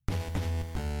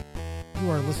You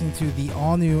are listening to the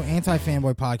all-new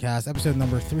Anti-Fanboy Podcast, episode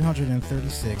number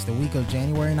 336, the week of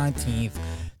January 19th,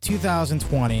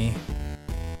 2020.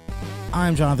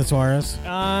 I'm Jonathan Suarez.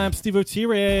 I'm Steve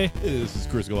O'Teary. This is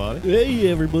Chris Galati. Hey,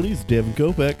 everybody, it's Devin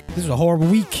Kopeck. This is a horrible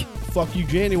week. Fuck you,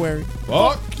 January.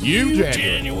 Fuck you,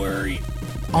 January.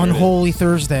 Unholy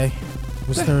Thursday. It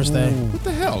was Thursday. What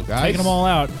the hell, guys? Taking them all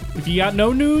out. If you got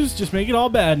no news, just make it all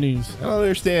bad news. I don't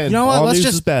understand. You know what? All Let's news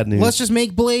just is bad news. Let's just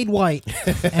make Blade white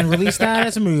and release that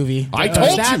as a movie. I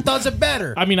told that you. does it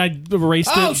better. I mean, I erased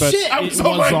Oh, it, but shit. it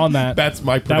was on that. That's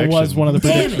my That prediction. was one of the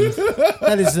Damn predictions. it.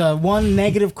 That is one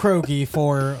negative croaky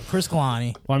for Chris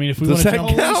Kalani. Well, I mean, if we Does want to that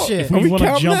jump, count? shit. if Are we want to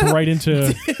counting jump that? right into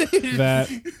that,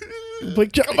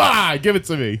 Like, Come on, give it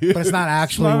to me. But it's not it's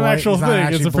actually not an white. actual He's not thing.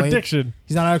 actually It's a Blade. prediction.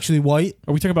 He's not actually white.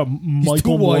 Are we talking about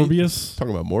Michael too white. Morbius?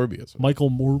 Talking about Morbius.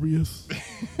 Michael Morbius.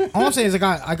 All I'm saying is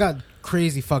I got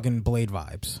crazy fucking Blade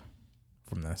vibes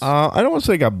from this. I don't want to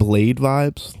say I got Blade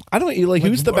vibes. I don't like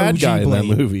who's the bad OG guy in that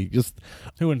Blade. movie? Just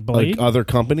Who in Blade? like other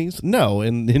companies? No,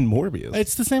 in Morbius.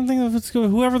 It's the same thing. If it's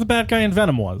whoever the bad guy in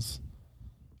Venom was.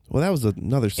 Well, that was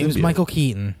another symbiote. it was Michael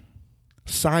Keaton.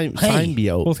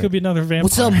 Symbiote. Well, it's gonna be another vampire.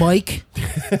 What's up, Mike?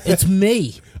 It's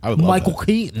me, I would love Michael that.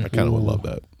 Keaton. I kind of would love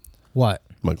that. What?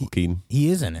 Michael Keaton. He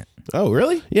is in it. Oh,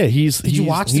 really? Yeah, he's. Did you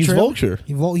watch the He's trailer? Vulture.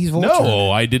 He's Vulture.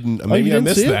 No, I didn't. Maybe you I didn't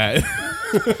missed see it? that.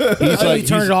 He's Oh, you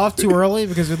turned he's- it off too early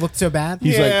because it looked so bad.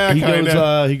 He's Yeah, like he kinda.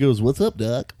 goes. He goes. What's up,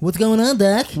 Doc? What's going on,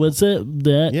 Doc? What's up,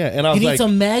 that? Yeah, and I You was need like,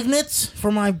 some magnets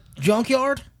for my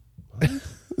junkyard, or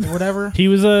whatever. He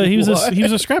was a What?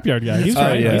 scrapyard guy. He's Oh,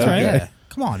 right. yeah, He's right. Yeah.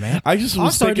 Come on, man. I just I'm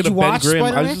was sorry, thinking did of you Ben watch Grimm. I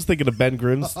Spider-Man? was just thinking of Ben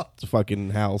Grimm's fucking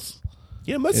house.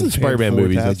 Yeah, most of And the Spider-Man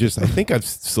movies, I Fantastic. think I've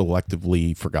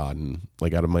selectively forgotten,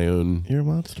 like out of my own. You're a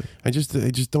monster. I just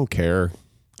don't care.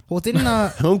 Well, didn't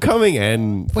Homecoming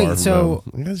and Wait, Far From so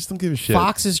Home. I just don't give a shit.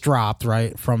 Fox is dropped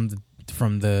right from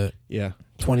the Yeah, 20th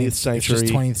twentieth century. It's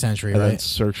just 20th century, and then right?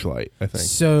 Searchlight. I think.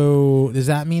 So does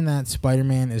that mean that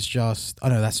Spider-Man is just? Oh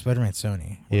no, that's Spider-Man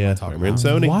Sony. What am I Yeah, talking Spider-Man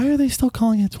about? Sony. Why are they still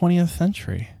calling it 20th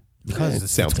century? Because It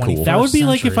it's sounds the cool. 21st That would be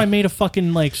like if century. I made a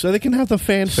fucking like So they can have the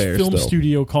fanfare film still.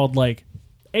 studio called like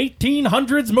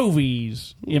 1800s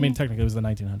movies. Yeah, I mean, technically it was the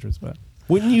 1900s, but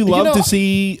Wouldn't you love know- to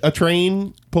see a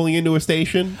train pulling into a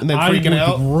station and then I freaking would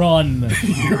out? run.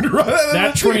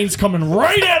 That train's coming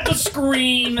right at the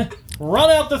screen. Run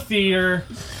out the theater.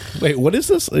 Wait, what is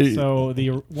this? So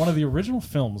one of the original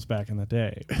films back in the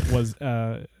day was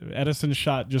Edison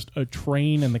shot just a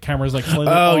train and the camera's like flailing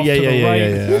Oh, off yeah, to the yeah, right.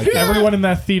 yeah. Everyone in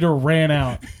that theater ran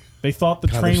out. They thought the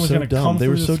God, train they're was so going to dumb. come They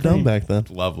through were the so screen. dumb back then.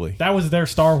 Lovely. That was their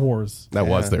Star Wars. That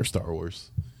was Yeah. their Star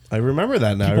Wars. I remember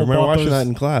that now. People I remember bought watching those- that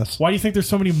in class. Why do you think there's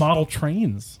so many model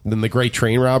trains? And then the great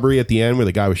train robbery at the end where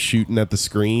the guy was shooting at the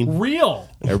screen. Real.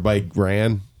 Everybody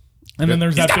ran. And then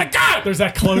there's He's that got a gun! there's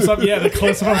that close up. Yeah, the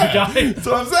close up of the guy. That's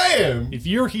what I'm saying. If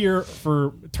you're here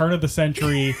for turn of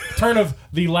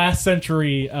the last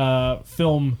century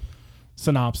film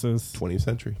synopsis, 20th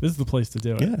century. this is the place to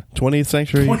do it. Yeah, 20th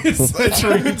century.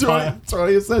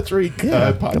 20th century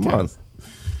Yeah, podcast. come on.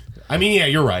 I mean, yeah,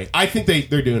 you're right. I think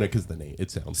they're doing it because the name.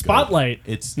 It sounds Spotlight.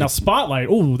 Good. It's Now Spotlight.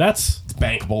 Oh, that's it's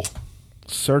bankable.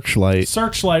 Searchlight.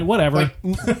 Searchlight. Whatever.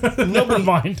 Never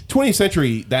mind. 20th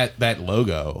century. That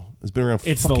logo has been around. For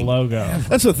It's the fucking logo.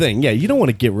 That's the thing. Yeah, you don't want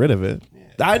to get rid of it.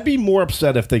 I'd be more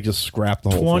upset if they just scrapped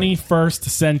the whole thing. 21st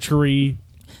century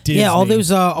Disney. Yeah, all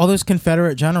those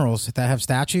Confederate generals that have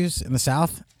statues in the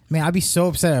South. Man, I'd be so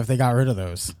upset if they got rid of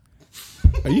those.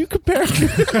 Are you comparing?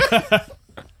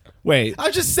 Wait,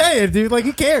 I'm just saying, dude. Like,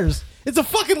 who cares? It's a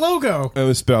fucking logo. I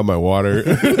almost spit out my water.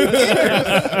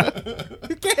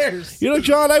 Who cares? you know,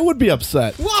 John, I would be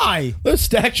upset. Why? Those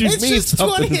statues It's mean just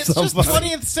something. 20. It's just somebody.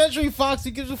 20th century Fox.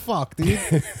 Who gives a fuck, dude?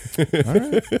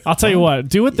 I'll tell you what.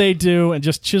 Do what they do and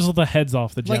just chisel the heads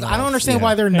off the Like, generals. I don't understand Yeah.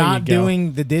 why they're There you not go.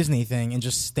 doing the Disney thing and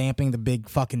just stamping the big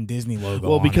fucking Disney logo.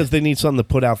 Well, on because it. they need something to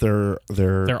put out their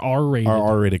They're R-rated.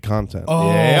 R-rated content. Oh,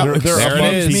 Yeah, they're there it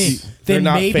above is. PG. They're then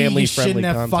not maybe you family-friendly shouldn't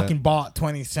have content. fucking bought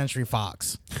 20th Century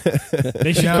Fox.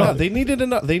 They should No. go. They needed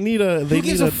enough. They need a. They Who need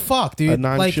gives a fuck, dude? A Like,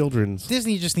 non-children's.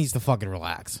 Disney just needs to fucking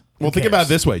relax. Who Well, think cares? about it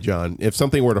this way, John. If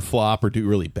something were to flop or do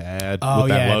really bad Oh with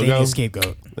that yeah, they logo, need a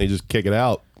scapegoat. they just kick it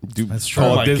out. That's true.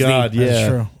 Call Oh it my Disney. God! Yeah, That's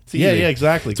true. It's yeah, easy. yeah,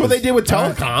 exactly. That's what they did with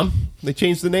telecom. They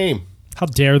changed the name. How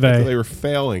dare They they? were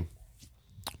failing.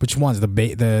 Which ones? The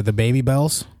Baby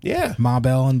Bells, Yeah. Ma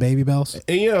Bell and Baby Bells.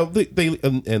 And you know,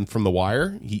 and from The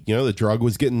Wire, the drug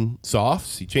was getting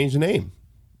soft. He changed the name.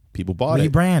 People bought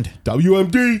it. Rebrand.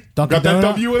 WMD. Dunkin' Got that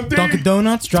Donut. WMD. Dunkin'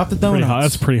 Donuts. Drop the Pretty hot. donuts.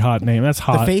 That's a pretty hot name. That's The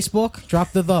hot. Facebook.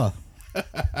 Drop the. Drop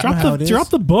how it is.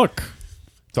 the book.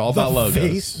 It's all about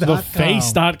logos.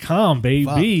 Theface.com,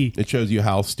 baby. It shows you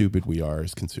how stupid we are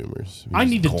as consumers. We I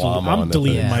just need to glom I'm onto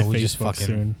deleting things. my we just Facebook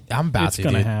soon. I'm about It's to,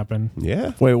 gonna dude. happen.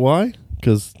 Yeah. Wait, why?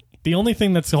 Because The only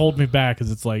thing that's holding me back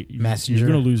is it's like Messenger. you're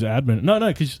going to lose admin. No,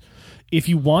 because if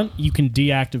you want, you can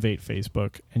deactivate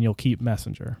Facebook and you'll keep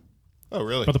Messenger. Oh,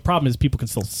 really? But the problem is people can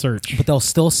still search. But they'll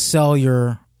still sell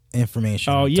your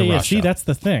information. Oh to yeah. Russia. See, that's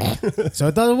the thing. So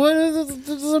it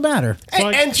doesn't matter. So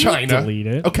I and could China. delete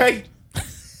it. Okay.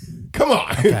 Come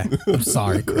on. Okay, I'm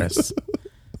sorry, Chris.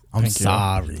 I'm Thank you.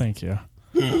 sorry. Thank you.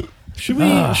 Should we?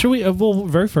 Well,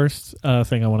 very first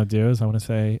thing I want to do is I want to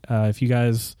say if you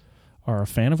guys are a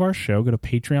fan of our show, go to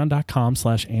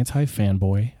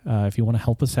patreon.com/antifanboy. If you want to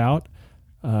help us out,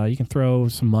 you can throw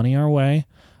some money our way.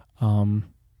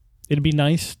 It'd be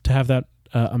nice to have that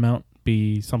amount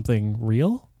be something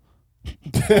real.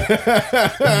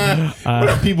 What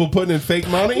are people putting in fake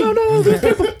money? No,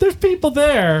 there's people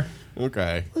there.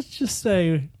 Okay. Let's just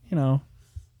say,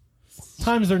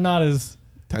 times are not as.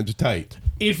 Times are tight.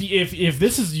 If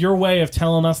this is your way of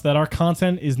telling us that our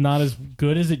content is not as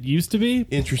good as it used to be,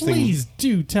 Interesting. please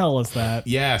do tell us that.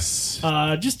 Yes.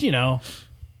 Just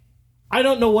I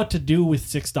don't know what to do with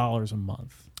 $6 a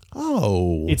month.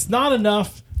 Oh. It's not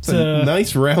enough It's to. a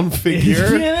nice round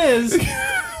figure. It is.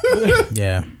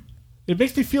 Yeah. It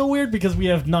makes me feel weird because we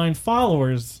have 9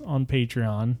 followers on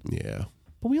Patreon, Yeah.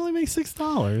 but we only make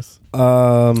 $6.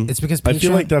 It's because I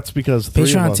feel Patreon- like that's because 3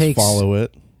 Patreon of us takes- follow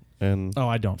it, and Oh,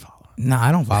 I don't follow. No,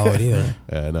 I don't follow it either.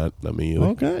 Not me either.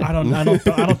 okay, I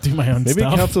don't do my own maybe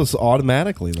stuff. it counts us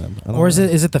automatically then. I don't Or is know.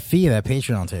 it the fee that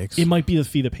Patreon takes? It might be the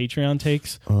fee that Patreon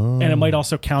takes, and it might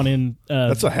also count in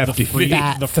That's a hefty the free, fee.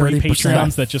 That the free 30%.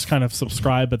 Patreons that just kind of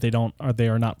subscribe, but they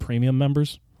are not premium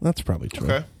members. That's probably true.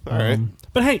 Okay. All right.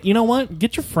 But hey, you know what?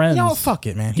 Get your friends. You know, fuck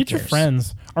it, man. Who Get your cares?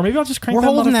 friends, or maybe I'll just crank We're that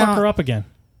holding motherfucker out- up again.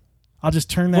 I'll just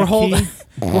turn that We're, key.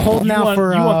 we're holding You out want,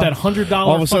 for you want that $100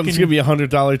 All of a sudden, it's fucking- gonna be a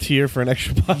 $100 tier for an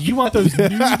extra buck. You want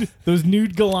those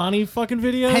nude Galani fucking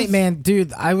videos? Hey, man,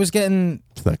 dude, I was getting,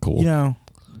 It's not cool.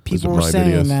 people are were my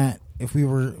saying videos. that if we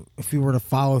were to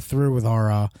follow through with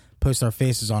our post our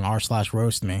faces on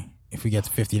r/roast me, if we get to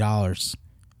 $50,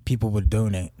 people would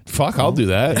donate. Fuck, I'll do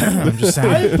that. I'm just I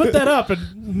saying. put that up,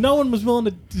 and no one was willing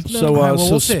to. So, well, so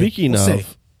we'll see. speaking We'll of see.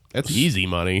 That's easy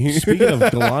money. speaking of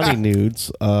Galani nudes,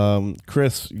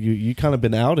 Chris, you kind of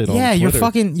been outed on Yeah, your Twitter.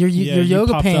 fucking your you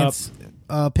yoga popped pants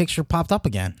picture popped up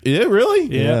again. Yeah, really?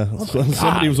 Yeah, so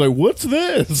somebody was like, "What's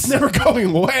this?" It's never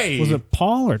going away. Was it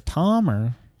Paul or Tom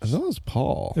or? I thought it was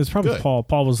Paul. It was probably Good. Paul.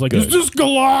 Paul was like, Good. "Is this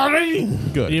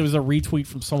Galani?" Good. It was a retweet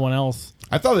from someone else.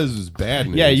 I thought this was bad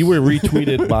news. Yeah, you were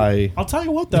retweeted by. I'll tell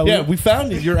you what though. Yeah, we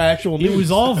found your actual news. it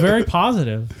was all very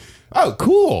positive. Oh,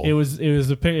 cool. It was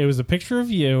a picture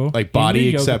of you, Like in body the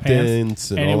yoga acceptance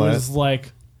pants, and it all was that.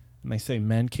 like, and they say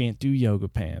men can't do yoga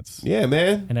pants, Yeah,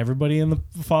 man. and everybody in the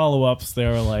follow-ups they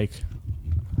were like,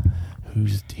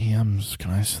 "Whose DMs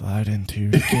can I slide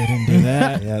into to get into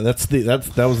that?" Yeah,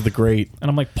 that was the great. And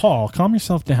I'm like, Paul, calm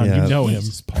yourself down. Yeah. You know him.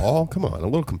 Jesus, Paul. Come on, a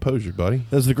little composure, buddy.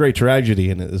 That's the great tragedy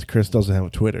in it is Chris doesn't have a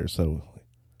Twitter, so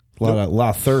a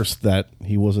lot of thirst that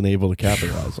he wasn't able to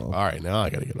capitalize on. All right, now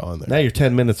I got to get on there. Now your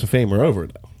 10 minutes of fame are over.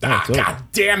 Now it's over. God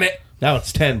damn it. Now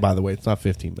it's 10, by the way. It's not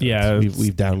 15 minutes. Yeah,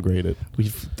 we've downgraded.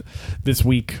 This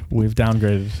week we've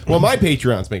downgraded. Well, my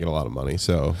Patreon's making a lot of money,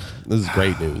 so this is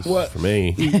great news for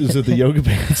me. Is it the yoga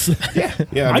pants? Yeah, I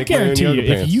make my own guarantee you, yoga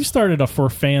if pants. you started a for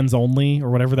fans only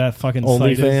or whatever that fucking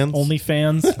site is, OnlyFans?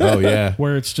 OnlyFans, Oh, yeah.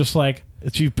 where it's just like,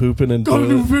 It's you pooping and got a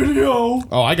new toilet. video.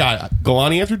 Oh, I got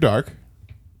Galani After Dark.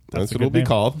 That's a what good it'll be name.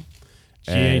 called.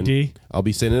 And GAD. I'll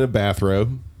be sitting in a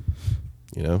bathrobe,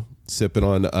 sipping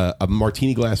on a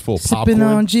martini glass full of Sipping popcorn.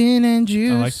 on gin and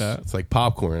juice. I like that. It's like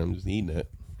popcorn. I'm just eating it.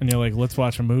 And you're like, let's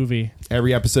watch a movie.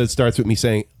 Every episode starts with me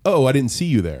saying, "Oh, I didn't see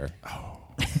you there."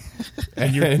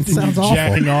 And you're Sounds awful.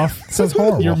 jacking off. Sounds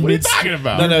horrible. You're What are you mid talking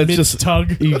about? No, it's just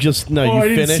tug. you just Oh, I you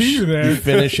didn't finish. see you there.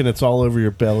 finish and it's all over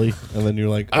your belly, and then you're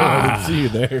like, "Oh, I didn't see you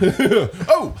there."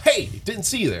 Oh, hey, didn't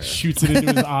see you there. Shoots it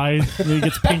into his eye. And then he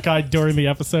gets pink eyed during the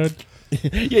episode.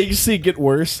 Yeah, you see it get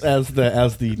worse as the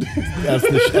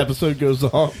episode goes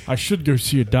on. I should go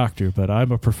see a doctor, but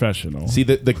I'm a professional. See,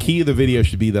 the key of the video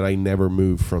should be that I never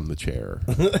move from the chair.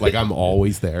 Like, I'm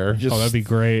always there. Oh, that'd be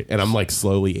great. And I'm like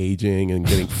slowly aging and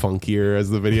getting funkier as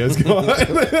the videos go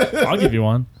on. I'll give you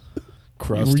one.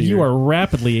 Crusty. You are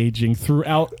rapidly aging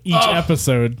throughout each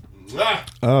episode.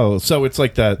 Oh, so it's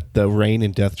like the rain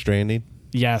in Death Stranding.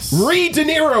 Yes. Re-De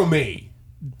Niro me.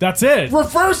 That's it.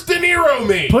 Reverse De Niro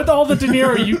me. Put all the De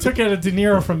Niro you took out of De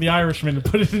Niro from The Irishman and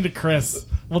put it into Chris.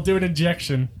 We'll do an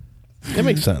injection. That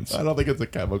makes sense. I don't think it's a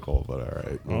chemical, but all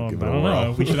right. We'll I give it a don't whirl.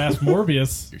 know. We should ask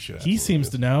Morbius. You should ask He seems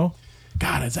Morbius. to know.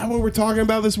 God, is that what we're talking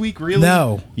about this week? Really?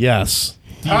 No. Yes.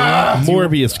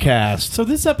 Morbius cast. So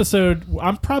this episode,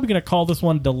 I'm probably going to call this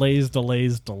one delays.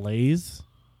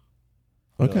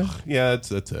 Okay. Yeah,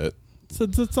 that's it.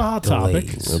 It's a hot topic.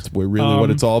 Delays. That's really what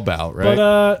it's all about, right?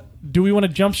 But do we want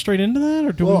to jump straight into that,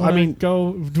 or do we Well, want I mean-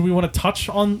 do we want to touch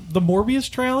on the Morbius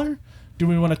trailer? Do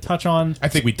we want to touch on? I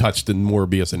think we touched in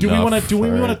Morbius enough. Do we want to? All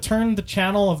right. Want to turn the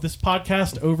channel of this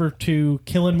podcast over to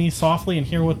Killing Me Softly and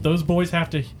hear what those boys have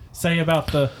to say about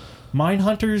the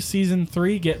Mindhunters season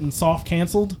 3 getting soft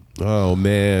canceled? Oh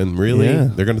man, really? Yeah.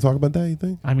 They're going to talk about that? You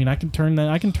think? I mean, I can turn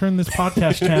this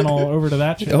podcast channel over to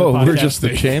that channel. Oh, we're just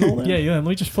the channel now? Yeah. Let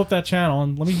me just flip that channel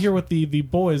and let me hear what the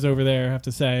boys over there have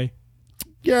to say.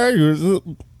 Yeah.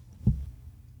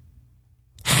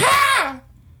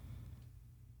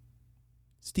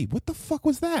 Steve, what the fuck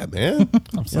was that, man?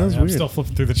 I'm sorry, was I'm weird. still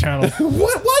flipping through the channel.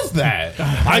 What was that?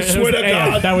 I It swear was to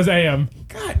AM. God. That was AM.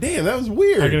 God damn, that was I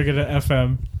weird. gotta get an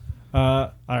FM.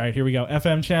 All right, here we go.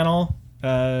 FM channel.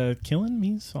 Killing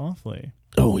Me Softly.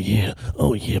 Oh yeah.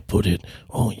 Put it.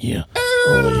 Oh yeah.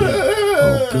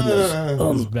 Oh goodness.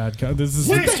 This is bad. This is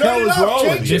What the hell is wrong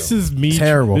with you? this is me.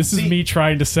 Terrible. This is me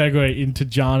trying to segue into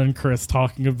John and Chris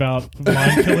talking about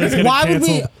Mind Killers getting Why would we?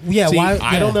 canceled. Yeah. See, why?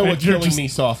 I don't know what You're Killing just- Me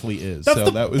Softly is. That's So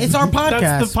the- that was It's our podcast.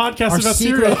 That's the podcast Our about secret-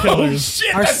 serial killers.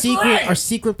 shit, Our that's secret, right. our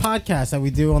secret podcast that we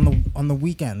do on the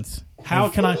weekends. How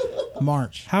can I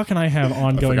March. have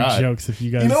ongoing forgot. jokes if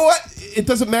you guys? You know what? It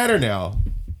doesn't matter now.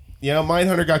 Yeah,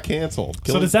 Mindhunter got canceled.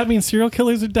 So does that mean serial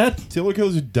killers are dead? Serial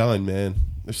killers are done, man.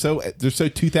 They're so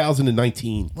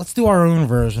 2019. Let's do our own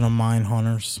version of Mind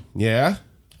Hunters. Yeah.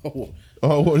 Oh,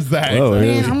 what was that? Oh,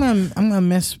 Man, I'm gonna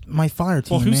miss my fire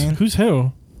team, Well, man. who's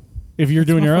who? If you're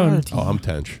doing your My own, fire team. Oh, I'm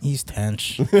Tench. He's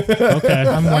Tench. okay.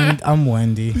 I'm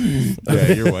Wendy,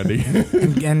 Yeah, you're Wendy.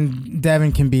 and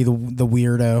Devin can be the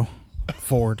weirdo.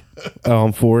 Ford, Oh,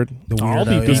 I'm Ford. the I'll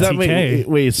weirdo. be Does yeah. that BTK.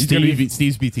 wait? Is He's gonna be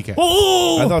Steve? Steve's BTK.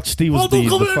 Oh, I thought Steve was don't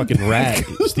come the in. fucking rat.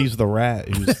 Steve's the rat.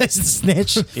 He was, He's the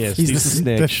snitch. Yeah, he's Steve's the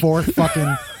snitch. the fourth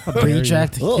fucking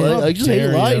reject. kid. just hate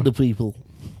lying to people.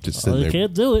 Just sitting there.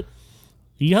 do it.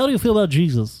 How do you feel about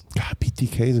Jesus? God,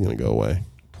 BTK is gonna go away.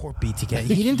 Poor BTK.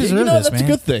 He didn't deserve You know, this, that's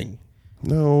man. a good thing.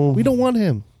 No, We don't want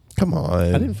him. Come on.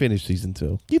 I didn't finish season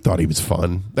 2. You thought he was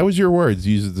fun. That was your words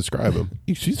you used to describe him.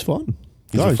 She's fun.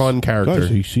 He's a fun character. Guys,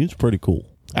 he seems pretty cool.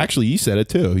 Actually, you said it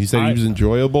too. You said he was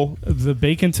enjoyable. The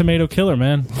bacon tomato killer,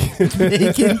 man.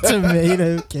 Bacon,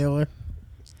 tomato, killer.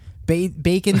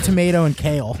 Bacon, tomato, and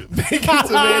kale. Instead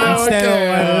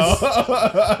of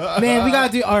lettuce. Man, we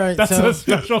gotta do. All right, That's so a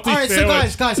specialty all right, so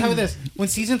sandwich. guys, how about this? When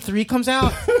season 3 comes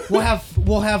out, we'll have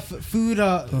food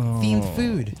themed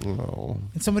food, Oh,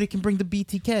 and somebody can bring the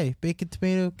BTK, bacon,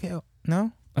 tomato, kale.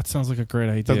 No, That sounds like a great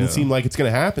idea. doesn't seem like it's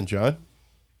gonna happen, John.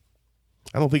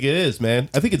 I don't think it is, man.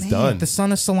 I think it's Man, done. The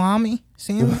son of salami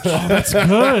sandwich. That's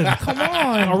good. Come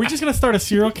on. Are we just gonna start a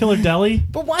serial killer deli?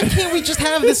 But why can't we just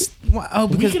have this? Oh,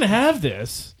 We because can have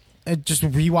this. just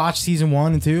rewatch season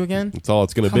 1 and 2 again. That's all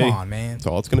it's gonna Come be. on, man. That's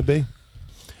all it's gonna be.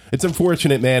 It's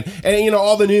unfortunate, man. And you know,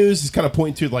 all the news is kind of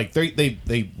pointing to like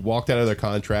they walked out of their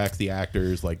contracts. The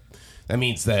actors, like that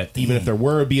means that even if there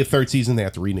were to be a third season, they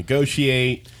have to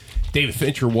renegotiate. David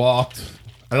Fincher walked.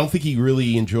 I don't think he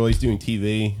really enjoys doing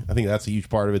TV. I think that's a huge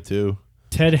part of it too.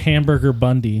 Ted Hamburger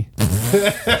Bundy.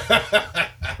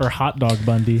 Or Hot Dog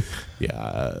Bundy.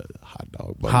 Yeah, hot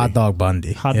dog. Bundy. Hot dog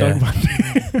Bundy. Hot yeah. Dog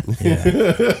Bundy.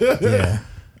 Yeah.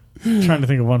 Trying to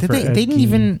think of one Did for they Ed didn't Gein.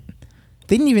 even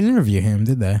they didn't even interview him,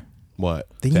 did they? What?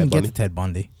 They didn't Ted even Bundy? get to Ted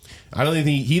Bundy. I don't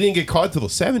think he didn't get caught till the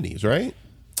 70s, right?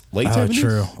 Late Oh, 70s.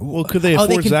 true. Well, could they Oh,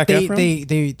 afford Zac they,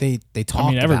 Efron? they talked. I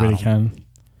mean, everybody about him. can.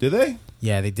 Did they?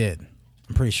 Yeah, they did.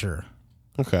 I'm pretty sure.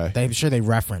 Okay. I'm sure they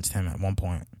referenced him at one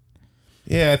point.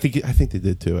 Yeah, I think they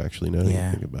did too. Actually, now that you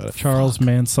Yeah. think about it. Charles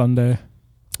Mann Sunday.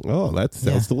 Oh, that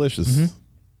sounds Yeah. delicious. Mhm.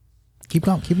 Keep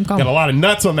going. Keep him Got coming. a lot of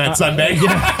nuts on that Sunday. You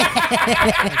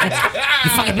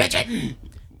fucking bitch.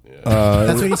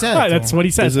 That's what he said. That's what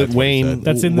he said. Is it Wayne?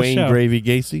 That's in the Wayne show. Gravy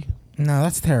Gacy? No,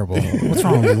 that's terrible. What's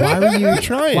wrong with you? Why would you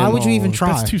Trying. Why would you even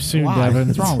try? That's too soon, Why? Devin.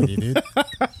 What's wrong with you, dude?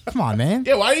 Come on, man.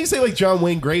 Yeah, why do you say like John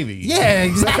Wayne Gravy? Yeah,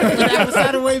 exactly. That was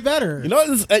sounded way better. You know,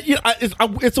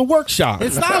 it's a workshop.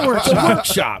 It's not a It's a workshop.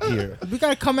 workshop here. We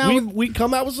gotta come out. We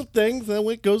come out with some things, then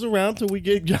it goes around till we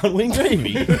get John Wayne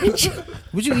Gravy.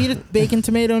 Would you eat a bacon,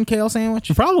 tomato, and kale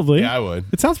sandwich? Probably. Yeah, I would.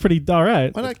 It sounds pretty all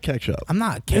right. Why not ketchup? I'm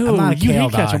not. Ew, I'm not a you kale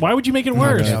hate ketchup. guy. Why would you make it not a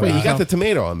worse? kale Wait, guy. you got the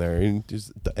tomato on there. You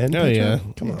just the end Oh, picture? yeah.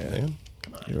 Come on, Yeah. man.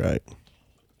 You're right.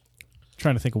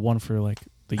 Trying to think of one for like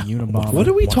the Unabomber. What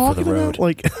are we One for talking the road. about?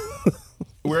 Like,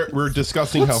 we're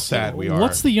discussing how sad we are.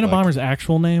 What's the Unabomber's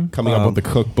actual name? Coming up with a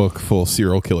cookbook full of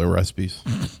serial killer recipes.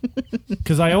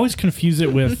 Because I always confuse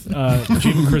it with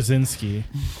Jim Krasinski.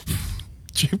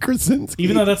 Jim Krasinski.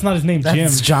 Even though that's not his name,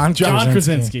 That's Jim. John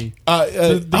Krasinski. Oh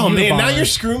man, now Unabomber. you're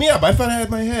screwing me up. I thought I had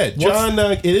my head. John,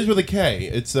 it is with a K.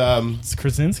 It's It's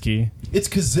Krasinski.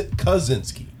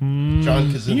 Kaczynski.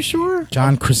 John Kaczynski. You sure?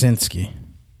 John Krasinski.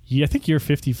 Yeah, I think you're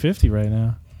 50-50 right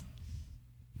now.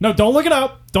 No, don't look it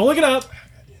up. Don't look it up.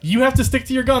 You have to stick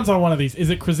to your guns on one of these. Is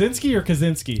it Krasinski or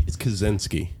Kaczynski? It's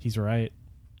Kaczynski. He's right.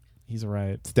 He's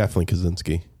right. It's definitely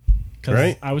Kaczynski. 'Cause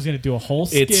Right? I was going to do a whole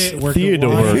skit. It's where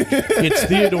Theodore. It's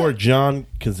Theodore John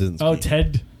Kaczynski. Oh,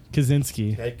 Ted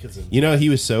Kaczynski. Ted Kaczynski. You know, he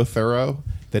was so thorough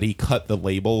that he cut the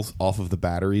labels off of the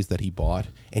batteries that he bought,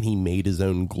 and he made his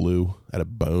own glue out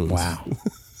of bones. Wow.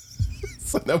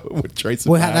 So that would trace it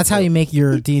Well, back. that's how you make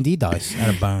your D&D dice out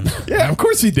of bones. Yeah, of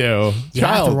course you do. You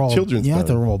have to roll. Children's You have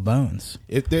to bones. roll bones.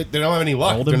 They don't have any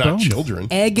luck. Golden They're not bones. children.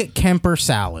 Egg Kemper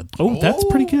salad Oh, that's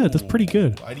pretty good. That's pretty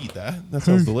good. I'd eat that. That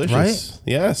sounds delicious. Right?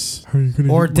 Yes.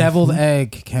 or deviled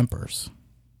egg Kempers.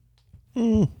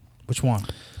 Which one?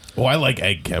 Oh, I like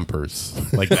egg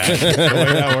Kempers. Like that. The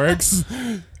way that works.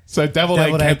 So deviled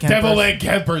egg Kempers. Deviled egg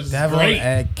Kempers. Deviled Great.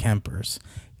 egg Kempers.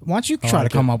 Why don't you try to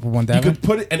like come up with one, You Devin? could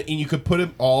put it, and you could put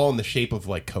them all in the shape of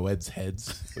like co-eds'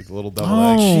 heads, like little double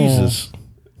Oh. eggs. Jesus.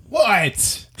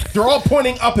 What? They're all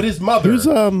pointing up at his mother Who's,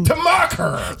 to mock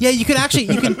her. Yeah, you can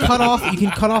cut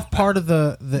off part of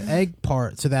the egg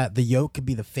part so that the yolk could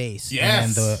be the face.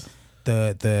 Yes. And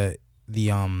the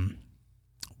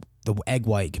egg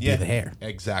white could be the hair.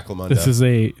 Exactly. This is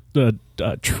a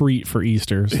treat for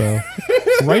Easter, so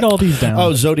write all these down.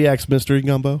 Oh, Zodiac's Mystery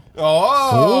Gumbo.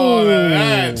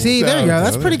 that See, there you go.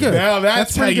 That's pretty good. Now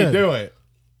that's how pretty you good. do it.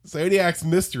 Zodiac's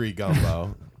mystery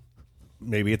gumbo.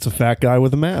 Maybe it's a fat guy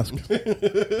with a mask.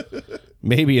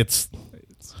 Maybe it's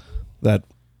that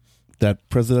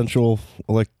presidential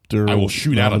elector. I will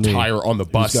shoot out a nominee. tire on the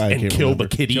bus Whose guy I and can't kill remember.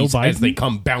 the kitties Joe Biden? as they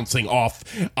come bouncing off.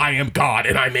 I am God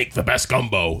and I make the best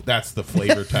gumbo. That's the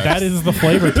flavor text. That is the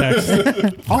flavor text.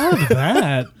 All of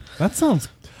that. That sounds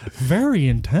very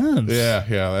intense. Yeah,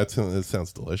 that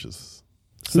sounds delicious.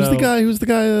 Who's So- the guy? Who's the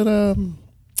guy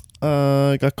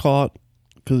that got caught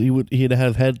because he had to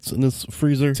have heads in his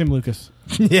freezer? Tim Lucas.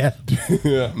 Yeah.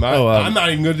 Yeah, I'm not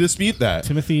even going to dispute that.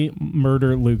 Timothy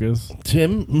Murder Lucas.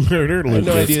 Tim Murder I had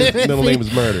no Lucas. idea his middle name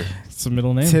was Murder. It's the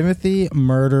middle name. Timothy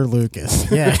Murder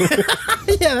Lucas. Yeah.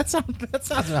 Yeah, that sounds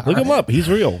about Look right. him up. He's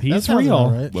real. He's sounds real.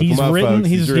 about right. Look He's him up, written. folks.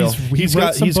 He's real. He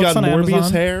wrote some He's books got on Morbius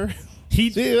Amazon. hair. He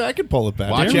See, I could pull it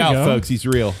back. Watch There we out, go. folks. He's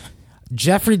real.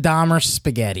 Jeffrey Dahmer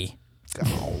spaghetti.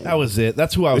 That was it.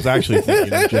 That's who I was actually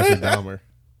thinking of, Jeffrey Dahmer.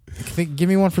 Give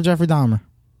me one for Jeffrey Dahmer.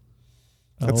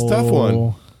 That's a tough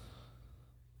one.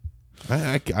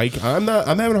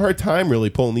 I'm having a hard time really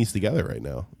pulling these together right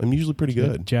now. I'm usually pretty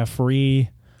good. Jeffrey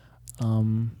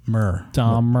Murr.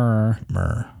 Dahmer.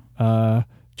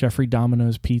 Jeffrey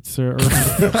Domino's Pizza. Or,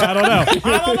 I don't know.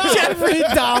 Jeffrey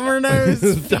Dahmer knows.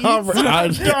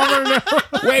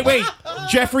 Wait.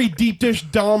 Jeffrey Deep Dish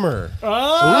Dahmer.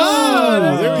 Oh,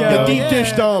 there we go. go. The Deep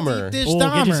Dish Dahmer. Dish Oh,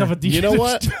 get yourself a Dahmer. deep You know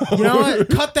what? You know what?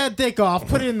 Cut that dick off.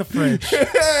 Put it in the fridge. We'll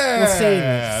save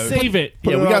it. Save it.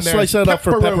 Yeah, we got to slice that up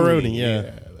for pepperoni.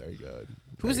 Yeah. Very good.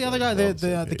 Who's the other guy?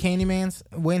 The Candyman's?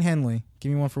 Wayne Henley.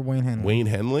 Give me one for Wayne Henley. Wayne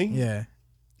Henley? Yeah.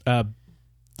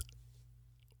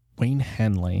 Wayne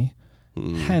Henley.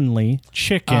 Henley.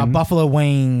 Chicken. Buffalo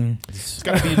Wayne. It's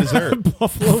got to be a dessert.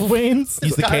 Buffalo Wings.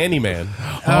 He's the Candyman.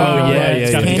 yeah,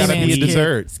 It's yeah, gotta yeah. be a Kid.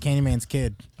 dessert. It's Candyman's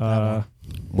kid.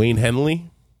 Wayne Henley?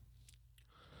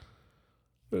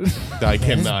 I This is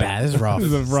cannot. bad. This is rough.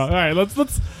 This is wrong. All right, let's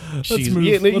Jeez. move.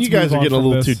 Yeah, let's you guys move are on getting a from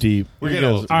little this. too deep. We're You getting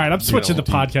a guys- little- All right, I'm switching the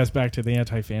Getting a podcast back to the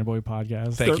Anti-Fanboy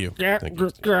podcast. Thank you. Thank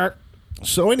you.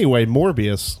 So anyway,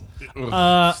 Morbius.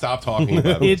 Stop talking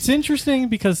about it. It's interesting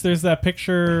because there's that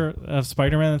picture of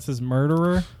Spider-Man that says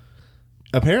murderer.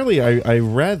 Apparently, I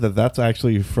read that that's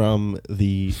actually from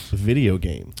the video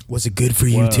game. Was it good for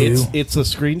you too? It's a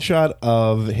screenshot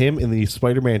of him in the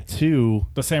Spider-Man 2,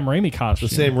 The Sam Raimi costume.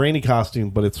 the Sam Raimi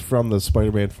costume, but it's from the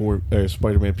Spider-Man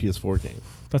Spider-Man PS4 game.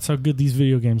 That's how good these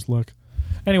video games look.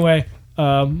 Anyway,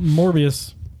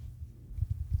 Morbius.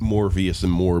 Morbius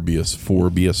and Morbius.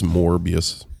 Forbius,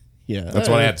 Morbius. Yeah, That's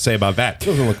what I had to say about that.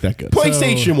 Doesn't look that good.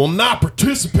 PlayStation will not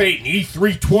participate in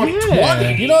E3 2020. Yeah.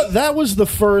 You know, that was the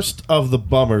first of the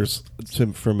bummers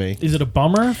for me. Is it a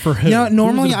bummer for who? You know,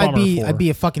 normally Who's it a bummer for? I'd be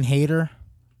a fucking hater,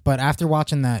 but after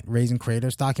watching that Raising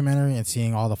Kratos documentary and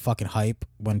seeing all the fucking hype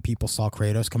when people saw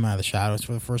Kratos come out of the shadows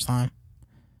for the first time,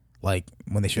 like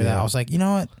when they showed that, I was like, you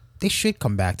know what? They should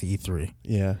come back to E3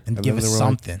 Yeah, and then give us they were like,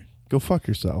 something. Go fuck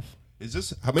yourself. Is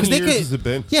this how many years has it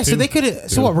been? Yeah, so they could.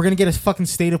 So what? We're gonna get a fucking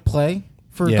state of play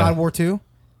for Yeah. God of War 2.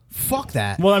 Fuck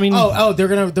that. Well, I mean, they're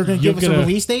gonna give us a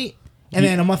release date, and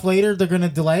then a month later they're gonna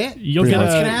delay it. You'll Is get that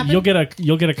what's gonna happen?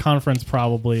 you'll get a conference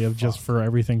probably of just for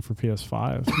everything for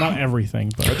PS5. Not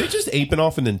everything, Are but they just aping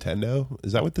off of Nintendo?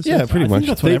 Is that what this Yeah, is? pretty I think much.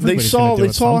 that's what They everybody's saw gonna do they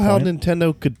at saw some how point.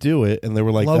 Nintendo could do it, and they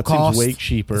were like, Low "That cost. seems way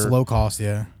cheaper." It's low cost,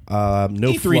 yeah. No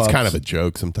E3 is flubs. kind of a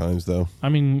joke sometimes, though. I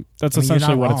mean that's I mean, you're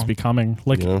essentially not what it's wrong. becoming.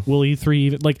 Like, Yeah. will E3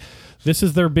 even like this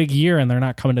is their big year and they're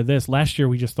not coming to this? Last year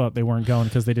we just thought they weren't going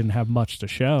because they didn't have much to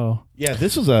show. Yeah,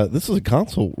 this is a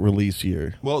console release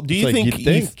year. Well, do It's you like, think? you'd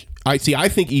think. I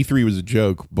think E3 was a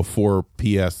joke before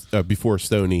before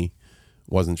Sony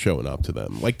wasn't showing up to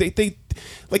them. Like they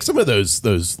like some of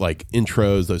those like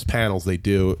intros, those panels they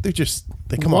do. They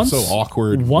come off so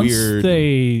awkward, Once weird.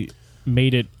 they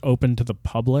made it open to the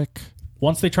public,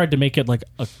 once they tried to make it like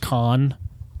a con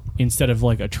instead of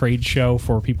like a trade show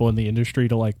for people in the industry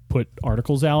to like put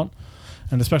articles out,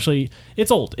 and especially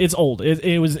it's old.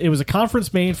 It was a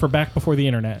conference made for back before the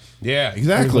internet. Yeah, It was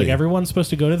exactly. like everyone's supposed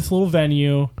to go to this little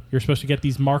venue. You're supposed to get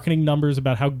these marketing numbers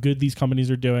about how good these companies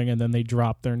are doing, and then they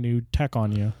drop their new tech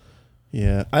on you.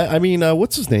 Yeah, I mean,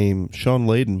 what's his name? Sean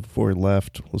Layden, before he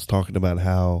left, was talking about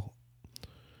how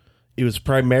it was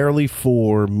primarily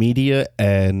for media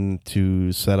and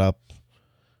to set up,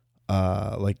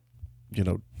 like,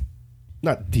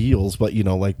 not deals, but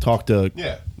like talk to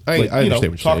Yeah. Like, I understand what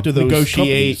you're talk saying. to those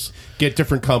Negotiate, companies. get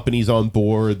different companies on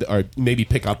board, or maybe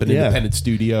pick up an Yeah. independent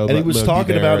studio. And he was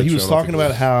talking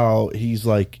about how how he's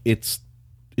like it's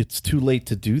too late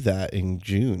to do that in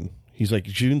June. He's like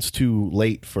June's too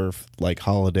late for like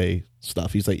holiday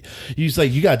stuff. He's like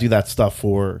you got to do that stuff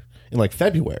in like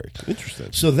February. Interesting.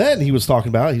 So then he was talking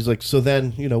about so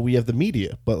then we have the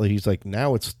media, but like, he's like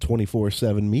now it's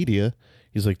 24/7 media.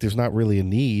 He's like there's not really a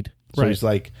need. So Right. he's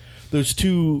like those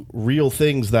two real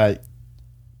things that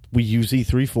we use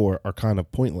E3 for are kind of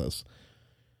pointless.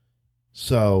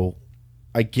 So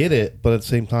I get it, but at the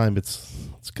same time, it's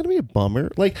going to be a bummer.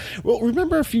 Like, well,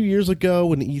 remember a few years ago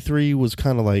when E3 was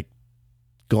kind of like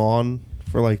gone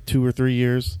for like 2 or 3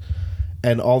 years,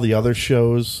 and all the other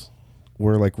shows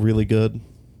were like really good.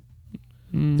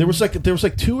 There was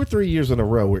like 2 or 3 years in a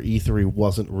row where E3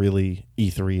 wasn't really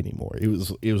E3 anymore. It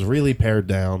was really pared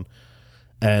down,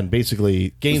 and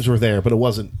basically games were there, but it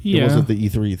wasn't Yeah. the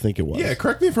E3 you think it was. Yeah,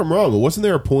 correct me if I'm wrong, but wasn't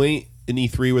there a point in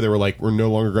E3 where they were like, we're no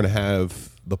longer going to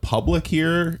have the public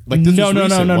here? Like this No, was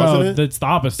recent, no. wasn't it? That's the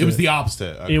opposite. It was the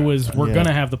opposite. Okay. It was we're Yeah.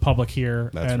 gonna have the public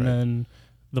here, That's and right. then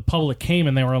the public came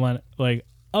and they were like,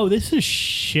 "Oh, this is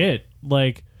shit!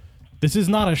 Like, this is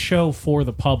not a show for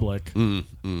the public." And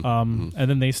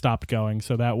then they stopped going.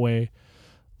 So that way,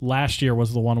 last year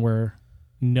was the one where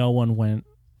no one went.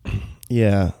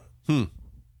 Yeah.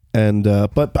 And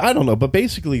but I don't know. But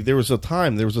basically, there was a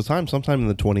time sometime in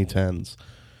the 2010s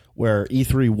where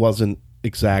E3 wasn't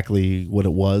exactly what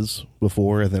it was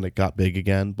before, and then it got big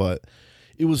again. But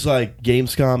it was like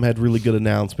Gamescom had really good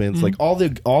announcements. Like all the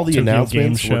Tokyo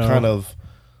announcements Game were Show. kind of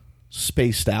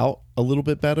spaced out a little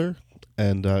bit better,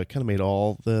 and kind of made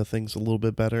all the things a little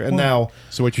bit better. And now,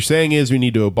 So what you're saying is we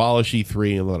need to abolish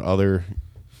E3 and let other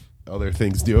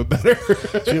things do it better.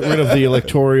 get rid of the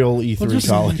electoral E3 Well, just,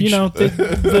 college.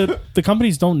 the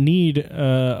companies don't need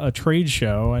a trade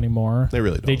show anymore. They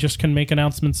really don't. They just can make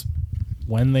announcements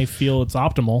when they feel it's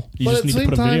optimal. You But just at need the to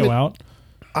put a same time, video out.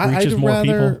 Reaches I'd more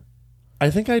rather, people. I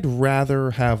think I'd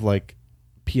rather have like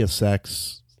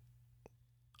PSX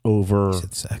over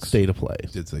Said sex. State of Play.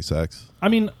 Did say sex. I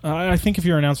mean, I think if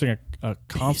you're announcing a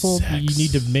console, you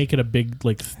need to make it a big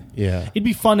like. Yeah, It'd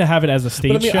be fun to have it as a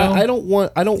stage but I mean, show. I don't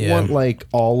want Yeah. like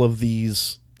all of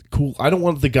these cool. I don't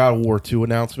want the God of War 2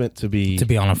 announcement to be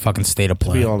on a fucking state of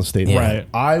play. on the State. Yeah. Right.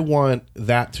 I want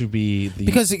that to be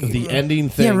Because the ending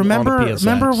thing. Yeah, remember on a PSX.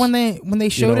 remember when they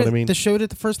showed what it? I mean? They showed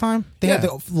it the first time. They had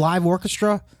Yeah. the live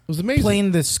orchestra. It was amazing.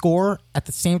 Playing the score at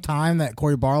the same time that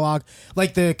Cory Barlog,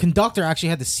 like the conductor, actually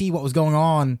had to see what was going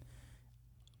on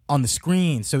the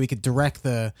screen so he could direct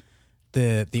the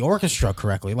orchestra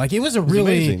correctly. Like it was a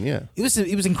really amazing, yeah.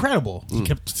 It was incredible.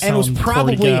 Kept And it was telling Corey to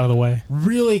probably get out of the way.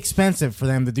 really expensive for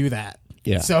them to do that.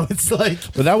 Yeah. So it's like,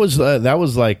 But that was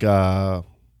like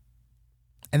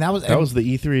and that was the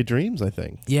E3 of Dreams, I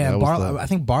think. yeah. That was I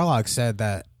think Barlog said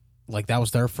that like that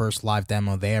was their first live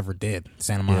demo they ever did,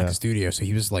 Santa Monica Yeah. Studio. So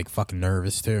he was like fucking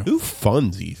nervous too. Who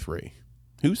funds E3?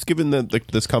 Who's giving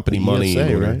this company The money? ESA,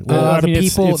 in order- right? Well, I the mean,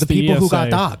 people, it's the the people who got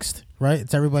ESA. doxxed, right?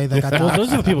 It's everybody that got Well, doxxed.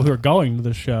 those are the people who are going to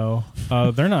the show.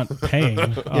 They're not paying.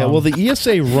 Yeah, well, the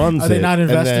ESA runs Are they it, not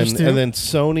investors, too? and then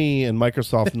Sony and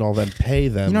Microsoft and all them pay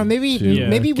them. You know, maybe to- Yeah,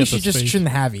 maybe we get should the just space.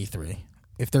 shouldn't have E3.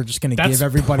 if they're just going to That's give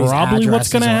everybody's probably what's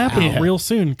going to happen real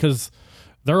soon because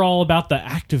they're all about the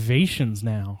activations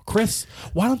now. Chris,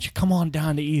 why don't you come on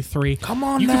down to E3? Come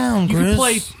on you down, You can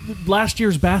play Chris. last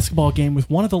year's basketball game with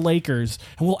one of the Lakers,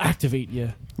 and we'll activate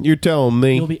you. You're telling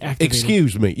me. You'll be activated.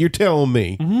 Excuse me. You're telling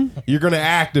me you're going to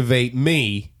activate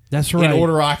me. That's right. In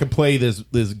order I can play this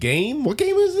game. What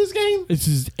game is this game? This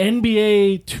is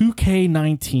NBA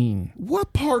 2K19.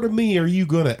 What part of me are you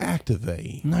going to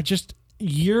activate? Not just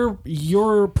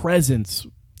your presence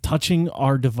touching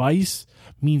our device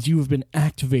means you have been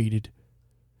activated,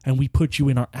 and we put you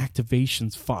in our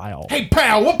activations file. Hey,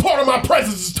 pal, what part of my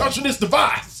presence is touching this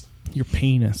device? Your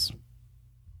penis.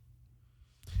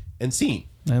 And scene.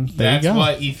 And there That's you go.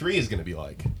 what E3 is going to be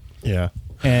like. Yeah.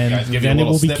 And Guys, give you then a it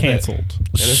little will be snippet. canceled. And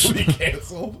it will be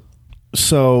canceled.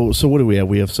 So what do we have?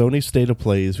 We have Sony State of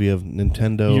Plays. We have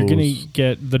Nintendo. You're going to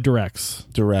get the directs.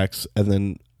 Directs, and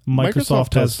then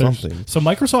Microsoft has has theirs. something. So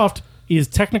Microsoft is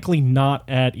technically not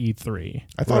at E3.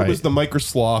 I thought it was the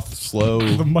Microsloth slow.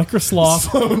 The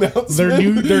Microsoft, slow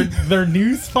announcement. their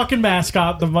new fucking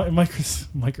mascot, the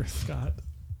Microsloth.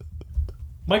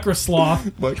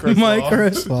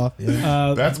 Microsoft.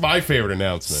 Yeah. That's my favorite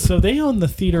announcement. So they own the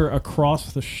theater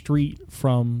across the street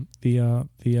from the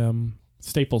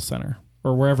Staples Center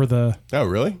or wherever the Oh,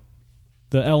 really?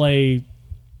 LA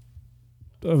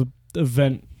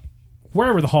event,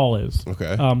 wherever the hall is.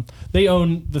 Okay. They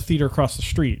own the theater across the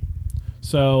street.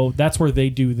 So that's where they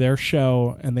do their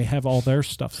show and they have all their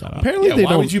stuff set up. Apparently Yeah, they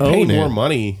why don't would you pay own more it.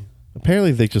 money?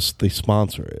 Apparently they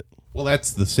sponsor it. Well,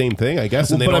 that's the same thing, I guess.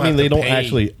 Well, And they but don't I mean, have they to don't pay.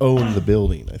 actually own the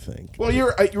building. I think. Well,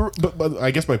 but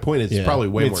I guess my point is, Yeah. it's probably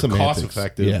way It's more cost semantics.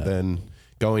 effective Yeah. than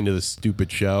going to this stupid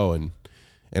show and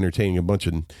entertaining a bunch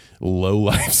of low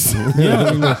lifes. I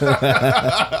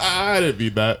didn't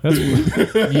mean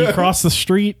that. You cross the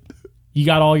street, you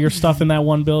got all your stuff in that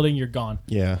one building, you're gone.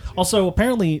 Yeah. Also,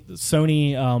 apparently,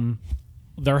 Sony,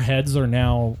 their heads are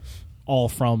now all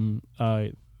from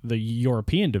the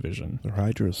European division. They're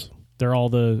Hydras. They're all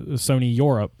the Sony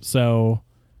Europe, so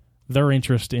their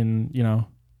interest in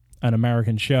an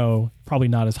American show probably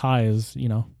not as high as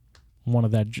one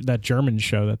of that German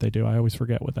show that they do. I always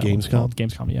forget what that one's Gamescom? called.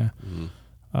 Gamescom, yeah.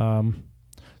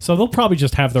 So they'll probably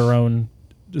just have their own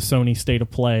Sony State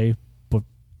of Play, but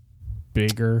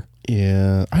bigger.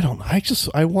 Yeah. I don't know.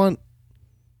 I want.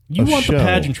 You A want show. the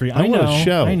pageantry. I I want a know.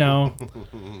 show. I know. I want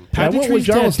what Pageantry's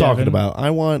John dead, was talking Devin. about. I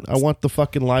want the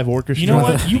fucking live orchestra. You know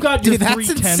what? You got your Dude, that's 3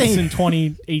 tenths insane. in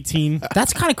 2018.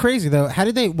 That's kind of crazy though.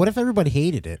 What if everybody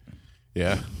hated it?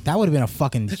 Yeah. That would have been a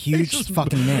fucking huge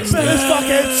fucking miss. dude. This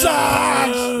fucking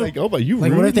sucks. Like, oh, but you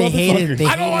Like, rude what if they hated? motherfucker.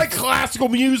 I don't like classical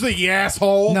music, you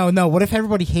asshole. No. What if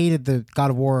everybody hated the God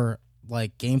of War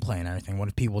like gameplay and everything? What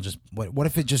if people just? What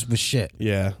if it just was shit?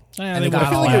 Yeah. And they they got I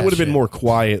feel all like that it would have been shit. more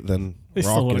quiet than They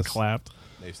still would have raucous. clapped.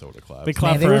 They still would have clapped. They Man,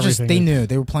 clapped they for were everything. they knew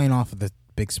they were playing off of the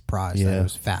big surprise. That Yeah. it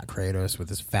was fat Kratos with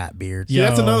his fat beard. See,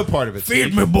 that's Yo. another part of it.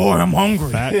 Feed me, boy. I'm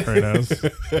hungry. Fat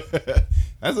Kratos.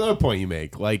 That's another point you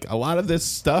make. Like, a lot of this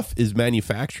stuff is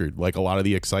manufactured. Like, a lot of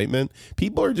the excitement.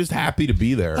 People are just happy to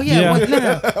be there. Oh yeah. Yeah. Well,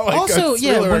 no. Like, Also, that's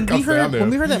yeah. really what When it we comes down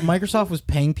heard to. that Microsoft was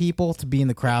paying people to be in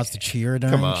the crowds to cheer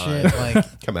during Come on. shit,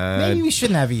 like Come on. maybe we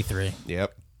shouldn't have E3.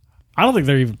 Yep. I don't think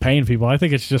they're even paying people. I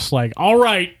think it's just like, all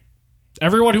right,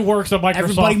 everyone who works at Microsoft,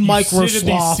 Everybody you sit in these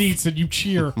Microsoft. seats and you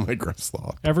cheer.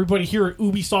 Microsoft. Everybody here at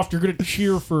Ubisoft, you're going to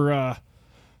cheer for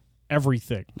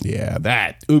everything. Yeah,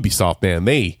 that. Ubisoft, man.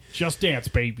 They Just Dance,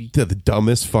 baby. did the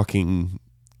dumbest fucking,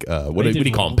 what do did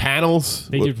you call them? real- Panels?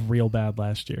 They did real bad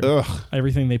last year. Ugh.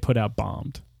 Everything they put out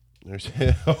bombed. There's-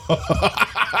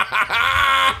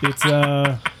 It's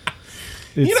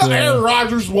it's Aaron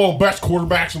Rodgers is one of the best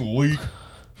quarterbacks in the league.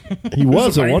 He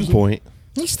was at one amazing. point.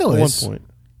 He still At one is. point.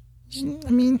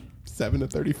 I mean,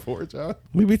 7-34, John.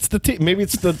 Maybe it's the team. Maybe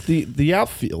it's the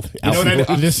outfield. You know what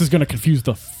I this is going to confuse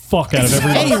the fuck out of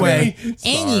everybody.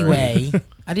 anyway,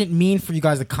 I didn't mean for you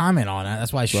guys to comment on that.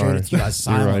 That's why I showed it to you guys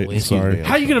You're right. silently. Sorry.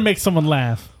 How are you going to make someone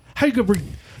laugh? How are you going to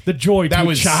bring the joy to That a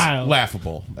was child?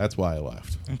 laughable. That's why I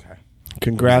laughed. Okay.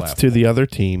 Congrats to the other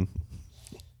team.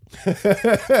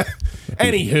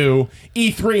 Anywho,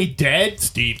 E3 dead.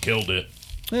 Steve killed it.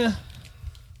 Yeah.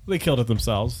 They killed it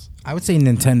themselves. I would say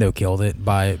Nintendo killed it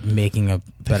by making a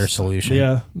better solution.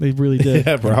 Yeah, they really did.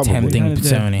 Yeah, probably. Tempting Kinda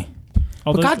did. Sony.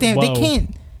 Although- But goddamn, they whoa.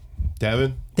 can't.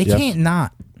 Devin, They Yep. can't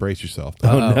not. brace yourself.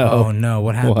 Oh, no. Oh no!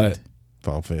 What happened? What?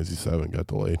 Final Fantasy 7 got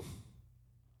delayed.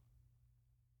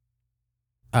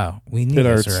 Oh, we knew It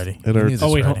this hurts. already. It We knew hurts. this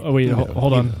Oh wait, already.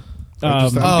 hold on.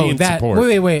 Just, be Oh, in that. support.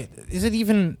 Wait. Is it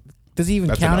even? Does it even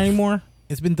That's count enough. anymore?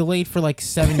 It's been delayed for like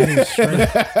 7 years straight.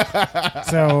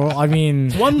 So I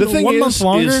mean, One The thing month is,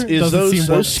 longer is doesn't seem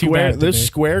those too bad to those me.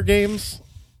 Square games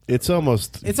It's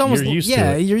almost you're used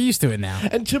yeah, to it. you're used to it now.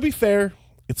 And to be fair,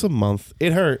 it's a month.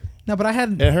 It hurt. No, but I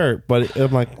had. It hurt, but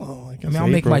I'm like, oh, I guess I mean, I'll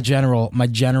make April. my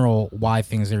general why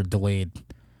things are delayed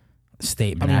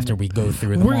statement after we go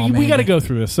through them all. We got to maybe. go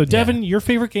through this. So, Devin, your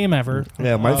favorite game ever?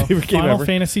 Yeah, my favorite game Final ever.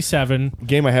 Fantasy VII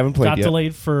Game I haven't played got yet.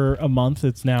 delayed for a month.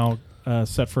 It's now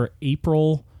set for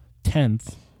April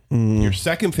 10th. Your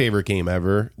second favorite game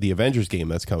ever, the Avengers game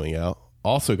that's coming out,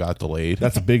 also got delayed.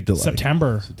 That's a big delay.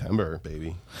 September,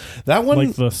 baby. That one.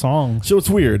 Like the song. So it's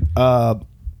weird.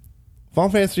 Final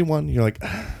Fantasy 1, you're like,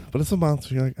 but it's a month.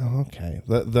 So you're like, oh, okay.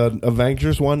 The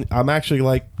Avengers one, I'm actually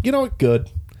like, you know what? Good.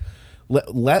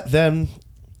 Let them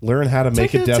learn how to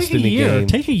make a Destiny game.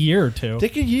 Take a year or two.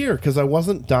 Take a year because I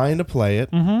wasn't dying to play it,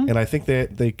 and I think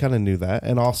they kind of knew that.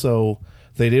 And also,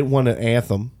 they didn't want an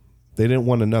Anthem. They didn't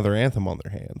want another Anthem on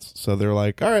their hands. So they're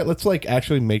like, all right, let's like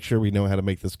actually make sure we know how to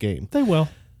make this game. They will.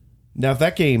 Now, if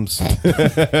that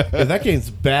game's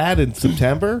bad in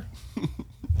September,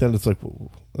 then it's like,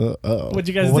 What'd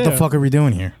you guys do? What the fuck are we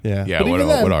doing here? yeah. Yeah, But what even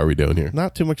then, are we doing here?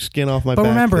 Not too much skin off my But back.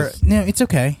 remember, 'cause- no, it's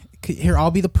okay. Here,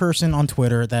 I'll be the person on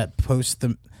Twitter that posts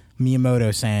the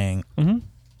Miyamoto saying,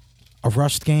 "A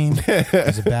rushed game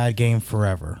is a bad game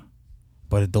forever,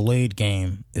 but a delayed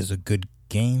game is a good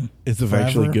game. it's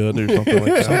eventually forever." good or something like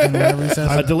that. Something, whatever he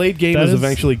says. A delayed game That is is-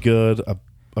 eventually good.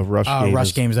 A rush game, Rush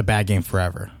is, game is a bad game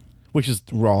forever. which is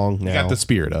wrong You now got the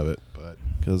spirit of it, but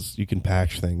because you can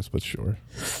patch things. But sure,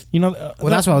 You know, that's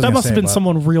what I was that gonna must say, have been but-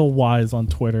 someone real wise on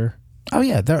Twitter. Oh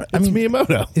yeah, I it's mean,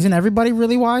 Miyamoto. isn't everybody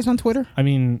really wise on Twitter? I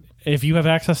mean, if you have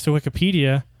access to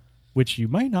Wikipedia, which you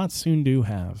might not soon do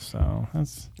have, so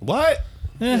that's what?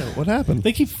 What happened?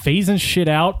 they keep phasing shit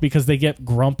out because they get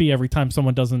grumpy every time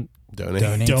someone doesn't Donate.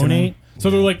 Donate. to donate. So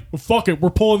they're like, well, "Fuck it, we're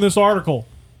pulling this article."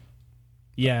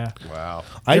 Yeah, Wow.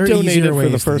 I There are donated easier for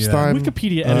ways the to first do that. time. Wikipedia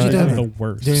Did you editors are donate? the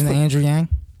worst. Doing the Andrew Yang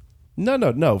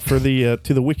No, for the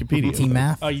to the Wikipedia. team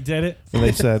math. Oh, you did it? And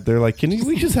they said they're like,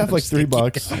 we just have like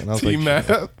 $3? And I was Team like,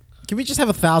 map. Can we just have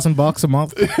 $1,000 a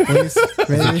month, please?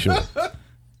 Maybe? sure.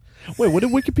 Wait, what did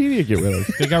Wikipedia get rid of?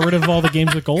 They got rid of all the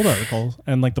games with gold articles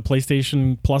and like the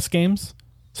PlayStation Plus games.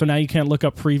 So now you can't look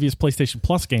up previous PlayStation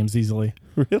Plus games easily.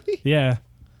 Really? Yeah.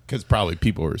 Because probably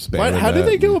people were spamming How did that.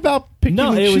 they go about picking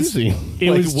No, and it was choosing? it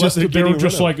Like, was what just they're they were getting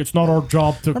just rid of? like it's not our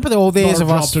job to Remember the old days not of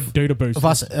our us job to database of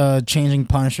us changing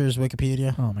Punisher's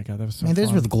Wikipedia? Oh my god, that was so I mean, those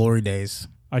fun. were the glory days.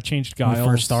 I changed when we Guile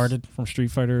first started. from Street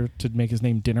Fighter to make his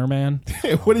name Dinner Man.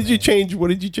 What did you change? What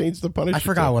did you change the Punisher? I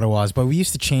forgot what it was, but we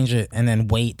used to change it and then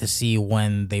wait to see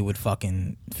when they would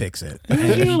fucking fix it.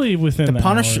 Usually within The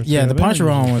Punisher, hours, yeah, the they Punisher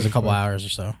usually one was a fix couple it. hours or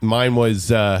so. Mine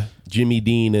was Jimmy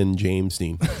Dean and James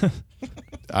Dean.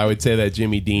 I would say that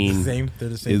Jimmy Dean They're the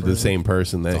is the same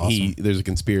person. That That's he there's a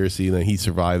conspiracy that he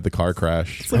survived the car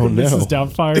crash. It's like Oh, a Mrs. no.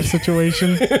 Doubtfire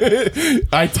situation.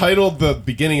 I titled the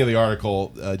beginning of the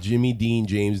article "Jimmy Dean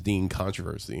James Dean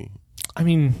Controversy." I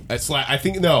mean, I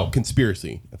think no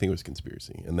conspiracy. I think it was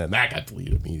conspiracy, and then that got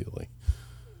deleted immediately.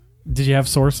 did you have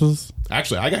sources?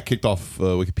 Actually, I got kicked off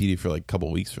Wikipedia for like a couple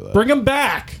of weeks for that. Bring him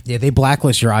back. Yeah, they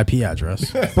blacklist your IP address.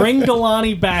 Bring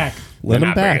Galani back. Let They're him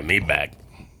not back. bringing me back.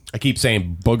 I keep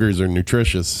saying boogers are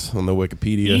nutritious on the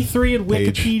Wikipedia. E3 and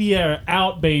page. Wikipedia are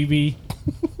out, baby.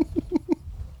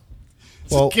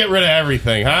 Well, Get rid of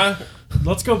everything, huh?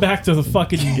 Let's go back to the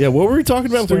fucking yeah, what were we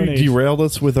talking about before Stone you Age. derailed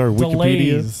us with our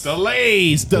Wikipedia?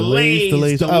 delays.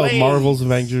 Delays. Oh, Marvel's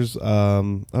Avengers.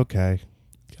 Okay.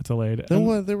 Got delayed. Then And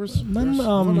what? There was. then,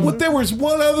 Well, there was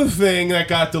one other thing that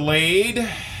got delayed.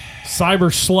 Cyber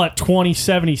Slut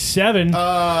 2077.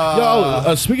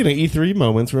 Speaking of E3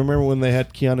 moments, remember when they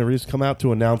had Keanu Reeves come out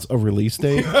to announce a release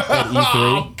date at E3?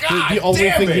 Oh, God the only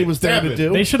damn thing he it, was there damn to it.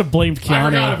 do. they should have blamed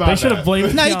forgot Keanu. about They should that. have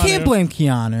blamed No, Keanu. you can't blame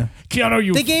Keanu. Keanu,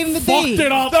 you They gave him the fucked date.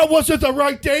 it up. That wasn't the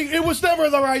right date. It was never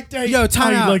the right date. Yo, time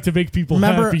I'd out. like to make people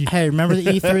remember, happy. hey, remember the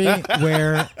E3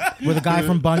 where the guy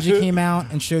from Bungie came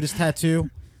out and showed his tattoo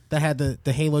that had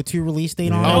the Halo 2 release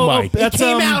date on it? Oh my- That's,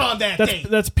 came out on that date.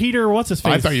 That's Peter. What's his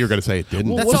face? I thought you were going to say it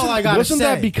didn't. That's all I gotta Wasn't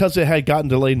that say. because it had gotten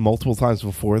delayed multiple times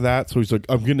before that? So he's like,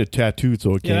 I'm getting a tattoo,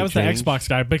 so it Yeah, that can't was change. the Xbox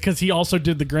guy because he also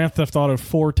did the Grand Theft Auto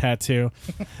 4 tattoo.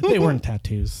 They weren't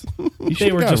tattoos. They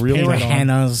should've were got just real They were painted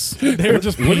on. hennas. They were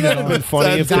just Wouldn't painted that have on. been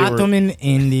funny if they Got were, them in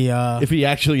India. if he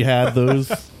actually had those?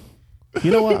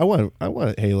 You know what? I want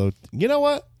a Halo. You know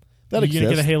what? That You exists.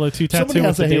 gonna get a Halo 2 tattoo? Somebody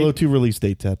has with a the Halo date? 2 release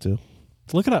date tattoo.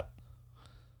 Look it up.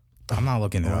 I'm not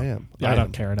looking it up. I am. Yeah, I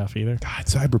don't care enough either. God,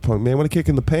 Cyberpunk, man. What a kick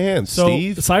in the pants, So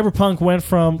Steve. Cyberpunk went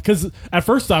from because at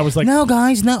first I was like, No,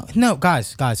 guys, no,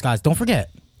 guys, don't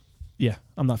forget. yeah,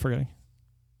 I'm not forgetting.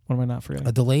 What am I not forgetting?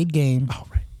 A delayed game Oh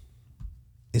right,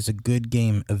 is a good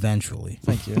game eventually.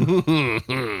 thank you.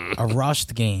 A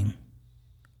rushed game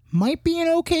might be an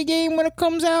okay game when it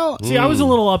comes out. See, I was a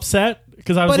little upset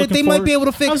because I was. But looking they might be able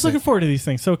to fix I was it. looking forward to these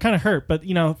things, so it kind of hurt. But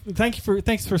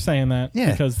thanks for saying that.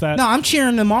 Yeah. Because that. No, I'm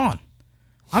cheering them on.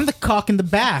 I'm the cock in the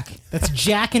back that's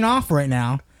jacking off right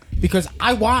now because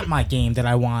I want my game that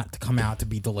I want to come out to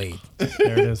be delayed. There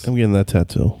it is. I'm getting that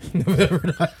tattoo.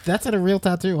 That's a real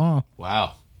tattoo, huh?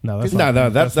 Wow. No, that's No,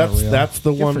 not, that's not real.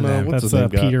 the one. for them. What's That's his name?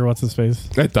 got? Peter. What's his face?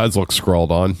 That does look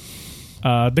scrawled on.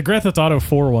 The Grand Theft Auto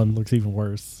 4 one looks even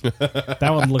worse. That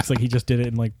one looks like he just did it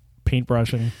in like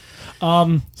paintbrushing.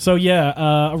 So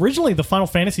yeah, originally the Final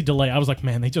Fantasy delay, I was like,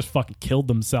 man, they just fucking killed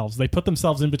themselves. They put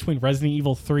themselves in between Resident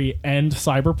Evil 3 and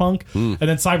Cyberpunk, and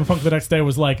then Cyberpunk the next day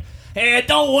was like, hey,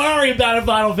 don't worry about it,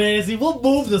 Final Fantasy. We'll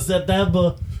move to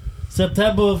September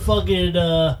fucking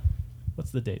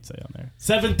what's the date say on there?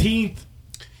 17th.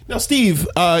 Now, Steve,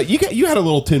 you had a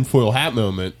little tinfoil hat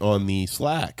moment on the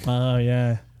Slack. Oh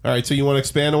yeah. All right, so you want to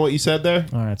expand on what you said there?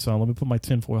 All right, so let me put my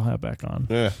tinfoil hat back on.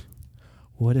 Yeah.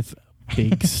 What if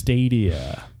Big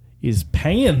Stadia is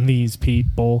paying these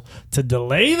people to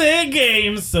delay their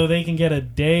games so they can get a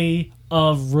day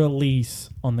of release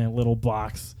on their little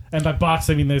box? And by box,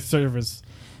 I mean their service.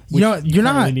 You know, which you're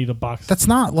don't not. really need a box. That's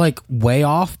not like way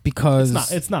off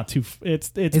because. It's not too.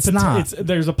 It's not.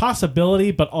 There's a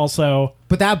possibility, but also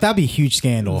But that'd be a huge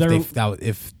scandal There-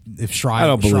 if Shry I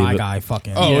don't believe Shry it. guy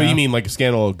fucking. Oh, Yeah. you mean like a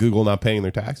scandal of Google not paying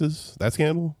their taxes? That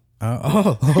scandal?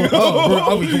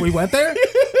 We went there.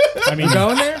 I mean,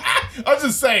 Going there? I'm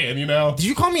just saying, you know. Did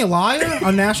you call me a liar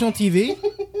on national TV,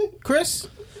 Chris?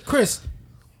 Chris,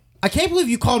 I can't believe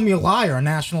you called me a liar on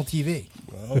national TV.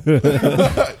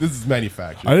 This is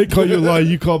manufactured. I didn't call you a lie.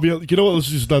 You called me. You know what? Let's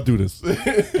just not do this.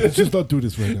 Let's just not do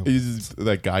this right now.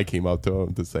 That guy came up to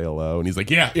him to say hello, and he's like,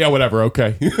 yeah, whatever,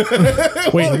 okay.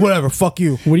 Wait, whatever. Fuck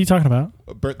you. what are you talking about?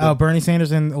 Bert- Bernie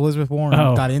Sanders and Elizabeth Warren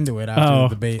Oh. got into it after Oh.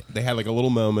 the debate, they had like a little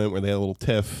moment where they had a little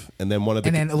tiff, and then one of the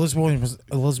and then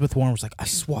Elizabeth Warren was like, "I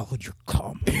swallowed your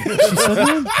cum." She said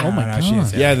that? Oh my No, she god! didn't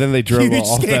say Yeah, then they drove Huge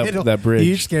off scandal. that bridge.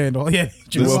 Huge scandal. Yeah,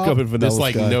 They woke up in Vanilla this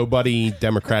like Sky. nobody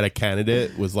Democratic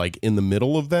candidate was like in the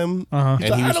middle of them, Uh-huh.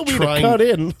 and he I was don't mean to trying. cut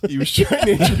in. He was trying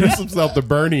to introduce himself to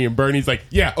Bernie, and Bernie's like,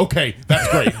 "Yeah, okay, that's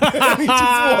great." And he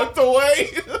just walked away.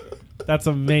 That's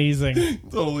amazing.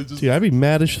 Totally just. Dude, I'd be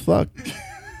mad as fuck.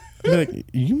 I'd be like,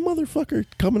 you motherfucker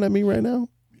coming at me right now?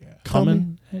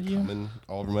 Coming at you. And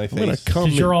all over my I'm gonna face. come.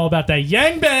 Because you're all about that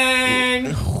yang bang.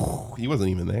 He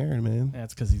wasn't even there, man.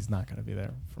 That's because he's not going to be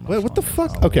there. For much Wait, what the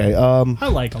longer. fuck? Okay. I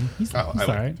like him. He's, Oh, he's I all like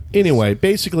right. Anyway,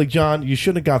 basically, John, you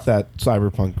should have got that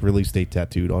Cyberpunk release date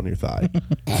tattooed on your thigh.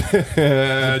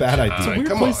 Bad idea. Weird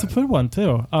Come place on. to put one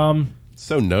too.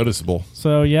 So noticeable.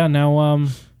 So yeah, now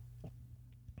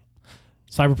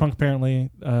Cyberpunk apparently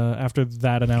after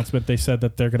that announcement, they said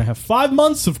that they're going to have 5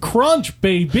 months of crunch,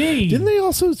 baby. Didn't they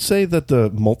also say that the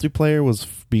multiplayer was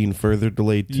being further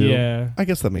delayed too? Yeah. I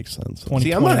guess that makes sense. See,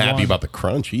 I'm not 2021. happy about the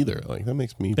crunch either. Like that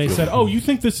makes me. They feel- said, "Oh, you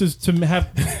think this is to have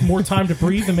more time to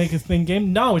breathe and make a thing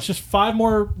game?" No, it's just 5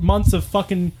 more months of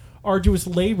fucking arduous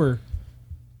labor.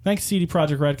 Thanks, CD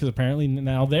Projekt Red, because apparently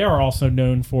now they are also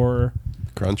known for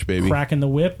crunch, baby. cracking the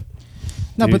whip.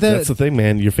 No, Dude, but that's the thing,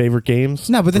 man. Your favorite games?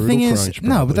 No, but the Brutal thing is, crunch,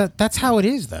 no, probably. but that's how it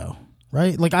is, though,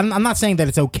 right? Like, I'm not saying that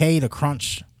it's okay to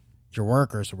crunch your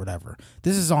workers or whatever.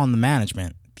 This is on the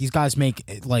management. These guys make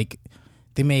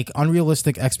they make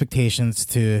unrealistic expectations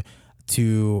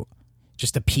to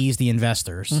just appease the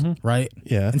investors, right?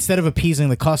 Yeah. Instead of appeasing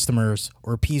the customers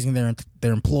or appeasing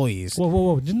their employees.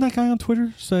 Whoa! Didn't that guy on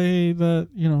Twitter say that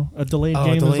a delayed Oh, a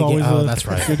game is delayed always game. Oh, a that's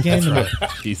right. good game?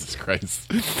 That's Jesus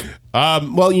Christ.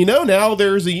 Well, now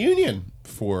there's a union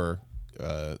for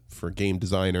game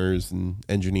designers and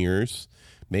engineers.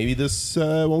 Maybe this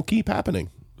won't keep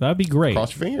happening. That'd be great.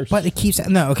 Cross your fingers. But it keeps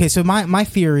okay. So my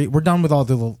theory, we're done with all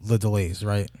the delays,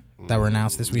 right? That were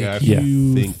announced this week. Yeah, I Yeah.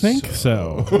 You think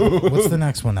so? What's the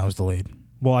next one that was delayed?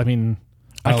 Well, I mean,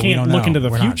 I Oh, we can't don't look know. into the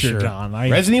We're not future, sure. John.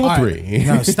 Resident Evil All right. 3.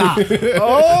 No, stop.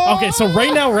 Okay, so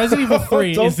right now, Resident Evil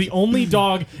 3 is the only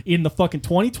dog in the fucking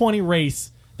 2020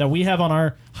 race that we have on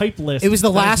our hype list. It was the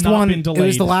that has last not one. been It delayed.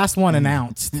 was the last one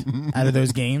announced out of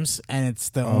those games, and it's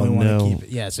the only one no. to keep it.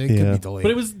 Yeah, so it could Yeah. be delayed.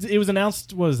 But it was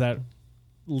announced. What was that?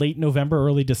 Late November,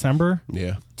 early December.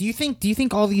 Yeah. do you think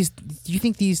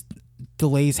these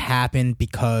delays happen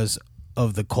because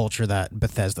of the culture that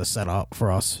Bethesda set up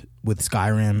for us with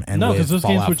Skyrim and No, with because those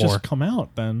games Fallout would 4? just come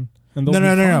out then. And No, they'll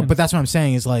no, be no, no. fine. But that's what I'm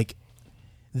saying is like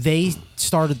they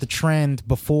started the trend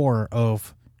before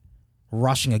of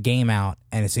rushing a game out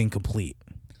and it's incomplete.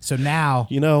 So now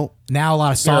a lot of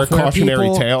Or a software cautionary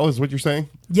people, tale is what you're saying?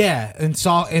 yeah, and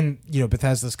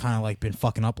Bethesda's kind of like been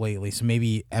fucking up lately. So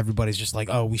maybe everybody's just like,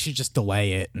 oh, we should just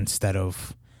delay it instead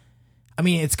of I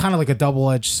mean, it's kind of like a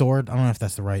double-edged sword. I don't know if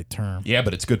that's the right term. Yeah,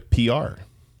 but it's good PR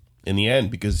in the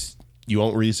end because you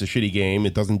won't release a shitty game.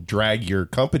 It doesn't drag your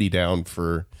company down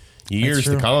for years That's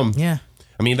to true. come. Yeah.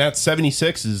 I mean, that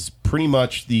 76 is pretty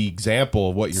much the example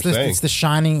of what you're saying. It's the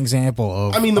shining example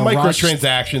of. I mean, the a rushed-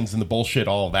 microtransactions and the bullshit,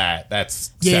 all that.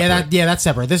 That's Yeah, separate. that's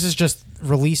separate. This is just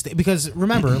released because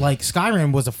remember, like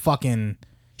Skyrim was a fucking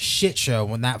shit show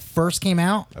when that first came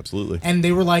out. Absolutely. And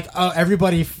they were like, oh,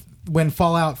 everybody when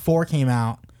Fallout 4 came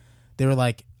out, they were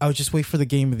like, oh, just wait for the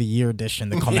Game of the Year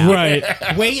edition to come out.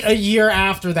 Right. Wait a year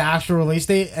after the actual release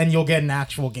date, and you'll get an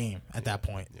actual game at that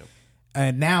point.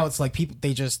 And now it's like people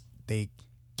they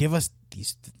give us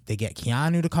these. They get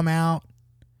Keanu to come out.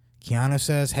 Keanu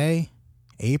says, "Hey,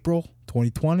 April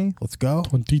 2020, let's go.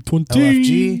 2020.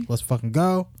 LFG, let's fucking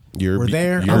go. We're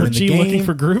there. I'm in the RG game. looking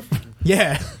for group.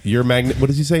 Yeah, You're what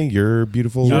does he say? You're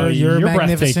beautiful. You're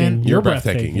magnificent. breathtaking. You're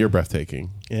breathtaking. You're breathtaking.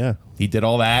 Yeah. He did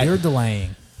all that. you're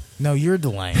delaying. No, you're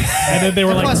delaying." And then they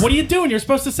were like, Plus- "What are you doing? You're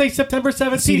supposed to say September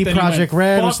 17th." CD And he went, Projekt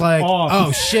Red was "Fuck like, off."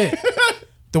 "Oh shit."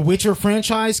 The Witcher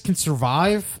franchise can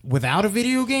survive without a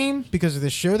video game because of the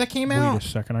show that came Wait a out.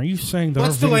 second. Are you saying that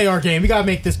Let's delay our game. We gotta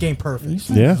make this game Are you perfect.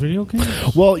 saying Yeah. video game?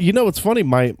 Well, you know, it's funny.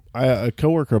 A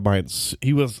coworker of mine,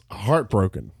 he was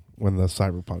heartbroken when the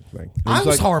Cyberpunk thing. He I was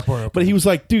like, heartbroken. But he was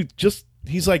like, dude,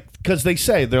 he's like, because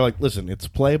they're like, listen, it's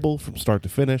playable from start to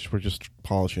finish. We're just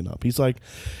polishing up. He's like,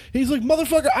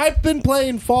 motherfucker, I've been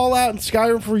playing Fallout and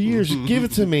Skyrim for years. Give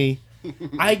it to me.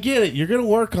 I get it. You're gonna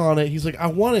work on it. He's like, I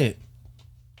want it.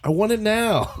 I want it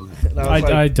now. And I was like,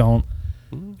 I don't.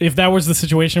 If that was the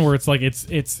situation where it's like if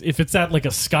it's at like a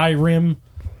Skyrim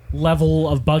level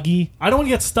of buggy, I don't want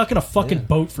to get stuck in a fucking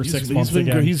boat for 6 months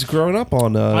again. He's grown up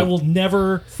on. I will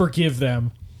never forgive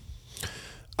them.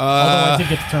 Although I did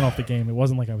get to turn off the game. It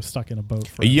wasn't like I was stuck in a boat.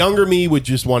 A younger me would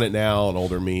just want it now. An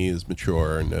older me is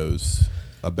mature and knows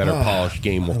a better polished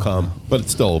game will come. But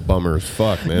it's still a bummer as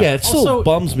fuck, man. Yeah, it still Also,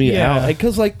 bums me yeah. out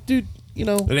because, like, dude, you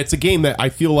know, And it's a game that I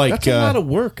feel like that's a lot of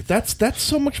work. That's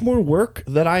so much more work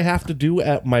that I have to do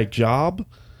at my job.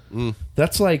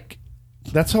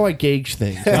 That's how I gauge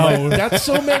things. Oh. That's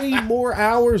so many more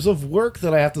hours of work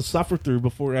that I have to suffer through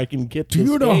before I can get to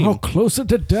this game. closer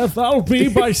to death I'll be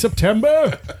by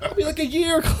September? I'll be like a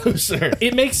year closer.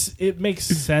 It makes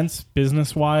sense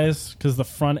business wise because the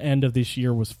front end of this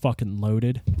year was fucking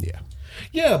loaded.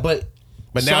 Yeah, but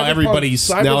now everybody's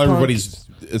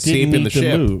escaping need the to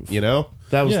ship. move. You know,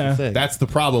 that was Yeah. the thing. that's the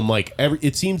problem. Like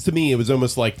it seems to me, it was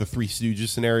almost like the Three Stooges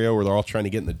scenario where they're all trying to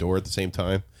get in the door at the same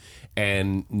time,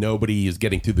 and nobody is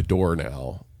getting through the door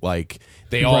now. Like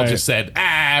they all Right. just said,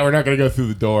 we're not going to go through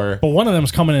the door. But one of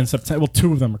them's coming in September. Well,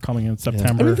 two of them are coming in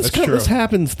September. I mean, this true.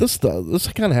 happens. This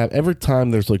kind of happens every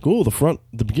time. There's like, the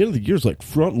beginning of the year is like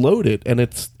front loaded, and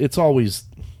it's always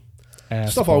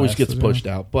stuff always gets pushed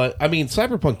out. But I mean,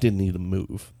 Cyberpunk didn't need to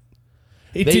move.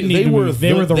 It didn't need to move.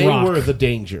 They were the rock. They were the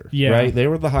danger. Yeah. Right. They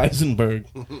were the Heisenberg.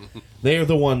 They are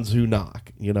the ones who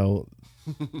knock. You know,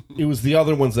 it was the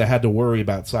other ones that had to worry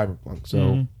about Cyberpunk.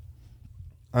 So.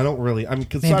 I don't really. I mean,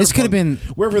 because this could have been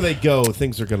wherever they go,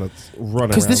 things are going to run.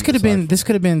 because this could have been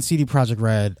Cyberpunk. CD Projekt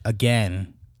Red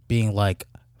again being like,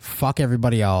 fuck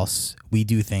everybody else. We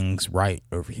do things right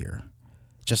over here.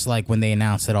 Just like when they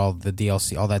announced that all that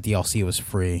DLC was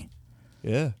free.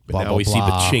 Yeah. But Blah, now blah, we see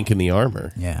blah. the chink in the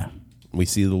armor. Yeah. We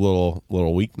see the little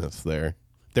weakness there.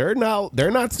 They're not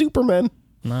Supermen.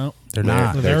 No, They're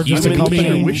not. They're just a human company.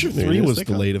 beings. Witcher They're 3 just was a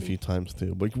delayed a few times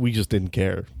too, but we just didn't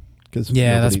care. Because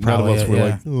Yeah, that's probably none of us it, were yeah.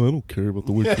 like, oh, I don't care about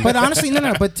the Witcher. But honestly,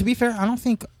 no. But to be fair, I don't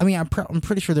think. I mean, I'm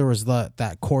pretty sure there was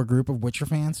that core group of Witcher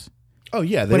fans. oh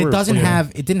yeah, But it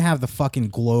didn't have the fucking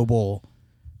global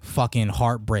fucking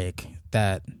heartbreak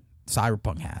that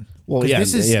Cyberpunk had. Well, 'Cause yeah,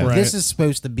 this is yeah. this is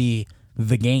supposed to be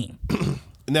the game.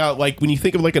 Now, like when you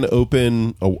think of like an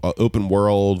open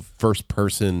world, first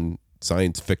person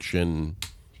science fiction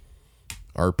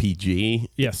RPG,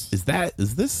 Yes.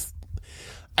 is this?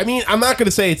 I mean, I'm not going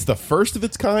to say it's the first of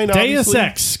its kind. Deus obviously.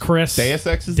 Ex, Chris. Deus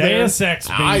Ex is Deus there? Ex,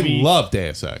 baby. I love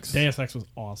Deus Ex. Deus Ex was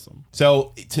awesome.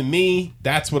 So to me,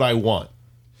 that's what I want,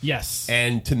 Yes.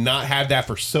 and to not have that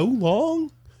for so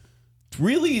long.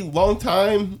 Really long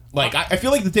time. Like I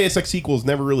feel like the Deus Ex sequels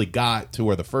never really got to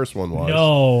where the first one was.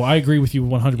 No, I agree with you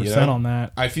 100% You know? on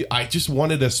that. I just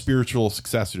wanted a spiritual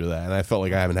successor to that, and I felt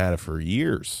like I haven't had it for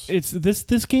years. It's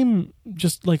this game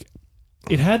just like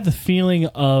it had the feeling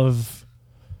of,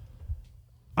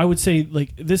 I would say,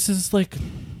 like this is like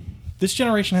this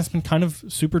generation has been kind of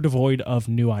super devoid of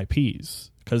new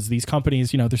IPs because these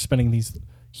companies, they're spending these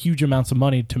huge amounts of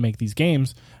money to make these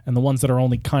games, and the ones that are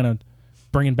only kind of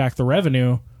bringing back the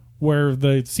revenue where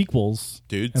the sequels,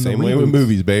 Dude, and the same way with reboots.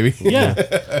 movies, baby.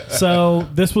 Yeah. So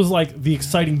this was like the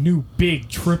exciting new big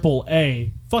triple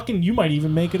A. Fucking, you might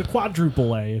even make it a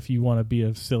quadruple A if you want to be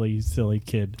a silly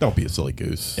kid. Don't be a silly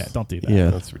goose. Yeah, don't do that.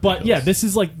 Yeah. That's ridiculous. But yeah, this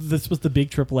was the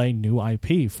big AAA new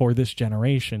IP for this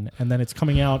generation, and then it's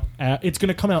coming out. It's going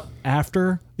to come out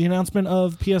after the announcement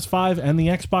of PS5 and the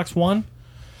Xbox One.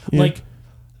 Like,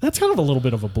 that's kind of a little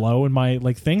bit of a blow in my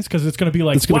things, because it's going to be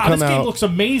like, It's gonna wow, come this game out- looks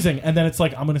amazing, and then it's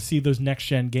like I'm going to see those next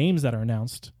gen games that are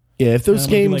announced. Yeah, if those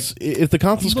And I'm gonna be games, if the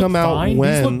consoles These look come out fine.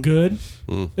 when, These look good.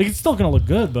 Like, it's still going to look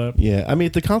good, but yeah, I mean,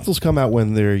 if the consoles come out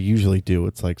when they're usually due,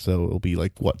 it's like, so it'll be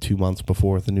like what, 2 months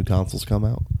before the new consoles come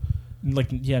out.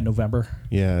 November.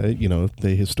 Yeah,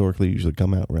 they historically usually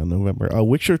come out around November.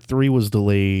 Witcher 3 was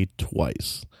delayed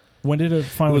twice. When did it It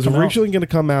finally was come out? originally going to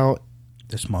come out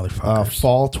This motherfucker.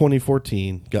 fall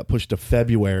 2014, got pushed to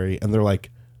February, and they're like,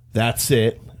 that's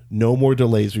it. No more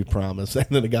delays, we promise. And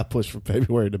then it got pushed from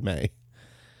February to May.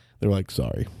 They're like,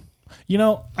 sorry.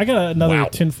 I got another Wow.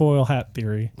 tinfoil hat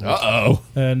theory, Uh-oh.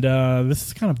 and this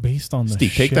is kind of based on the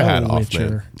Steve, take the show hat off, Witcher.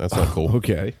 man. That's not cool.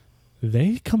 Okay.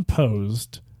 They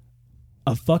composed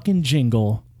a fucking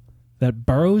jingle that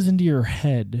burrows into your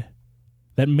head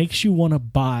that makes you want to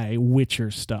buy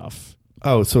Witcher stuff.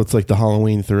 Oh, so it's like the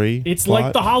Halloween 3? It's plot?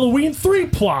 like the Halloween 3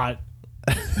 plot.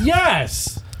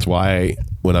 Yes. That's why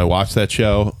when I watched that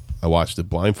show, I watched it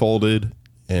blindfolded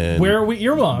and Where are we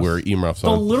earmuffs? where earmuffs The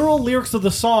on. literal lyrics of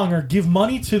the song are "Give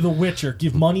money to the Witcher,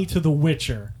 give money to the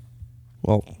Witcher,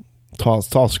 Well,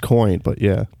 toss a coin, but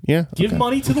yeah. Yeah. give okay.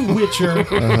 money to the Witcher,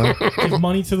 give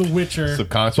money to the Witcher,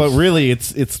 Subconscious. But really,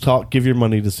 it's give your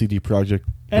money to CD Projekt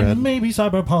and Red. maybe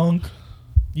Cyberpunk."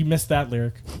 You missed that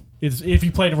lyric. It's if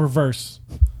you played in reverse.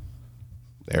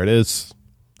 There it is.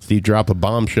 Steve dropped a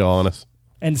bombshell on us.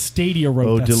 And Stadia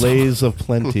wrote that delays of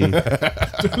plenty.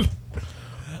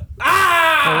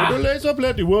 Ah! Oh, delays of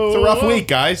plenty. Whoa. It's a rough week,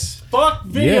 guys. song. Fuck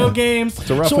video Yeah. games. It's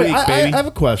a rough So week, I baby. have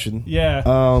a question.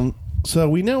 Yeah, So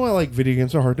we know video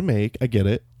games are hard to make. I get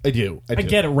it. I do. I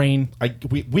get it, Rain.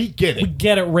 We get it. We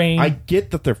get it, Rain. I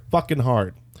get that they're fucking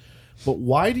hard. But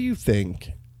why do you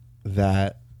think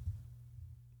that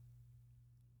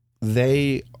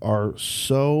they are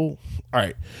so... All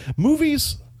right.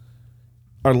 Movies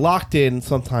are locked in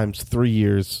sometimes 3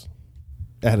 years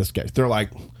ahead of schedule. They're like,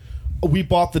 we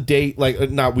bought the date,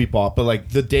 not we bought, but like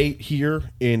the date here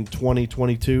in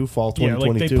 2022, fall Yeah,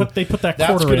 like 2022. they put that That's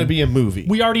quarter going to in. be a movie.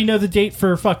 We already know the date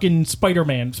for fucking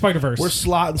Spider-Verse. We're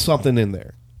slotting something in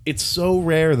there. It's so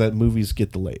rare that movies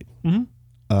get delayed.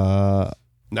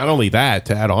 Not only that,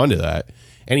 to add on to that,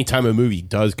 anytime a movie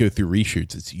does go through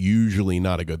reshoots, it's usually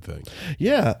not a good thing.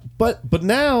 Yeah, but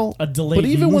now, A delayed but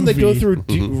even when they go movie.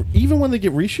 through, even when they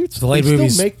get reshoots, Delayed they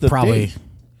movies still make the probably. date.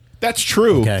 That's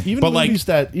true. Okay. Even but movies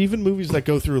that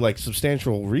go through like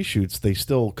substantial reshoots, they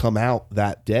still come out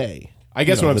that day. I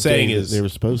guess what I'm the saying day that is they were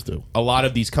supposed to. a lot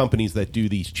of these companies that do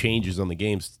these changes on the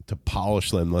games to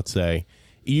polish them, let's say,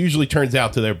 it usually turns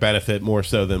out to their benefit more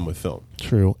so than with film.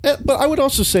 True, but I would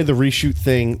also say the reshoot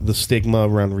thing, the stigma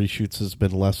around reshoots has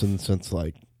been lessened since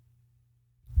like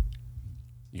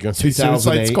You gonna say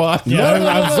Suicide 2008? Squad? Yeah,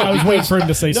 I was waiting for him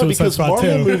to say no, Suicide because Squad Marvel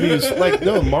too.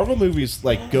 movies, Marvel movies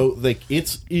go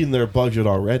it's in their budget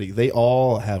already. They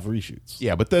all have reshoots.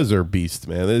 Yeah, but those are beasts,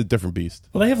 man. They're a different beast.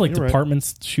 Well, they have like You're right.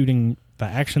 departments shooting the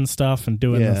action stuff and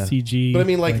doing the CG. But I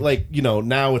mean,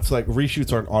 now it's like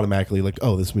reshoots aren't automatically like,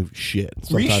 oh, this movie's shit.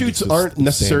 Sometimes it's Reshoots just aren't the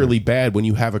necessarily standard. bad when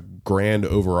you have a grand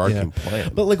overarching Yeah.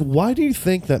 plan. But like, why do you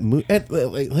think that?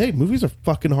 Hey, movies are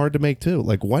fucking hard to make too.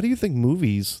 Like, why do you think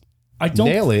movies I don't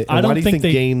nail it? And I don't why do you think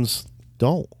they. games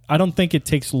don't? I don't think it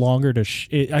takes longer to.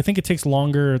 I think it takes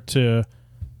longer to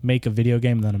make a video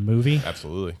game than a movie.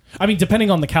 Absolutely. I mean,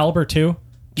 depending on the caliber too.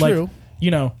 True.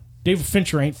 Like, David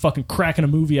Fincher ain't fucking cracking a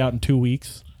movie out in 2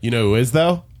 weeks. You know who is,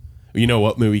 though? You know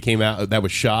what movie came out that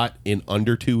was shot in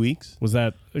under 2 weeks? Was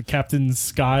that Captain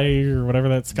Sky or whatever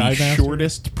that Sky The Master?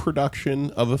 shortest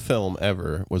production of a film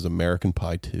ever was American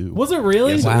Pie 2. Was it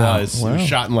really? Yes, Wow. it was. It Wow. was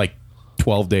shot in like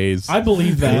 12 days. I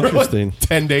believe that. Interesting.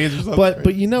 10 days or something.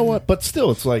 But you know what? But still,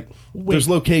 it's like there's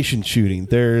location shooting.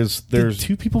 There's Did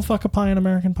two people fuck a pie in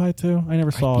American Pie too? I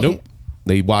never saw it. nope.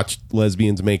 They watched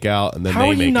lesbians make out and then How they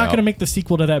are make you not out. going to make the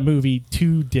sequel to that movie,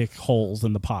 Two Dick Holes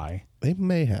in the Pie? they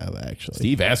may have actually.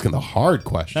 Steve asking the hard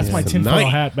questions. That's my tonight. tinfoil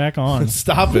hat back on.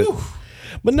 Stop it.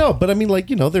 But no, but I mean,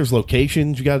 there's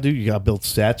locations you got to do. You got to build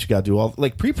sets. You got to do all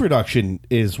pre-production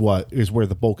is where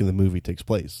the bulk of the movie takes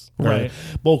place. Right.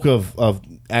 Bulk of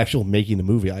actual making the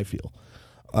movie, I feel.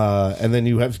 And then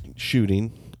you have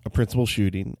shooting, a principal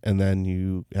shooting, and then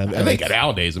you have. I think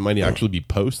nowadays it might actually be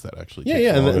post that actually. Yeah, takes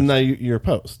yeah, longer. and now you're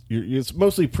post. It's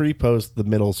mostly pre-post. The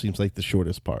middle seems like the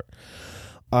shortest part.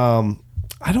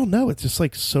 I don't know. It's just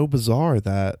like so bizarre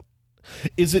that.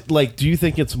 Is it like? Do you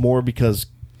think it's more because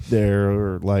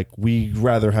they're like we'd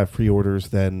rather have pre-orders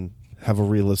than have a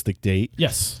realistic date,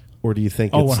 Yes. or do you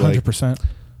think Oh, it's like 100%.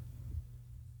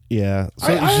 yeah? So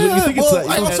I- you think well, it's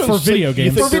I like, also- for video you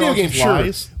games. think For video they're games, sure.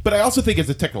 lies? But I also think it's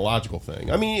a technological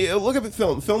thing. I mean, look at the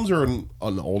film. Films are an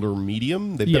older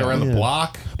medium. They've been Yeah. around the Yeah.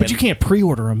 block. But and you can't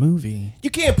pre-order a movie. You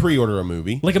can't pre-order a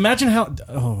movie. Like, imagine how.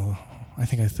 Oh, I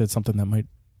think I said something that might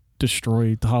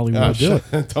destroy the Hollywood. Oh,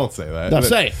 do Don't say that. No, But-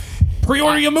 say it.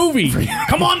 Pre-order your movie.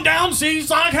 Come on down, see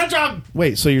Sonic Hedgehog.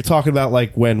 Wait, so you're talking about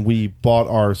like when we bought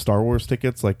our Star Wars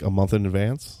tickets like a month in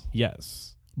advance?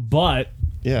 Yes, but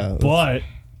Yeah,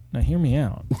 now hear me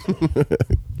out. A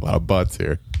lot of butts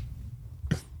here.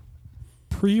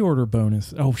 Pre-order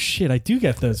bonus. Oh shit, I do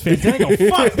get those. Fandango.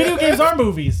 Fuck, video games are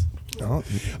movies. Oh,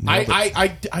 I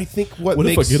think what what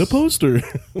if I makes get a poster?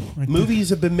 movies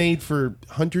have been made for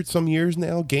 100 some years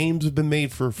now. Games have been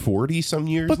made for 40 some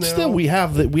years But now. still, we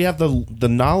have the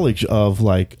knowledge of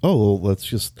like, oh, let's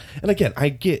just. And again, I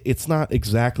get it's not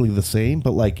exactly the same,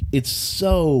 but like it's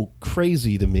so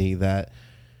crazy to me that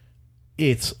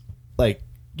it's like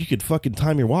you could fucking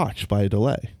time your watch by a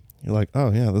delay. You're like,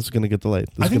 oh yeah, this is gonna get delayed.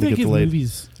 This I is think gonna they get give delayed.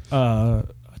 movies a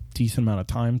decent amount of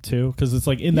time too, because it's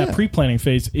like in that Yeah. pre-planning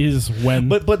phase is when.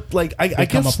 But like I They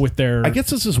come guess up with their- I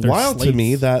guess this is their wild to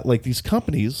me slates. that like these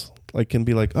companies like can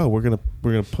be like, oh, we're gonna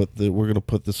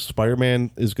put this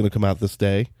Spider-Man is gonna come out this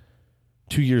day,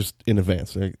 2 years in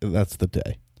advance. Like, that's the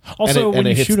day. also, and when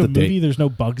it you hits shoot a the movie, date. there's no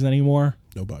bugs anymore.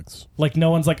 no bugs. Like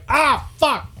no one's like,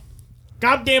 fuck,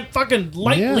 goddamn fucking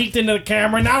light Yeah. leaked into the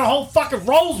camera. Now the whole fucking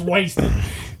roll's wasted.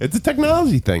 It's a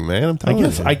technology thing, man. I'm I telling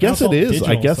guess you. I guess It's all it is. I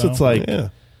digital, guess so- it's like yeah.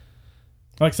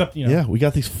 Well, except yeah, we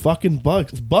got these fucking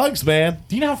bugs. It's bugs, man.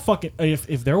 Do you know how fucking if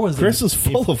there was Chris a, is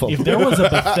full of them. If there was a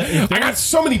if I there got was,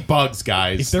 so many bugs,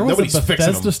 guys. if there was Nobody's a fixing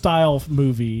Bethesda them. style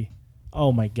movie,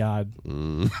 oh my god,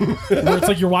 where it's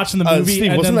like you're watching the movie Steve,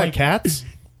 and wasn't then that like Cats?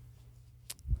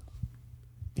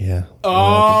 Yeah.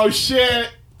 Oh shit!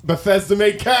 Bethesda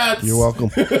made cats. You're welcome.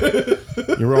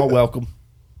 You're all welcome.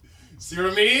 See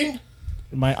what I mean?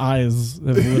 my eyes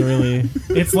have literally.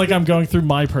 It's like I'm going through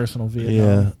my personal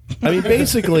Vietnam. Yeah. I mean,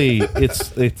 basically,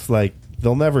 it's like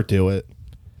they'll never do it,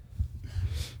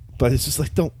 but it's just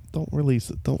like don't release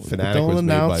it. Don't Fnatic don't was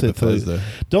made announce by it. Bethesda.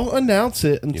 Don't announce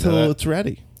it until that? it's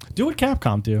ready. Do what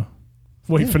Capcom do.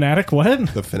 Wait, Fnatic?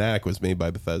 What? The Fnatic was made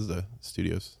by Bethesda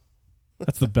Studios.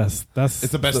 That's the best. That's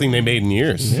It's the best thing they made in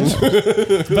years.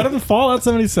 it's better than Fallout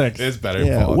 76. It's better Yeah,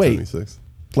 than Fallout wait. 76.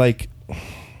 Like,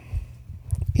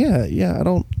 yeah. I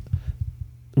don't.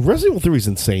 Resident Evil 3 is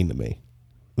insane to me.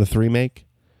 The 3 make.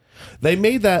 They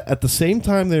made that at the same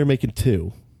time they were making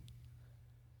 2.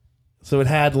 So it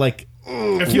had like,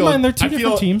 I Keep in mind, they're two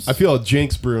different teams. I feel a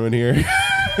jinx brewing here.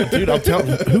 dude, I'm telling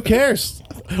you, who cares?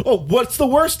 Oh, what's the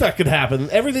worst that could happen?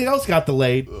 Everything else got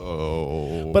delayed.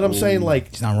 Oh, But I'm saying, like,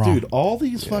 He's not wrong. dude, all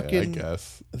these yeah, I fucking.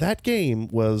 guess. That game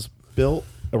was built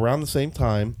around the same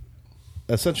time,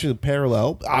 essentially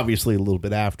parallel, obviously a little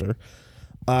bit after.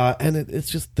 And it's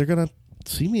just, they're going to,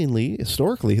 seemingly,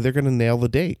 historically, they're going to nail the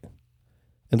date.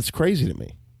 And it's crazy to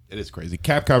me. It is crazy.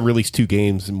 Capcom released 2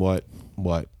 games in what,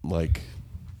 like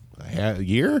a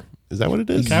year? Is that what it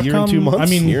is? Year and 2 months? I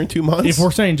mean, Year and 2 months? if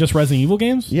we're saying just Resident Evil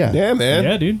games, Yeah. Yeah, man.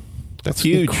 yeah, dude. That's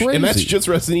huge. crazy. And that's just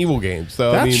Resident Evil games.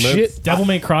 So, That I mean, shit. Devil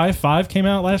May Cry 5 came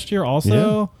out last year.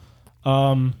 Also,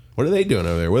 what are they doing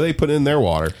over there? What are they putting in their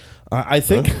water? I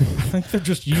think I think they're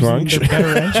just using Crunch. their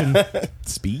better engine.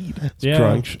 Speed. Yeah,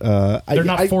 Crunch. they're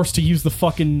not forced to use the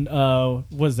fucking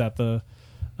what is that the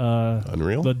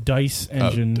Unreal? the Dice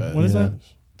engine? Dice. What is Yeah. that?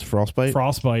 It's Frostbite.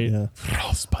 Frostbite. Yeah.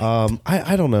 Frostbite.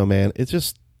 I don't know, man. It's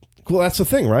just cool. That's the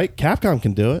thing, right? Capcom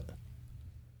can do it.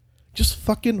 Just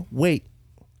fucking wait.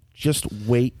 Just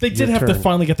wait. They did your have to turn.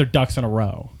 finally get their ducks in a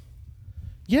row.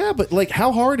 Yeah, but like,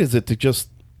 how hard is it to just?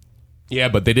 Yeah,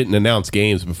 but they didn't announce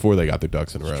games before they got their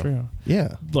ducks in a row. True.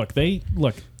 Yeah. Look,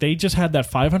 they just had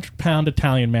that 500-pound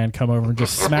Italian man come over and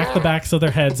just smack the backs of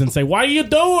their heads and say, "What are you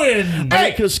doing?"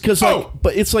 Hey, Because oh, like,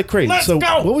 but it's like crazy. let's So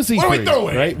go. what was E3? What are we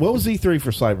doing? Right? What was E3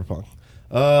 for Cyberpunk?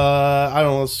 I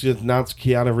don't know. Let's just announce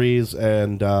Keanu Reeves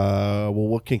and well,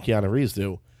 what can Keanu Reeves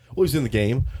do? Well, he's in the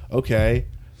game. Okay,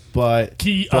 but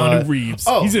Keanu Reeves.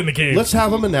 He's in the game. Let's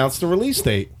have him announce the release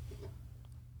date.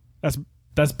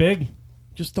 That's big.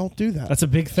 Just don't do that. That's a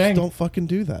big thing. Don't fucking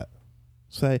do that.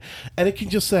 Say, and it can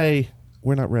just say,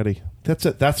 "We're not ready." That's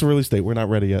it. That's the release date. We're not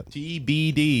ready yet.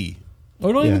 TBD.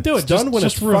 Oh, don't Yeah. even do it. It's done when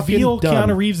just it's fucking reveal done.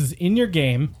 Keanu Reeves is in your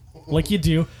game. like you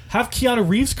do. Have Keanu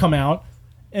Reeves come out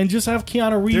and just have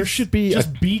Keanu Reeves. There should be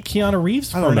just beat Keanu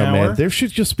Reeves for I don't an know, hour. man. There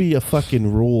should just be a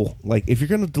fucking rule. Like, if you're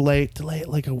gonna delay it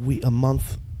like a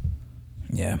month.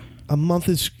 Yeah, A month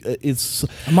is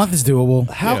a month is doable.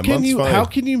 how Yeah, can month's you fine. how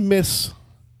can you miss?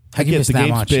 How can you miss the that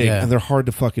game's much? big Yeah. and they're hard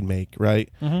to fucking make, right?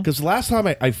 Mm-hmm. Because the last time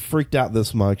I freaked out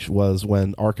this much was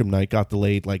when Arkham Knight got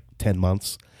delayed like 10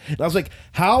 months. And I was like,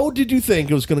 how did you think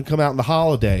it was going to come out in the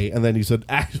holiday? And then he said,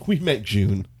 we meant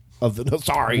June.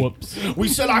 Sorry. Whoops. We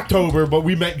said October, but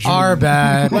we meant June. Our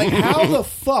bad. Like, how the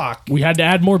fuck? We had to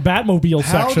add more Batmobile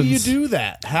How sections. do you do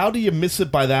that? How do you miss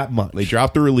it by that much? They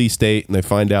drop the release date and they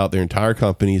find out their entire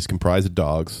company is comprised of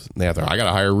dogs. And they have to, I got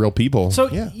to hire real people. So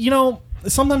Yeah. you know,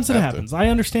 sometimes it Have to. happens. I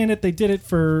understand it. They did it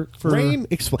for Rain,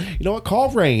 explain. You know what?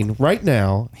 Call Rain right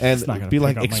now and not gonna be pick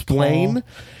like, up my explain.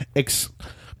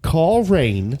 Call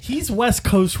Rain. He's West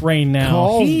Coast Rain now.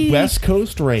 Call He- West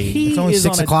Coast Rain. He It's only is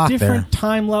 6 on o'clock a different there.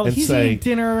 time level. And He's say, eating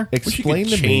dinner. Wish you explain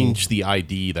could to me. change the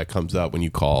ID that comes up when you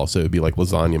call, so it'd be like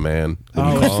Lasagna Man. When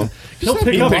you Oh, call. He'll have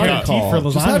pick up Galani on the call. T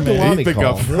for Just have Lasagna Man. Galani He'd pick call.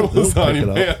 up for He'll pick Lasagna it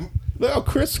up. Man. No,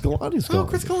 Chris Galani's Oh, calling.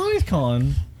 Chris Kalani's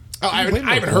calling. Oh, I haven't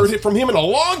heard it from him in a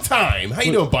long time. How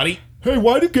you doing, buddy? Hey,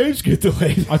 why do games get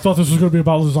delayed? I thought this was going to be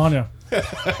about lasagna.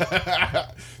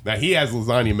 Now he has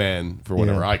Lasagna Man for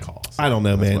whenever Yeah. I call. I don't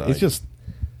know, That's man. what It's just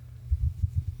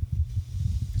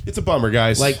it's a bummer,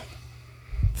 guys. like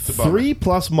It's a bummer.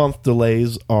 3+ month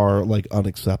delays are like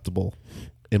unacceptable,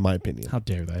 in my opinion. How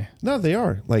dare they? No, they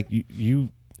are. Like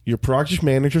your project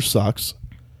manager sucks.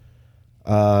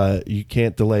 You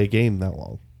can't delay a game that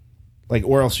long. Like,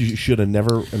 or else you should have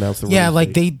never announced the Yeah, release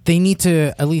like date. they need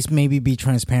to at least maybe be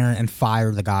transparent and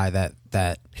fire the guy that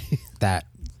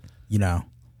you know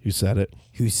You said it.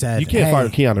 who said You can't hey, fire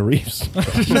Keanu Reeves.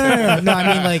 No.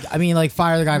 I mean like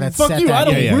fire the guy that Fuck set you, that. I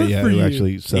don't date. work for You you.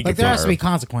 actually said Like that. there has to be fire.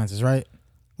 consequences, right?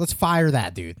 Let's fire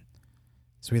that dude.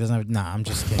 So he doesn't have. Nah, I'm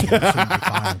just kidding. We shouldn't be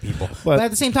firing people. But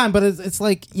at the same time, it's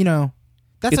like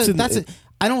It's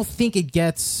I don't think it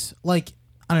gets like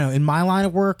I don't know. In my line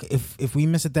of work, if we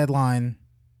miss a deadline,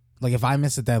 like if I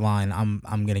miss a deadline,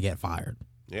 I'm gonna get fired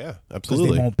Yeah, because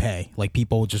absolutely. they won't pay. Like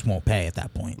people just won't pay at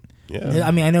that point. Yeah.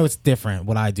 I mean, I know it's different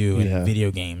what I do Yeah. in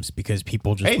video games because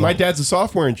people just Hey, my won't. dad's a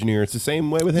software engineer. It's the same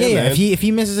way with him, Yeah. man. If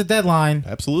he misses a deadline.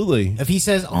 Absolutely. If he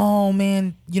says, "Oh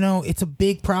man, it's a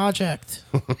big project,"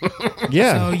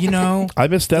 Yeah. so I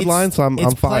missed deadlines, it's- so I'm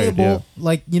it's fired. playable, Yeah.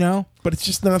 like But it's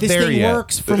just not this there thing yet.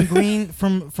 works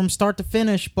from from start to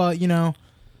finish, but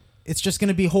it's just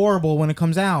gonna be horrible when it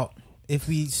comes out if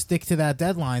we stick to that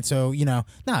deadline. So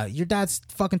your dad's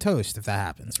fucking toast if that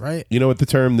happens, right? You know what the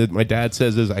term that my dad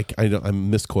says is? I'm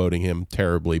misquoting him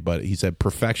terribly, but he said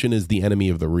perfection is the enemy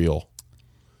of the real.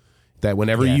 That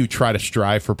whenever Yeah. you try to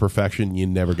strive for perfection, you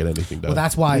never get anything done. Well,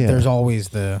 that's why Yeah. there's always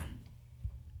the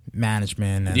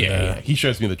management and yeah. the, He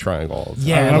shows me the triangle. all the time.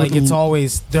 yeah, I like would- it's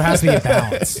always there has to be a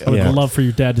balance. I would Yeah. love for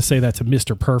your dad to say that to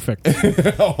Mr. Perfect.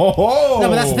 Oh, No,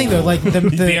 but that's the thing though. Like He's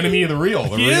the enemy of the real.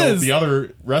 The He real. is. The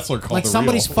other wrestler called like the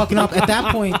somebody's real. fucking up at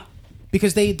that point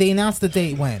because they announced the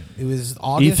date when it was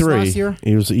August last year.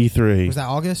 E3. It was E3. Was that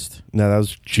August? No, that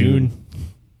was June.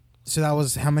 So that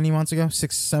was how many months ago?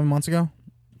 6-7 months ago.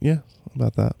 Yeah,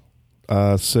 about that.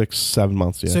 6-7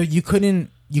 months. Yeah. So you couldn't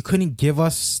give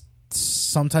us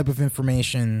some type of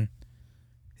information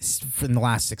in the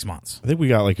last 6 months. I think we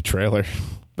got like a trailer,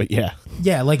 but yeah.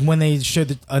 Yeah, like when they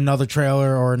showed another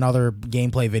trailer or another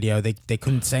gameplay video, they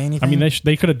couldn't say anything. I mean,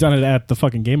 they could have done it at the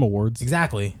fucking Game Awards.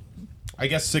 exactly. I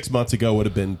guess 6 months ago would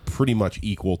have been pretty much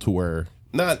equal to where,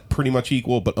 not pretty much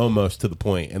equal, but almost to the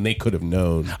point, and they could have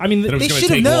known. I mean, that it was They gonna should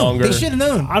have take known. longer. They should have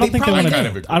known. I don't think they probably want knew. kind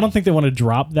of agree. to. I don't think they want to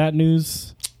drop that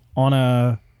news on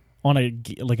a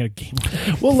game.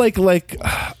 Well, like,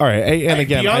 all right. And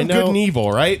again, Beyond I know Good and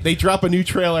Evil, right? They drop a new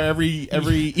trailer every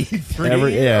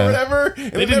E3 yeah. or whatever,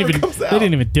 and They it didn't never even. comes out. They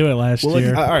didn't even do it last Well, like,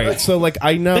 year. all right. So, like,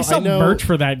 I know, They sell I know, merch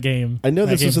for that game. I know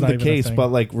That this game's isn't not the even a case, thing. but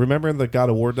like, remember the God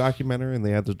of War documentary, and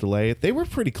they had to delay it. They were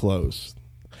pretty close.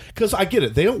 Because I get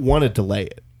it, they don't want to delay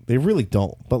it. They really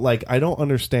don't. But like, I don't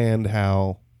understand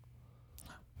how.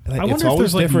 Like, I it's wonder if always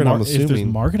there's like different. I'm if there's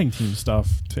assuming marketing team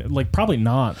stuff. Like probably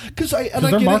not. because I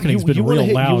their get it. marketing's been wanna real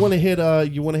hit, loud.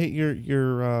 You want to hit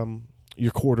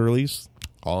your quarterlies.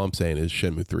 All I'm saying is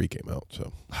Shenmue 3 came out,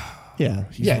 so Yeah,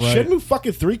 He's yeah. right. Shenmue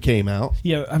fucking 3 came out.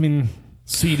 Yeah, I mean,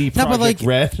 CD Projekt No, but like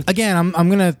Red. again, I'm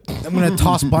gonna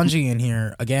toss Bungie in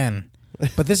here again.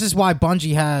 But this is why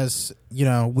Bungie has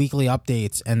weekly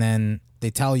updates, and then they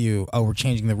tell you, oh, we're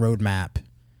changing the roadmap.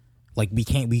 Like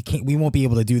we won't be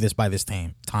able to do this by this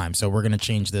time. So we're gonna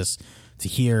change this to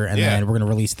here, and Yeah. then we're gonna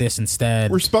release this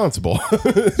instead. responsible.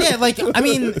 Yeah, like I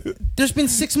mean, there's been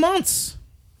 6 months.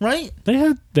 right? They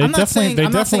I'm not saying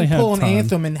had pull an time.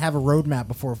 Anthem and have a roadmap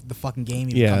before the fucking game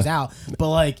even Yeah. comes out. But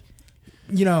like,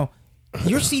 you know,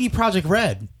 you're CD Projekt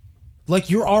Red. Like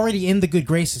you're already in the good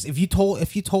graces. If you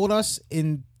told us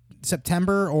in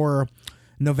September or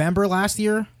November last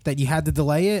year that you had to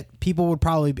delay it, people would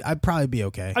I'd probably be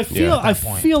okay. I feel at that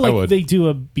point. feel I like would. they do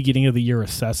a beginning of the year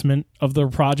assessment of their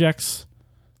projects.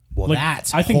 Well, like,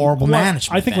 that's I think- horrible well,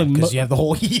 management. I think, like, because you have the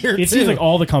whole year. It seems like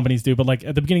all the companies do, but like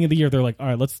at the beginning of the year, they're like, all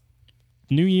right, let's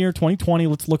new year 2020.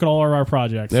 Let's look at all our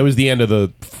projects. That was the end of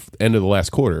the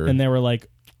last quarter, And they were like,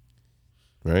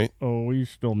 right? oh, we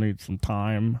still need some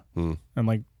time. Hmm. And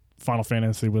like Final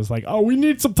Fantasy was like, oh, we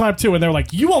need some time too. And they're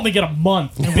like, you only get a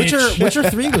month. And Witcher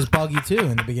 3 was buggy too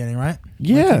in the beginning, right?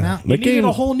 Yeah, You needed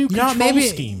a whole new You know what, control maybe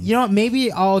scheme. you know what,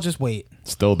 maybe I'll just wait.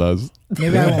 Still does.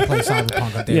 Maybe I won't play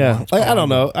Cyberpunk on day Yeah, one. I don't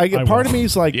know. I get I part of won't. me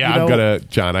is like, Yeah, you know, I'm gonna,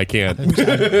 John. I can't.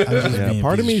 yeah,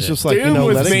 part of me is just like, Doom you know,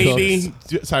 was let it cook. maybe.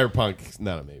 Cyberpunk,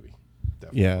 not a maybe.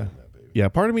 Definitely Yeah, not a maybe. yeah.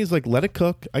 Part of me is like, let it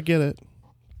cook. I get it,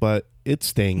 but it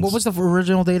stings. What was the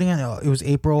original date again? It was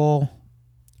April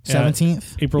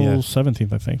 17th. April Yeah.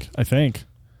 17th, I think.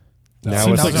 now?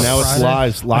 Seems It's like like a now it's Friday.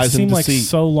 lies It and seemed like deceit.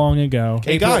 so long ago.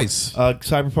 Hey guys,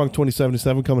 Cyberpunk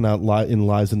 2077 coming out in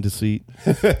lies and deceit.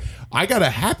 I got a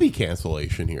happy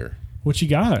cancellation here. What you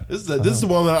got? This is the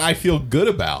one that I feel good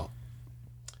about.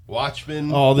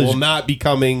 Watchmen Oh, this- will not be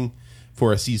coming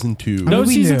for a season 2. No, we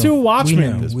season knew. 2 of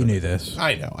Watchmen. We knew this.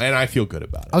 I know, and I feel good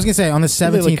about it. I was gonna say on the They,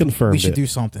 like, 17th confirmed we should it. do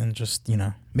something. Just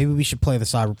maybe we should play the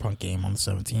Cyberpunk game on the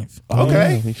 17th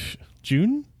Okay.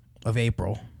 June? of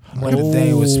April when the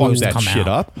day was Fuck supposed to that come shit out.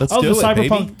 up. Let's Oh, do the it, Cyberpunk,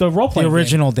 baby. the role The playing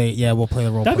original date, yeah, we'll play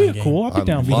the role. That'd be game. cool. I'd be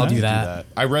down for love that. to do that.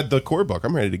 I read the core book.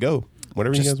 I'm ready to go.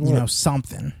 Whatever you Just guys want.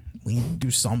 something. We need to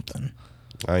do something.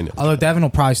 I know. Although Devin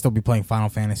will probably still be playing Final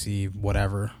Fantasy,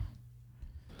 whatever.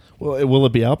 Well, will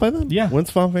it be out by then? Yeah. When's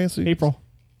Final Fantasy? April.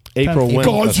 April. When?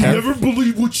 Okay.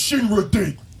 believe what Shinra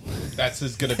did. That's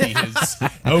going to be his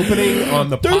opening on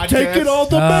the They're podcast. taking all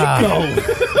the mango.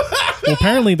 Well,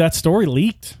 apparently that story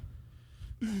leaked.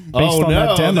 Oh on no!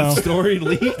 that demo. The story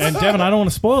leaked. And Devin, I don't want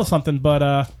to spoil something, but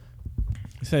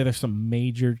you say there's some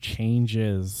major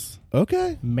changes.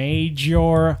 Okay.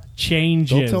 Major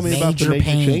changes. Don't tell me about the Major major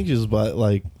pain. changes, but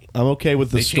like I'm okay with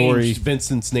the They story. changed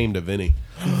Vincent's name to Vinny.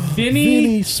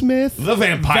 Vinny Smith. The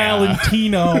vampire.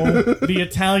 Valentino, the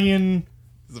Italian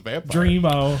The vampire.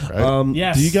 Dreamo.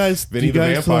 Yes. Do you guys? Vinny do you the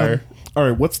guys, Vampire. all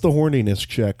right. What's the horniness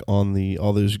check on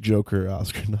all those Joker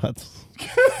Oscar nuts?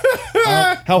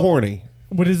 How horny?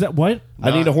 What is that? What?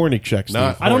 I need a horny check, Steve.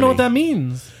 not- I don't know what Horny. that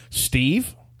means.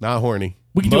 Steve. Not horny.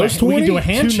 We can do Most a, we horny can do a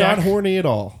hand to check. not horny at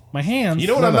all. My hands. You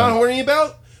know what No, I'm no. not horny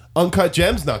about? Uncut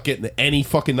Gems not getting any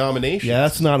fucking nominations. Yeah,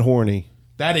 that's not horny.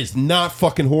 That is not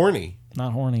fucking horny.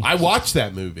 Not horny. I watched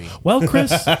that movie. Well,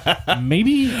 Chris,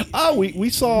 maybe Oh, we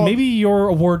saw. maybe your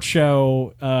award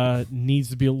show needs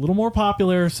to be a little more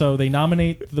popular, so they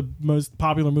nominate the most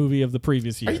popular movie of the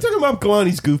previous Are year. you talking about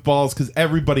Galani's Goofballs? Because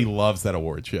everybody loves that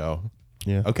award show.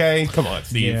 Yeah. Okay? Come on,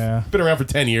 Steve. Yeah. Been around for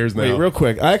 10 years now. Wait, real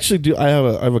quick. I actually do. I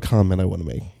have a comment I want to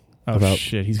make Oh about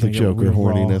shit, he's the gonna Joker get real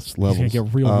horniness raw. levels. He's gonna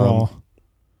get real Um, raw.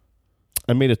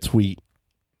 I made a tweet.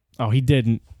 Oh, he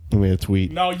didn't. I made a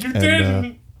tweet. No, you And,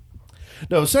 didn't.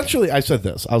 No, essentially, I said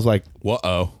this. I was like,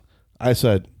 Uh-oh. I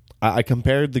said, I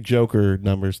compared the Joker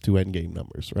numbers to Endgame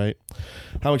numbers, right?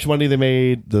 How much money they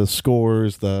made, the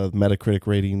scores, the Metacritic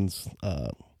ratings.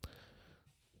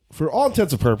 For all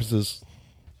intents and purposes,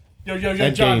 Yo, John,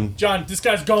 Endgame. John, this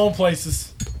guy's going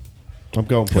places. I'm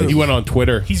going places. He went on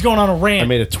Twitter. He's going on a rant. I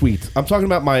made a tweet. I'm talking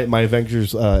about my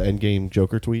Avengers Endgame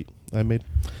Joker tweet I made.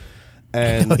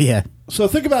 And Oh yeah. so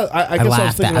think about I guess I was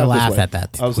laughed thinking at- I about it this laughed way. at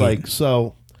that I was tweet. like,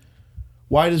 so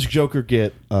why does Joker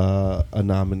get a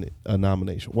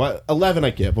nomination? Why 11 I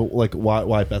get, but like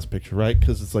why Best Picture, right?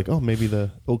 Because it's like, oh, maybe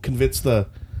it'll convince the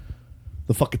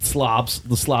fucking slobs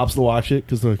to watch it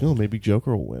because they're like, oh, maybe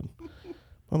Joker will win.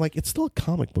 I'm like, it's still a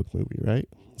comic book movie, right?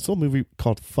 It's still a movie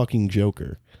called fucking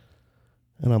Joker,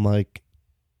 and I'm like,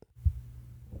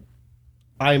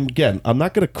 I'm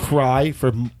not gonna cry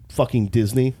for fucking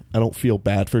Disney. I don't feel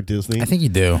bad for Disney. I think you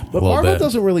do. But Marvel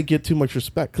doesn't really get too much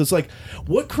respect because, like,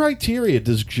 what criteria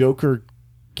does Joker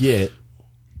get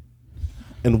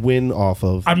and win off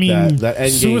of? I mean, that Endgame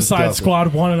Suicide doesn't?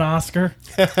 Squad won an Oscar.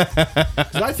 'Cause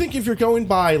I think if you're going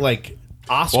by like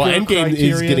Oscar Well, Endgame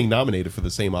criteria, is getting nominated for the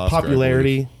same Oscar. I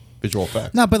popularity. believe. Visual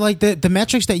effects. No, but like the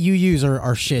metrics that you use are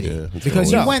shitty Yeah, that's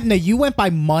because right. you went by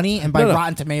money and by No, no.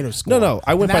 Rotten Tomatoes score. No,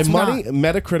 I went And by that's money,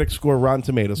 not- Metacritic score, Rotten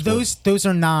Tomatoes score. those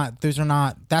are not.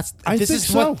 That's I this think is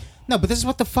so. what. No, but this is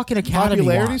what the fucking Academy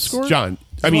Popularity wants. score? John.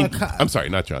 I mean, Well, I'm sorry,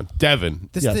 not John. Devin.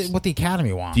 This Yes. is what the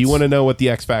Academy wants. Do you want to know what the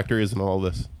X factor is in all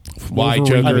this? why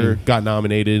Wolverine. Joker got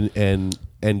nominated and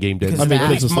Endgame didn't. Because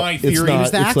That's it's my it's theory. It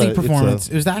was the It's acting a- performance.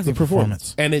 It was the acting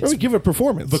performance. And Let it's me give it a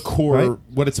performance. the core, right?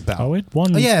 what it's about. Oh, it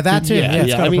won. Oh, yeah, that too. Yeah,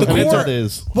 it's got I a mean, performance. that's core, what it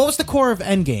is. What was the core of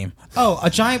Endgame? Oh, a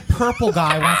giant purple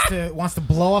guy wants to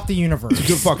blow up the universe.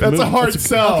 Good fucking That's movie. a hard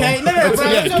sell. Okay, no, but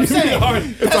that's what I'm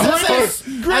saying. That's what I'm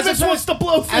saying. Grimace wants to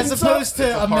blow As things opposed up.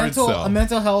 to a hard sell.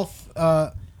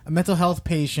 mental health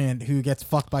patient who gets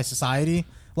fucked by society.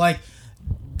 Like,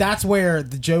 that's where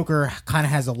the Joker kind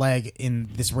of has a leg in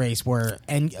this race, where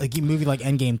a movie like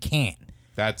Endgame can't.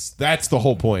 That's the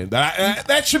whole point.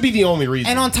 That should be the only reason.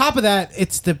 And on top of that,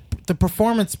 it's the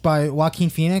performance by Joaquin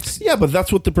Phoenix. Yeah, but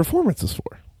that's what the performance is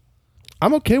for.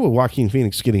 I'm okay with Joaquin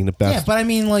Phoenix getting the best. Yeah, but I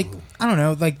mean, like, I don't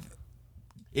know, like,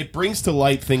 it brings to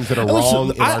light things that are Listen,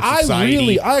 wrong in our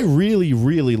society. I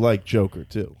really like Joker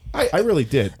too. I really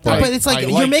did. no, Right. but it's like I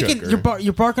you're like making Joker.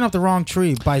 you're barking up the wrong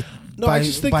tree by No, by, I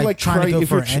just think by like trying to go if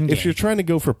for you're, an if you're trying to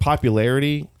go for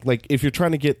popularity, like if you're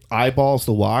trying to get eyeballs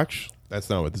to watch, That's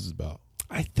not what this is about.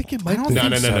 I think it I might don't be. think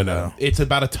No. so, though. It's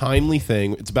about a timely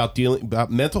thing. It's about dealing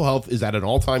about mental health is at an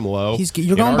all-time low. You're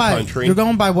in going our by country. you're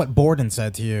going by what Borden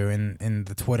said to you in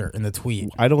the tweet.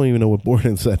 I don't even know what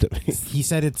Borden said to me. He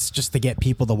said it's just to get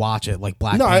people to watch it, like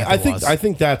Black No, Panther was. I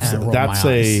think that's And it rolled my that's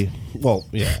eyes. a well,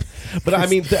 yeah. But I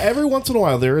mean, every once in a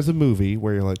while there is a movie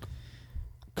where you're like,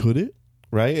 could it?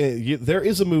 Right? There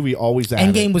is a movie always.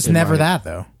 Endgame was never that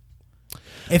though.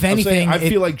 If anything, I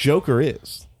feel like Joker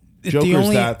is.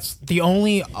 Joker's the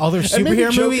only other and maybe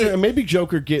superhero movie. Joker, and maybe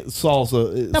Joker solves a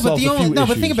No, but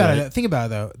but think about right? it. Think about it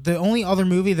though. The only other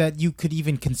movie that you could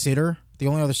even consider, the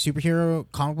only other superhero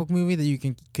comic book movie that you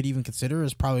could even consider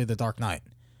is probably The Dark Knight,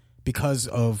 because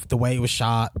of the way it was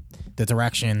shot, the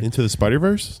direction. Into the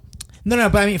Spider-Verse? No,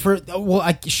 but I mean,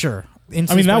 sure.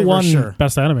 Into I mean, the that Spider-Verse, won sure.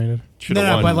 Best Animated. Should've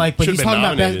No, won. but Should've he's been talking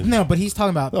about nominated. but he's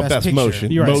talking about No, best best picture.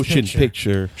 motion, You're right. motion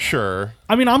picture. Sure.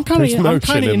 I mean, I'm kind There's of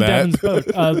motion in in that. Devin's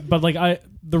boat, but like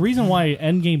the reason why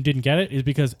Endgame didn't get it is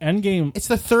because Endgame It's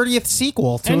the 30th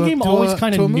sequel. To Endgame a, to always a,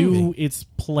 kind to a of knew movie. its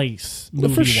place, For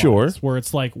movie-wise, sure. where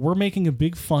it's like we're making a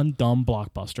big, fun, dumb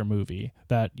blockbuster movie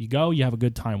that you go, you have a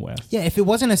good time with. Yeah, if it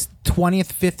wasn't a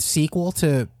 25th sequel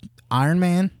to Iron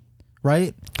Man,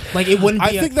 right? Like it wouldn't.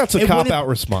 I Be think that's a it cop wouldn't- out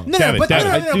response. No, Devin, but Devin,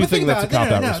 no, I no, do but think that's a about it.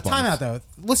 cop-out no, response. Time out though.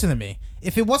 Listen to me.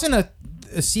 If it wasn't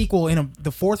a sequel in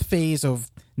the fourth phase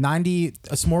of a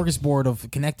smorgasbord of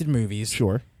connected movies,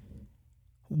 Sure.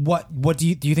 what do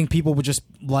you think people would just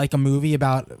like a movie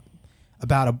about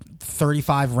a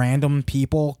 35 random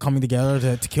people coming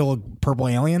together to kill a purple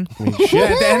alien? I mean, shit.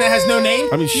 And it has no name.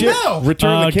 I mean, shit. No.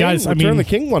 Return the King. guys, I Return mean- the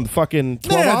King won fucking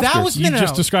 12 No, that Oscars. was- You No.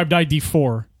 just described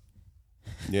ID4.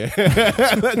 Yeah.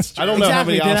 That's true. I don't know how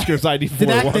Exactly. many Did Oscars ID4 Did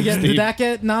that, won. did Steve. that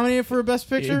get nominated for Best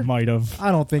Picture? It might have.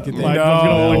 I don't think it did. I'm No,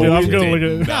 gonna look it. I'm it gonna look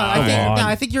did it. not.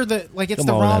 I think you're the it's Come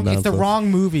the on, wrong that it's the nonsense.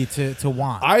 wrong movie to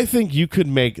want. I think you could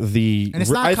make the. And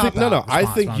it's not I think no. cop-out I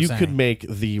response, think what I'm you saying. could make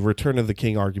the Return of the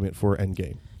King argument for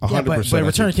Endgame. 100%. Yeah, but I think Return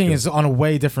of the you King could. is on a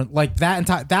way different. Like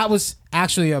that was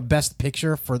actually a Best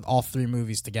Picture for all three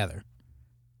movies together.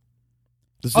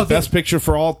 This is the best picture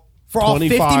for all For all 50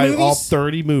 25, movies? all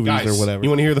 30 movies Guys, or whatever. you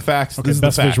want to hear the facts? This is the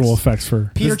Best facts. visual effects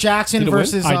for Peter Jackson did it win?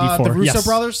 versus ID4. the Russo Yes.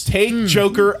 brothers. Take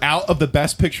Joker out of the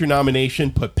Best Picture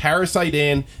nomination, put Parasite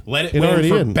in, let it It win already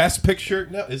for in. Best Picture.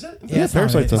 No, is it? Yeah, it's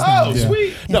Parasite's not- in. it's Oh, not- Yeah.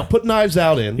 sweet. No, put Knives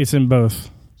Out in. it's in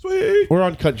both. Sweet. Or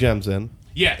Uncut Gems in.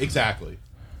 Yeah, exactly.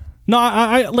 No,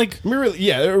 I like I mean, really,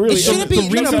 yeah, it really. It shouldn't the be-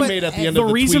 reason no, but made at the end the of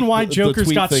the reason tweet- why the Joker's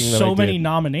tweet got thing that so I many did.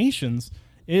 nominations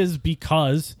is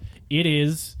because it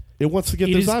is It wants to get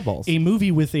it those is eyeballs. a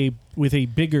movie with a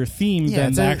bigger theme Yeah, than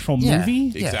it's the a- actual yeah. movie.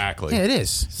 Yeah. Exactly. Yeah, it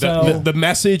is. So The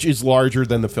message is larger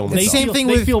than the film It's the itself. same feel- thing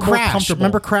they with feel more Crash. comfortable.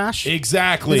 Remember Crash?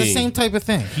 Exactly. It's the same type of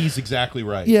thing. He's exactly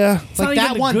right. yeah, it's Like not that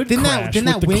even a one good didn't crash that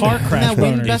with the win car didn't crash that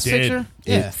win boners. Best It did. Picture?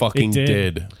 It Yeah. fucking It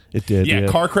did. did. it did. Yeah,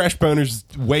 Car Crash Boners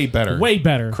way better. Way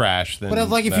better. Crash than. But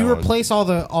like if that you one. replace all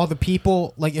the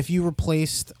people, like if you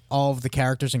replaced all of the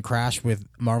characters in Crash with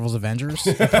Marvel's Avengers,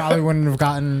 you probably wouldn't have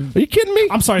gotten. Are you kidding me?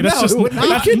 I'm sorry, that's No, just it would not.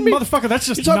 that's, Are you kidding me? motherfucker. That's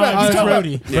just You talking about- Knives you Out.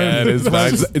 talking about- Yeah, it is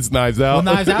knives. It's Knives Out.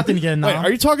 Well, Knives Out didn't get a Wait, nom.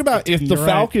 are you talking about if the You're right.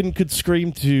 Falcon could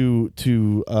scream to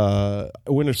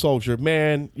Winter Soldier,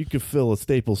 man, you could fill a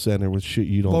Staples Center with shit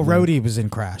you don't Well, know. Rhodey was in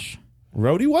Crash.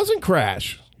 Rhodey wasn't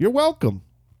Crash. You're welcome.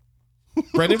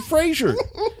 Brendan Fraser.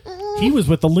 He was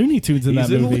with the Looney Tunes in He's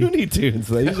that in movie. Looney Tunes.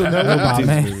 He's in that Looney Wow, Tunes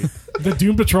man. movie. The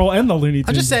Doom Patrol and the Looney Tunes.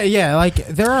 I'm just saying, yeah, like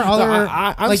there are No, other.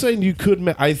 I'm like, saying you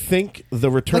could. I think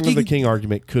the Return Like of the you- King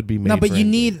argument could be made. no, but for you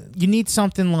Endgame. need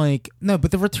something like no,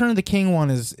 but the Return of the King one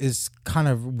is kind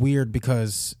of weird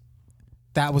because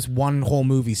that was one whole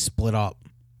movie split up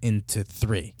into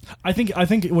three. I think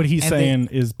what he's And saying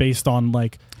is based on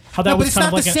like how that No, but was it's kind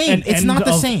of not like the same. It's not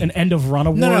the same. an end of run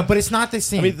award. No, but it's not the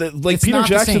same. I mean, It's Peter not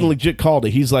the Jackson same. legit called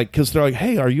it. He's like, because they're like,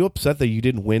 hey, are you upset that you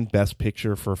didn't win Best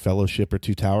Picture for Fellowship or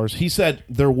Two Towers? He said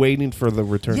they're waiting for the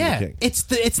Return of the King.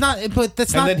 It's not. But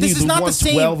that's And not. then This he is not won the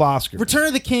same. 12 Oscars. Return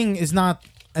of the King is not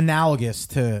analogous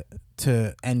to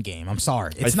Endgame. I'm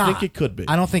sorry, it's I not. think it could be.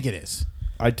 I don't think it is.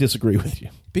 I disagree with you.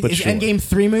 But Is sure. Endgame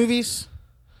 3 movies?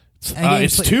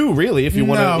 It's two, really. If you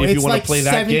want to, if you want to play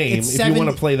that game, if you want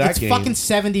to play that game, it's fucking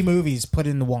 70 movies put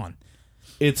into one.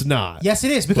 it's not. Yes,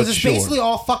 it is because But it's sure. basically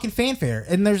all fucking fanfare.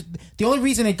 And there's the only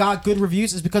reason it got good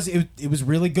reviews is because it was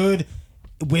really good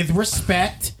with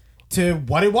respect to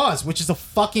what it was, which is a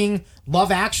fucking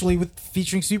Love Actually with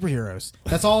featuring superheroes.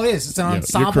 That's all it is. It's an you're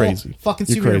ensemble crazy. fucking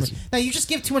You're superhero. crazy. Now you just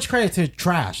give too much credit to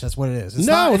trash. That's what it is. It's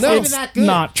No, not, it's no, not it's even that good.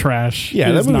 Not trash. Yeah,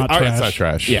 it that is movie- not All right, trash. it's not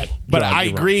trash. Yeah, but John, I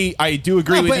you're agree. I do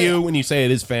agree No, with but- you when you say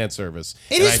it is fan service.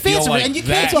 It And is I fan feel service, like and you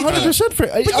that- can't. It's 100% fair.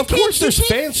 But you Of course, there's you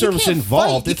can't- fan service you can't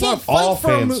involved. fight- It's you not can't fight all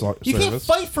for a fan mo- You can't service.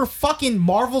 fight for fucking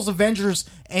Marvel's Avengers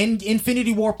and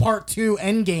Infinity War Part 2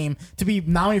 Endgame to be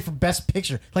nominated for Best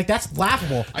Picture. Like, that's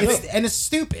laughable. And it's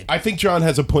stupid. I think John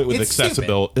has a point with It's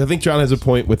accessibility. I think John has a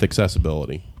point with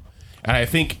accessibility, and I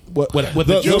think what the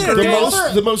The, Joker there are does.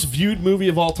 other- the most viewed movie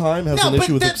of all time has No, an but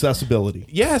issue with that- accessibility.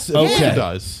 Yes, it Okay. really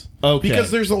does. Okay. Because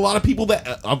there's a lot of people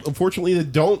that, unfortunately,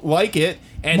 that don't like it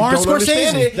and Martin don't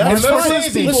understand Scorsese. it. Martin And those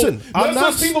Scorsese. people- Listen, I'm those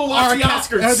not- people watch the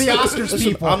Oscars. Are the Oscars Listen,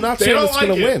 people. I'm not They saying don't it's going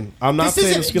like to it. win. I'm not This saying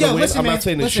isn't- it's going to yeah, win. listen, I'm man, not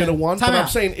saying it listen, should have won. time But I'm out.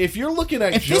 saying if you're looking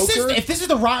at if Joker, this is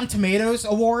the Rotten Tomatoes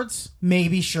awards,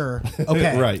 maybe sure.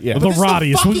 Okay. Right, yeah. The But this is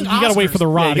Roddies. fucking You gotta wait for the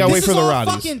Oscars. Roddies. you gotta wait This for is the all Roddies.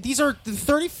 fucking- these are the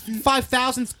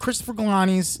 35,000 Christopher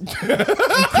Galanis and Chris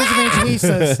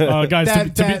Evangelistas. Guys,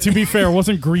 that- to be fair,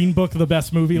 wasn't Green Book the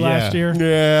best movie last year?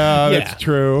 Yeah, Yeah. that's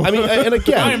true. I mean, and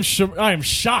again, I am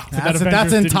shocked that That's Avengers didn't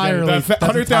get it. entirely. That that's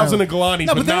 100,000 entirely- of Galanis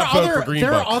No, would but there not are vote other for Green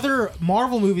there Book. are other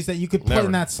Marvel movies that you could put Never.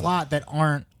 in that slot that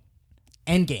aren't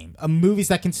Endgame. Movies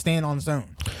that can stand on its own.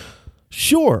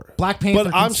 sure, Black Panther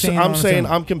But can I'm stand on I'm its saying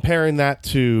own. I'm comparing that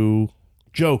to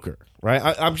Joker, right?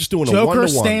 I'm just doing a Joker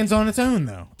 1-to-1. stands on its own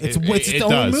though. It's It its own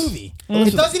does. movie. Listen,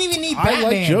 It doesn't even need I like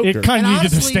Batman. Joker. It kind And of needed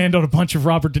to honestly- stand on a bunch of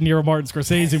Robert De Niro, Martin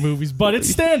Scorsese movies, but it's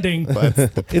standing.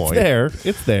 It's there.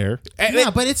 It's there. Yeah,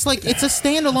 but it's like it's a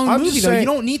standalone I'm movie just though. saying- You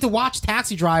don't need to watch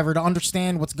Taxi Driver to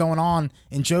understand what's going on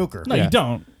in Joker. No, Yeah. you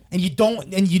don't. And you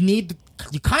don't. And you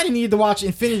kind of need to watch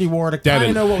Infinity War to kind Devin,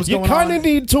 of know what was You going on. kind of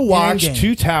need to watch Endgame.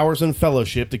 Two Towers and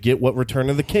Fellowship to get what Return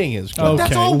of the King is. Oh.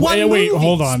 That's Okay, all one wait, movie.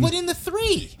 hold on. Split into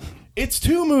 3. It's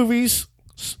two movies.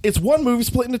 It's one movie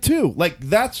split into two. Like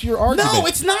that's your argument. No,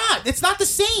 it's not. It's not the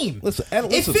same. Listen.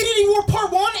 Infinity War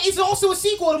Part 1 is also a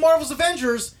sequel to Marvel's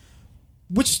Avengers.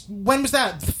 Which, when was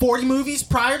that? 40 movies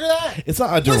prior to that? It's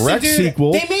not a direct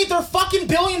sequel. They made their fucking $1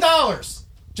 billion.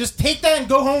 Just take that and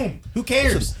go home. Who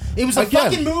cares? It was a again-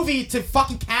 fucking movie to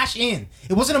fucking cash in.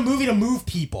 It wasn't a movie to move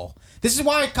people. This is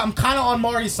why I'm kind of on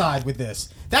Marty's side with this.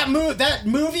 That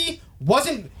movie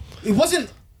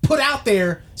wasn't put out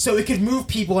there so it could move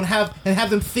people and have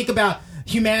them think about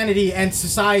humanity and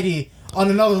society on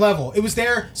another level. It was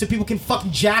there so people can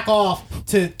fucking jack off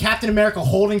to Captain America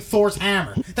holding Thor's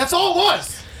hammer. That's all it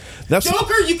was. That's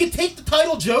Joker, you could take the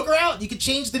title Joker out. You could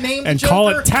change the name And to call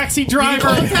Joker. it Taxi You could Driver.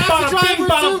 call it Taxi Bada Driver bing,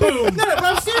 bada too. boom. No, but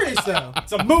I'm serious though.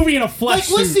 It's a movie in a flesh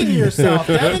Like, listen to suit. yourself,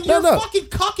 Devin. You're No. fucking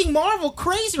cucking Marvel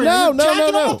crazy right No, now. You're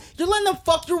jacking no. off. You're letting them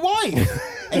fuck your wife.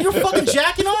 And you're fucking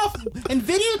jacking off and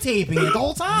videotaping it the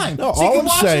whole time. no. so you All can I'm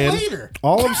watch saying. it later.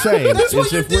 All I'm saying That's is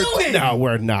what if you're we're doing. no,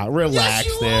 we're not. Relax Yes,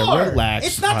 you there. are. Relax.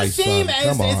 It's not my the same son.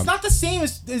 as Come on. it's not the same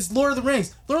as Lord of the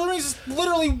Rings. Lord of the Rings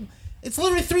is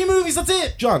literally 3 movies. That's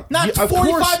it. John, not of 45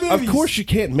 course, movies. of course, you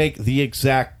can't make the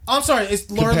exact. I'm sorry. It's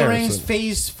Lord of the Rings Comparison.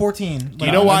 Phase 14.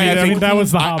 You know why? I mean, that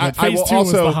was The Hobbit. I Phase will 2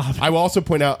 was also, The Hobbit. I will also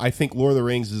point out. I think Lord of the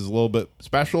Rings is a little bit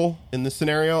special in this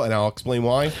scenario, and I'll explain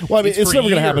why. Well, I mean, it's for never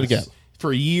gonna happen years- again.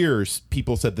 For years,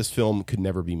 people said this film could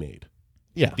never be made.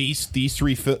 Yeah. These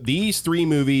three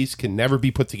movies can never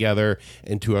be put together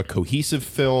into a cohesive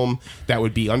film that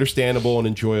would be understandable and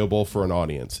enjoyable for an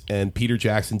audience. And Peter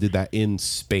Jackson did that in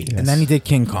spades. And then he did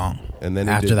King Kong. And then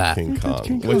he after did that. King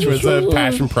Kong, which was a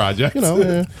passion project. You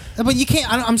know. But you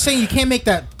can't. I'm saying you can't make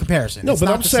that comparison. No, It's but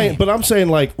not I'm the saying, same. but I'm saying,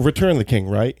 like Return of the King,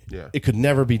 right? Yeah. It could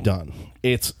never be done.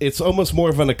 It's almost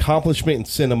more of an accomplishment in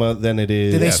cinema than it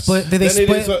is. Did they split? Did they than it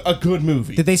is split? a good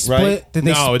movie. Did they split? right? Did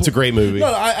they? No, it's a great movie. No,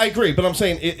 I agree, but I'm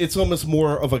saying it's almost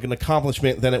more of like an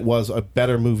accomplishment than it was a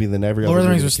better movie than every Lord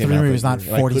other of the Rings movie was that came 3 out movies, that not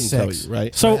year. I couldn't tell 46. you,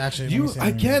 right? So Actually, let me You see.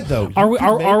 again though. Are we- you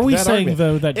can make are we that saying, argument.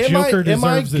 though, that Am I- Joker am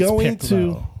I deserves its going pick, to?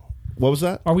 though? What was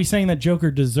that? Are we saying that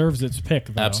Joker deserves its pick?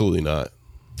 Though? Absolutely not.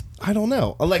 I don't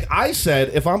know. Like I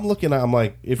said, if I'm looking at, I'm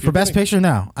like, if For you're Best gonna- Picture,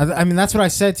 no. I mean, that's what I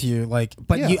said to you. Like,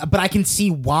 but Yeah. but I can see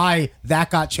why that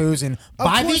got chosen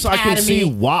by the course I Academy. can see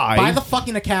why. By the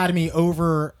fucking Academy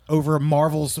over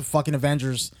Marvel's fucking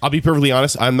Avengers. I'll be perfectly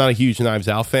honest. I'm not a huge Knives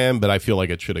Out fan, but I feel like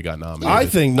it should have got nominated. I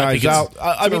think Knives it's Out.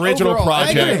 I an mean, original overall, at the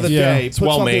end of project. the Yeah. day, It's put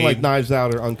well something made. like Knives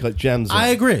Out or Uncut Gems. I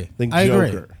agree. Think I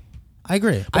agree. Joker. I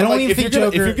agree. But I don't like, even if think you're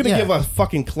gonna, Joker. If you're going to yeah. give a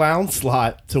fucking clown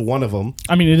slot to one of them,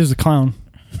 I mean, it is a clown.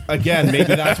 again, maybe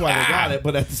that's why they got it.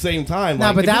 But at the same time, No,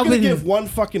 like, but if that you're going to wouldn't- give one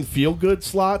fucking feel good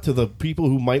slot to the people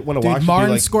who might want to watch, Dude, it,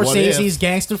 Martin be like, what if? Scorsese's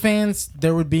gangster fans,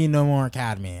 there would be no more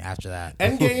Academy after that.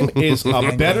 Endgame is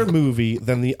a better movie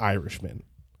than The Irishman.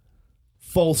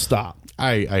 Full stop.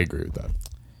 I agree with that.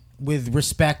 With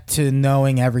respect to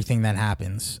knowing everything that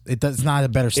happens, it's not a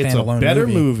better It's standalone a better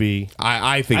movie.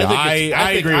 I think I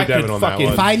I agree with Devin on that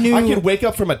one. If I knew- I could wake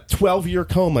up from a 12-year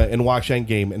coma and watch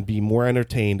Endgame and be more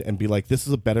entertained and be like, this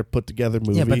is a better put together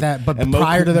movie. Yeah, but and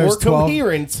prior to those more 12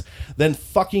 coherent than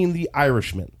fucking The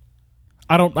Irishman.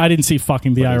 I didn't see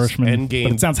fucking The But is Irishman, Endgame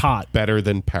but it sounds hot. better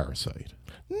than Parasite?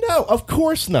 No, of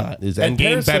course not. Is And Endgame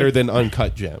Parasite- better than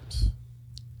Uncut Gems?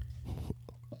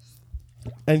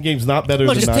 Endgame's not better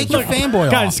Look, than Just take your Irishman.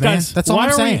 fanboy Guys, off, man. guys, That's all why I'm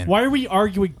are saying. why are we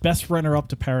arguing best runner up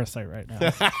to Parasite right now?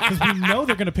 Because we know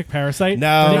they're going to pick Parasite.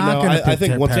 No, They're not no, gonna I pick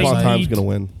think Once Upon a Parasite. Time's going to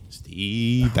win.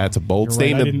 Steve, that's a bold You're right,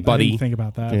 statement, I buddy. didn't think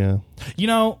about that. Yeah. You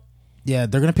know, Yeah,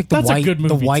 they're gonna pick the That's a white, good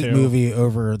movie, the white too. movie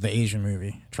over the Asian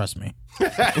movie. Trust me,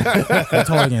 they're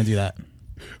totally gonna do that.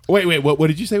 Wait, what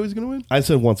did you say was going to win? I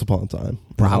said Once Upon a Time.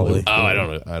 Probably. Oh, I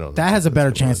don't know. That has a better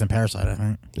chance than Parasite, I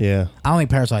think. Yeah. I don't think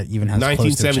Parasite even has close to a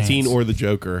 1917 chance. or The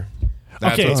Joker.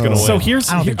 That's okay, what's going to so win. here's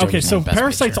I don't think okay. Joker's So gonna win Best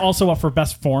Parasite's Picture. also up for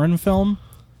best foreign film.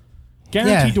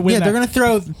 Guaranteed yeah, to win. yeah. that. They're gonna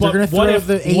throw. But They're gonna what throw if-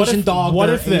 the what Asian if- dog. What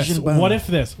their if this? Asian bone. What if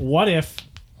this? What if?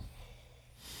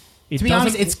 It To be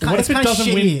honest, doesn't- it's ki- what it's if it kinda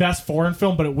doesn't win shitty. best foreign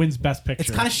film, but it wins best picture? It's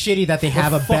kind of shitty that they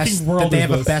have a fucking best. world That they is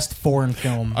have a this? best foreign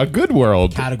film A good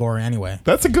world. category anyway.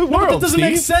 That's a good No, but world. that doesn't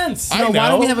make Steve. sense. I No, why know.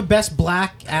 don't we have a best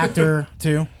black actor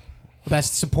too?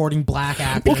 Best supporting black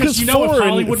actor. Well, Because you know, if foreign-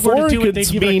 Hollywood were to foreign do it, could they'd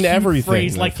give it a mean cute everything.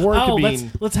 phrase Like, like, foreign "Oh, could let's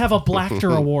mean- let's have a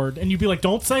Blackter award," and you'd be like,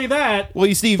 "Don't say that." Well,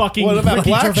 you Steve, fucking What about Ricky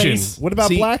Blaction? Gervais. What about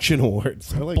See- Blaction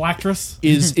Awards? I like- Blacktress.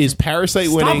 is Parasite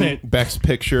Stop winning it. Best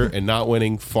Picture and not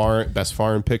winning Best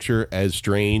Foreign Picture as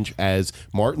strange as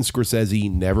Martin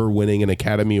Scorsese never winning an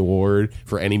Academy Award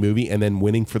for any movie and then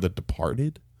winning for The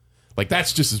Departed? Like,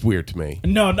 that's just as weird to me.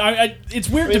 No, it's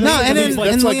weird to me. No, and because, then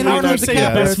like, and like Leonardo Leonardo say the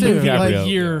best DiCaprio too. movie of Like, the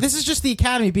year this is just the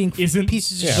Academy being isn't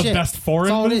pieces of the shit. best foreign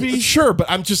That's all it movie? is. Sure, but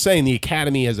I'm just saying the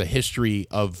Academy has a history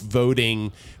of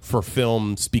voting for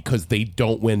films because they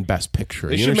don't win Best Picture.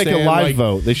 They You should make a understand? live Like,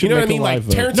 vote. They should you know make what I mean? a live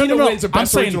Like, vote. Tarantino No. wins a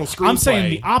Best Original Screenplay. I'm saying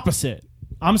the opposite.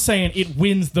 I'm saying it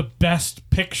wins the best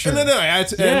picture. No. And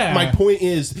Yeah. my point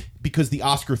is because the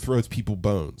Oscar throws people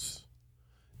bones.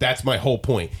 That's my whole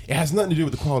point. It has nothing to do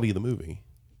with the quality of the movie.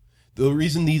 The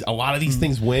reason a lot of these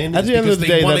things win At is the end because of the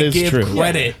they day, want that to is give true.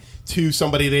 credit to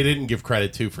somebody they didn't give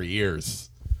credit to for years.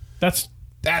 That's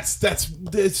That's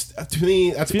to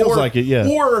me. That's Feels like it, yeah.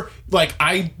 Or like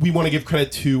we want to give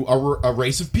credit to a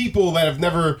race of people that have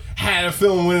never had a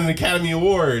film win an Academy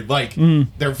Award. Like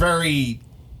they're very.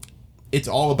 It's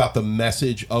all about the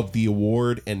message of the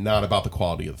award and not about the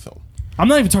quality of the film. I'm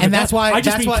not even talking. And about that's that. why- I just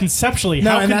that's mean why- conceptually.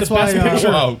 No, how and can that's the best why, picture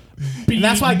Oh, be And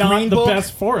that's why not Green the Book-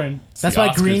 best foreign? That's the why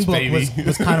Oscars, Green Book baby.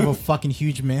 was kind of a fucking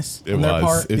huge miss It on their was.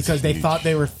 part It's because they huge. thought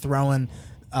they were throwing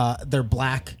the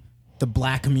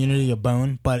black community a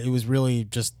bone, but it was really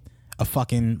just a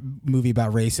fucking movie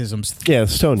about racism Yeah,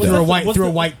 Stone through Dead. a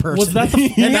white person. Was that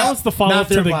the, and that was the follow Not up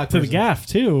through to a the black to the person. gaff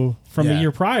too from the Yeah.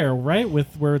 year prior, right? With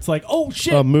where it's like, oh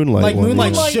shit, Moonlight. Like won,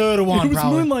 Moonlight yeah. should have won. It was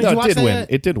Probably. Moonlight. No, Did you it watch did that win. yet?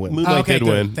 It did win. Moonlight okay, did good.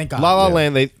 win. Thank God. La La Yeah.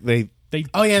 Land. They They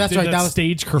Oh, yeah, that's did right. That, That was-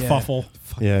 stage kerfuffle.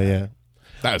 yeah.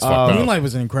 That was fucked up. Moonlight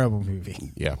was an incredible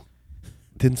movie. Yeah,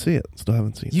 Didn't see it. Still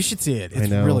haven't seen it. You should see it. I It's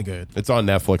know. really good. it's on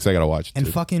Netflix. I gotta watch it. And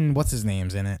too. fucking what's his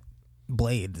name's in it?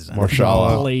 Blade. Is in it.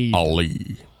 Marshala Blade.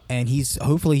 Ali. And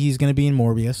hopefully he's gonna be in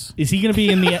Morbius. Is he going to be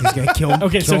in the? He's gonna kill.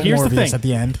 Okay, so kill here's the Morbius thing. at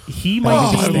the end. He Oh,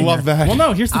 might I be. love that. Well,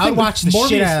 no. Here's the I thing. watched the Morbius,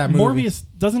 shit out of that movie. Morbius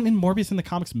doesn't Morbius in the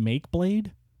comics make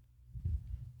Blade,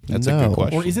 That's a No. good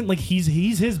question. or isn't like he's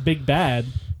his big bad?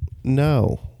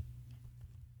 No.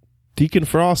 Deacon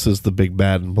Frost is the big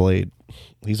bad in Blade.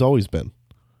 He's always been.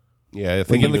 Yeah, I Like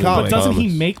think in the he comics. But doesn't he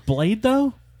comics. make Blade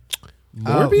though?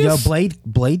 Morbius?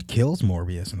 Blade kills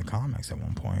Morbius in the comics at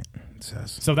one point. It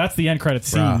says. So that's the end credit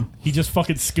scene. Bruh. He just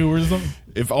fucking skewers them.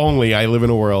 If only I live in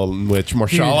a world in which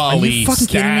Marshala are you Ali fucking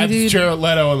kidding me, stabs dude? Jared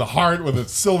Leto in the heart with a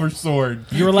silver sword.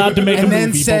 You're allowed to make a And then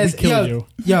movie, says, but we kill you.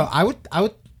 "Yo, I would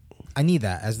I need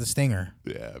that as the stinger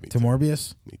Yeah, me to too.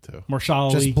 Morbius. Me too.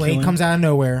 Marshall Just Ali Blade killing- comes out of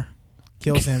nowhere,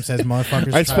 kills him, says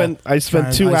motherfuckers. I spent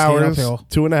trying 2 to ice skate hours, uphill.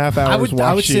 2.5 hours I would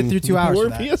watching sit through 2 hours for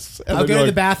that. Morbius. And I'll then go you're to the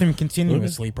like, bathroom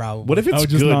continuously, probably. what if it's Oh,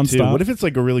 just good too? nonstop? What if it's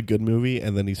like a really good movie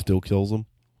and then he still kills him?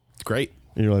 It's great.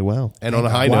 And you're like, wow. And on a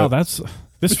high Wow, note,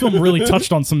 this film really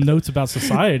touched on some notes about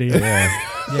society.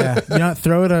 Yeah, you know,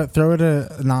 throw it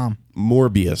a nom.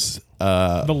 Morbius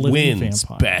living wins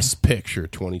vampire. Best Picture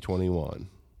 2021.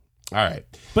 All right.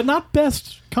 But not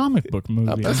best comic book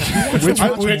movie.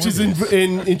 Which is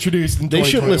introduced in They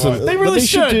should 2021. listen. They What really they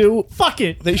should do. Fuck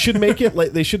it. They should make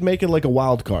it like a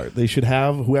wild card. They should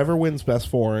have whoever wins best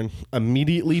foreign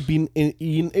immediately be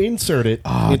inserted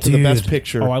into the dude. best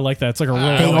picture. Oh, I like that. It's like a real.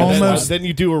 They And almost- then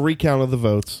you do a recount of the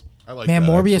votes. I like Man, that,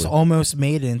 Morbius actually. almost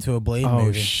made it into a Blade Oh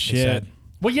movie. they shit. said.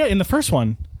 Well, yeah, in the first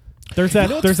one, there's that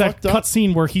what's there's that fucked up? cut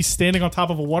scene where he's standing on top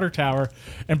of a water tower,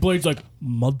 and Blade's like,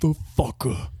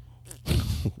 "Motherfucker."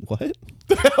 What?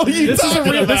 This is a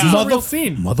real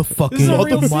scene. Motherfucking This is a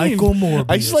real scene. Michael Morbius.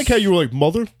 I just like how you were like,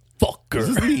 motherfucker. This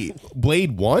is the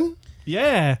Blade 1?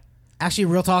 Yeah. Actually,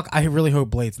 real talk, I really hope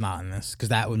Blade's not in this because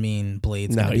that would mean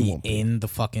Blade's No, gonna he be won't be. in the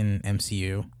fucking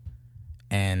MCU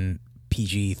and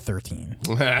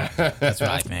PG-13. That's what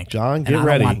I think. John, And get I don't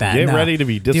ready. want that. Get No. ready to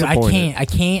be Dude, disappointed. I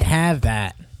can't have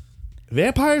that.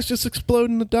 Vampires just explode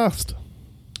into dust.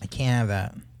 I can't have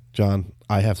that. John,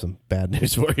 I have some bad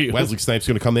news for you. Wesley Snipes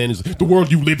going to come in and say, the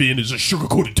world you live in is a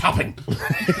sugar-coated topping.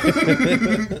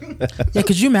 Yeah,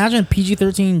 could you imagine a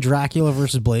PG-13 Dracula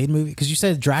versus Blade movie? Because you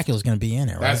said Dracula's going to be in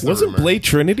it, right? That's the Wasn't rumor. Blade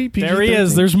Trinity PG-13? There he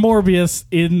is. There's Morbius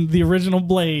in the original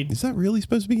Blade. Is that really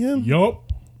supposed to be him?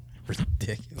 Yup.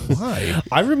 Ridiculous. Why?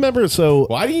 I remember, so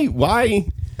Why?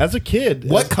 as a kid.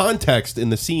 What context in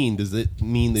the scene does it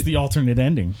mean that? The alternate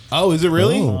ending. Oh, is it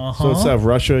really? So instead of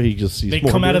Russia, he just sees They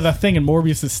come out of Morbius. the thing, and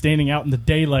Morbius is standing out in the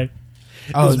daylight.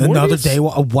 Oh, Is another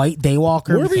Morbius- a white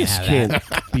daywalker? We Morbius can't have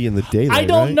that. can't be in the daylight. I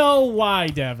don't right? know why,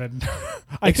 Devin.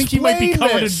 I think he might be Explain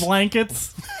covered this. in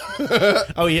blankets.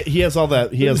 Oh, he has all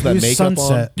that. He has that Who's makeup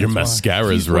Sunset? Your That's why.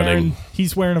 mascara's running.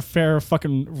 He's wearing a pair of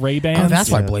fucking Ray-Bans. Oh, that's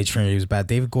why Yeah. Blade Trinity was bad.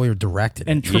 David Goyer directed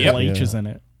it. And Triple Yep. H is in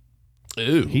it.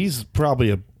 Ooh. He's probably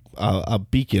a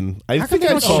beacon. I How think come they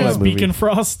I don't saw show that movie. Beacon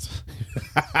Frost.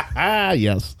 Ah,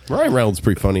 yes, Ryan Reynolds is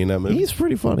pretty funny in that movie. he's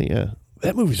pretty funny. Yeah,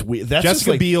 that movie's weird. That's just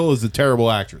Jessica like, Biel is a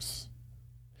terrible actress.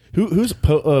 who's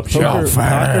Parker Trying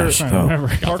to remember.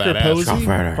 fat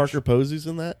ass. Parker Posey's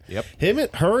in that.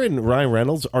 Yep. Her and Ryan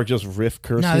Reynolds are just riff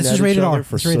cursing No, this at is each rated other R.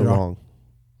 for It's so rated R. long.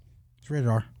 It's rated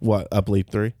R. What? Blade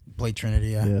 3? Blade Trinity,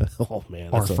 yeah. Yeah. Oh man,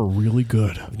 Are for really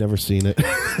good. I've never seen it.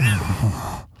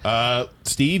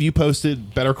 Steve, you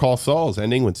posted Better Call Saul's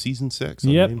ending with season 6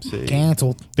 on Yep. AMC.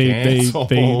 Canceled. They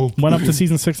Cancel. went up to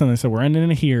season 6 and they said we're ending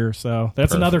it here. So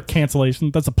that's another cancellation.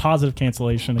 That's a positive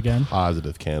cancellation again.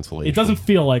 Positive cancellation. It doesn't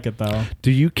feel like it though. Do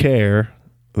you care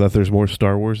that there's more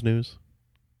Star Wars news?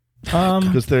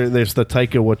 Because there's the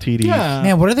Taika Waititi. Yeah.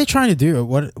 Man, what are they trying to do?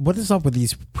 What is up with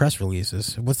these press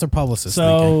releases? What's their publicist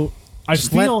thinking? So I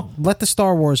Just feel let the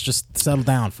Star Wars just settle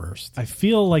down first. I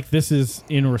feel like this is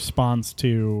in response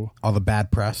to All the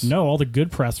bad press. all the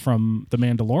good press from The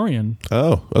Mandalorian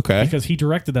Oh, okay. because he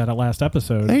directed that last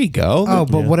episode. There you go. Oh,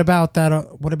 but what about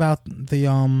that? What about the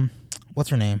what's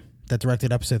her name that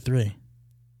directed episode 3?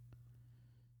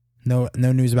 No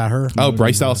news about her. Oh,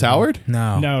 Bryce Dallas Howard?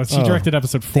 No. No, she directed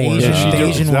episode 4. The Asian- she the did.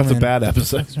 Asian That's a woman. bad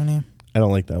episode. What's her name? I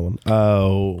don't like that one.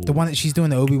 Oh, The one that she's doing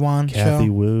the Obi-Wan Kathy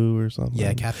show. Wu or something.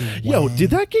 Yeah, Kathy. Yo, Wang. did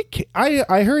that get?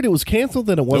 I heard it was canceled,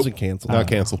 then it wasn't canceled. Not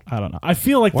canceled. I don't know. I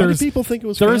feel like Why do there's people think it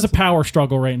was? there is a canceled? power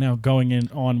struggle right now going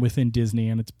on within Disney,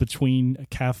 and it's between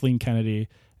Kathleen Kennedy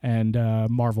and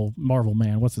Marvel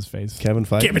man. What's his face? Kevin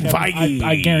Feige.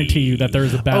 I guarantee you that there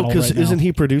is a Oh, battle. because right now. isn't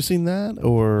he producing that?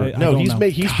 Or I no? don't He's know.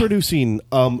 he's producing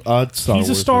Star He's a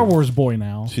Wars Star movie. Wars boy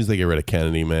now. She's they get rid of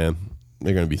Kennedy, man.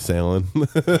 They're going to be sailing.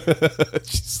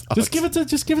 Just give it to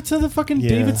the fucking Yeah.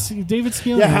 David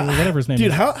Skill Yeah, or whatever his name dude,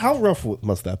 is. how rough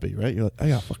must that be, right? You're like, I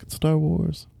got fucking Star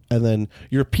Wars, and then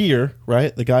your peer,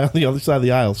 right, the guy on the other side of the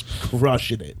aisle's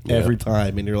crushing it every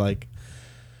time, and you're like,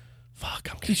 fuck,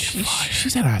 I'm gonna get fired.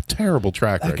 She's had a terrible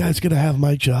track That record. gonna have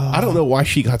my job. I don't know why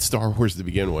she got Star Wars to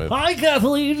begin with. Hi,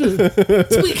 Kathleen.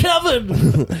 It's me, Kevin.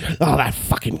 Oh, that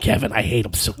fucking Kevin, I hate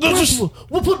him so much.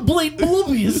 We'll put Blade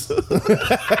movies.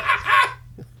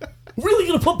 Really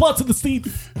gonna put butts in the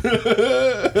seats.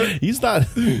 He's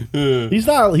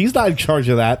not in charge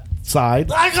of that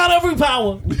side. I got every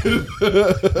power.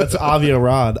 That's Avi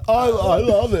Arad. I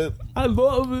love it. I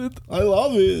love it. I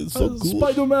love it. It's so cool.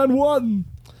 Spider-Man 1.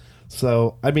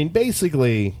 So, I mean,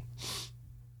 basically,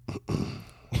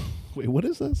 wait, what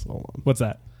is this? Hold on. What's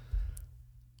that?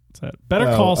 What's that? Better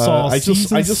Call Saul. I just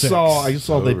season 6.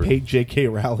 saw they Over. paid J.K.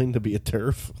 Rowling to be a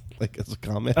TERF, like as a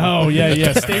comment. Oh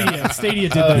yeah. Stadia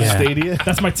did that. Yeah. Stadia.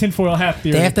 That's my tinfoil hat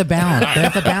theory. They have to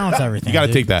balance everything. You got to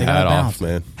dude. take that They gotta hat balance off, it.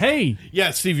 man. Hey,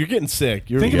 Yeah, Steve, you're getting sick.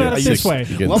 You're Think about it this way.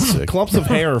 You're getting sick. Clumps of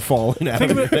hair are falling out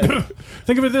think of of your head. it.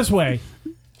 Think of it this way.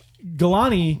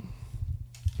 Galani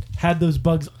had those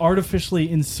bugs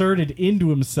artificially inserted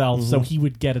into himself so he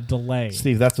would get a delay.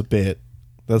 Steve, that's a bit.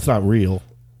 That's not real.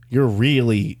 You're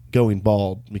really going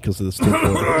bald because of this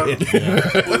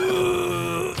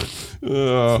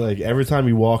It's like every time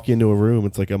you walk into a room,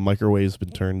 it's like a microwave's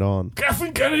been turned on.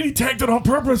 Kathleen Kennedy tagged it on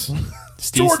purpose.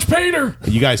 Steve's- George Painter.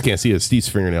 You guys can't see it. Steve's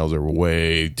fingernails are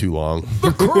way too long.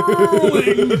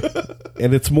 Curling.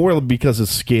 And it's more because his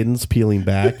skin's peeling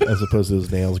back as opposed to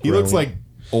his nails He growing. looks like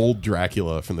old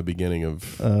Dracula from the beginning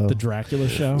of. The Dracula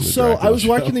show. So Dracula I was show.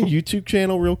 watching the YouTube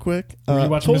channel real quick. Were you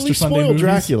watching Totally Mr. Sunday spoiled movies?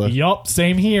 Dracula. Yup,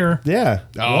 same here. Yeah.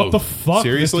 What the fuck?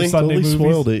 Seriously? Mr. Sunday Totally movies?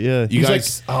 spoiled it. Yeah. You He's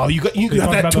guys. you got We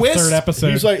talked that about twist. the third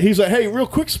episode. He's like, hey, real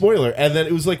quick spoiler, and then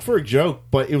it was like for a joke,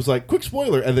 but it was like quick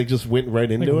spoiler, and they just went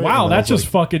right into it. Wow, and I that's was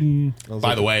just fucking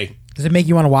By the way, Does it make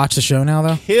you want to watch the show now,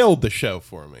 though? killed the show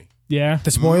for me. yeah.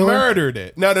 The spoiler? Murdered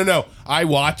it. No. I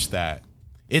watched that.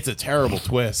 It's a terrible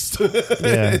twist. like,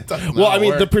 yeah. It does Well, not I mean,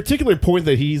 work. the particular point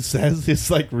that he says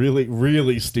is like really,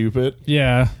 really stupid.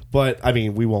 Yeah. But I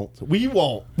mean, we won't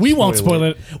spoil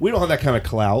it. We don't have that kind of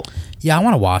clout. Yeah, I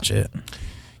want to watch it.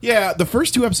 Yeah, the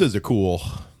first 2 episodes are cool,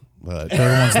 but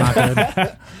Third one's not good.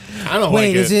 I don't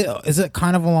Wait, like is it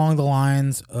kind of along the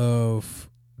lines of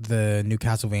the new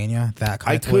Castlevania? That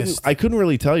kind of twist? I couldn't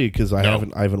really tell you because I No.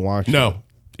 haven't watched. it. No,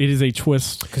 It is a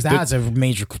twist. Because that's a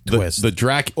major twist. the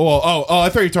Drac. Oh, I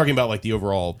thought you were talking about like the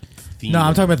overall theme. no,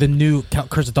 I'm talking about the new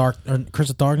Curse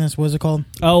of Darkness. What is it called?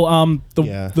 Oh,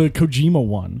 Yeah. the Kojima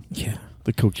one. Yeah.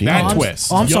 The Kojima. That I'm,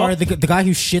 twist. Oh, I'm Yup. sorry. The guy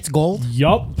who shits gold.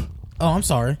 Yup. Oh, I'm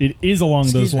sorry. It is along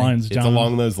Excuse those me. lines, It's John.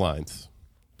 along those lines.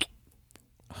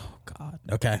 God.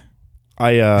 Okay.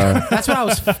 That's what I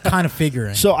was kind of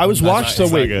figuring. So I was watching.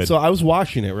 it's not good. So I was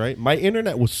watching it. Right, my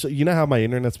internet was. So, you know how my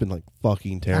internet's been like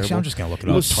fucking terrible. Actually, I'm just gonna look it It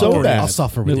up. was so bad. I'll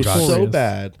suffer It with was you guys. so Notorious.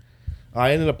 bad.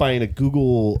 I ended up buying a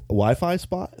Google Wi-Fi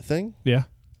spot thing. Yeah.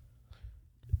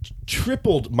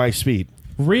 Tripled my speed.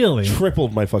 Really?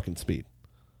 Tripled my fucking speed.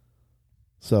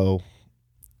 So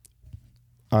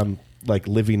I'm like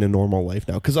living a normal life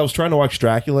now because I was trying to watch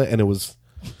Dracula and it was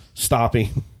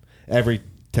stopping every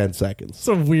 10 seconds. It's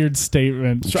a weird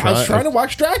statement. So I was trying to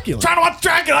watch Dracula. Trying to watch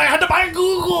Dracula, I had to buy a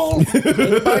Google.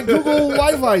 My Google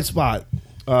Wi-Fi spot.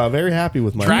 Very happy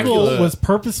with my Dracula. Google was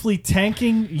purposely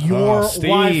tanking your Steve.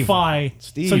 Wi-Fi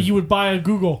Steve. so you would buy a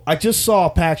Google. I just saw a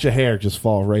patch of hair just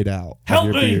fall right out Help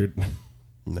of your me. beard.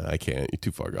 No, I can't. You're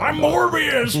too far gone. I'm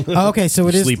Morbius. Oh, okay, so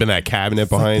it is Sleep in that cabinet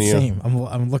it's like behind the you. same.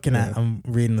 I'm looking at. I'm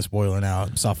reading the spoiler now.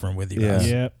 I'm suffering with you guys.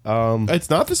 yeah. It's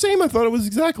not the same. I thought it was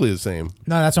exactly the same.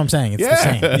 No, that's what I'm saying. It's the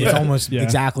Yeah. same. It's almost Yeah.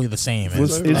 exactly the same.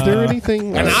 Is It's- there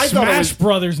anything? And I thought Smash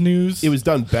Brothers news. it was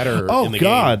done better. oh in the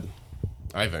God! game,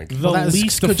 I think. the well, that's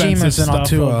least Kojima's offensive in stuff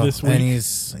Altua, of this week. and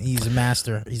he's a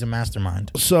master. He's a mastermind.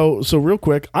 So real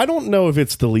quick, I don't know if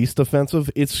it's the least offensive.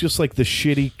 It's just like the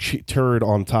shitty turd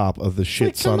on top of the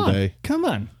shit Come Sunday.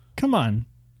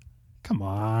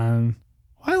 on.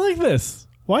 Why like this?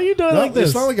 Why are you doing like this?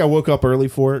 It's not like I woke up early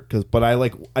for it, but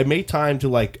I made time to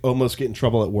like almost get in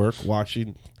trouble at work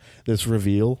watching this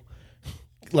reveal,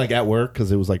 like at work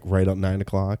because it was like right at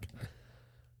 9:00.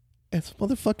 It's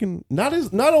motherfucking not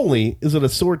only is it a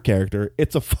sword character,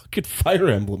 it's a fucking Fire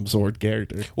Emblem sword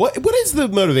character. What is the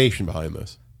motivation behind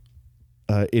this?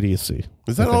 Idiocy.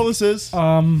 Is that all this is?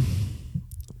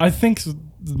 I think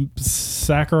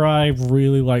Sakurai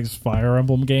really likes Fire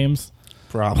Emblem games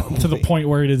Probably to the point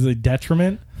where it is a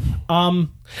detriment.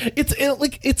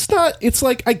 It's not. It's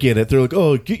like I get it. They're like,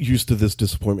 oh, get used to this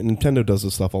disappointment. Nintendo does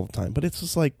this stuff all the time, but it's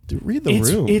just like, dude, read the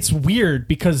room. It's weird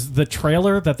because the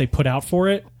trailer that they put out for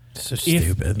it, So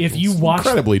stupid. if you watch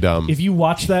incredibly dumb. if you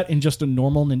watch that in just a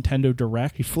normal Nintendo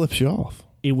Direct, he flips you off.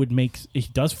 it would make he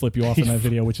does flip you off in that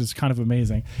video, which is kind of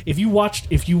amazing. If you watch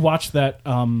that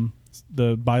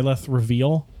the Byleth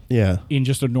reveal Yeah. in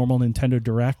just a normal Nintendo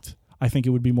Direct, I think it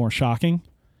would be more shocking.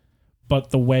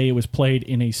 But the way it was played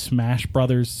in a Smash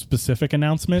Brothers specific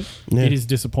announcement, it is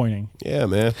disappointing. yeah,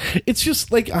 man. It's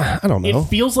just like I don't know. It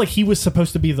feels like he was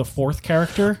supposed to be the fourth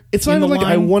character. It's in not the even like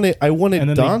line, I wanted and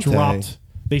then Dante.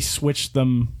 they switched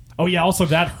them. Oh yeah, also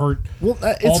that hurt. Well,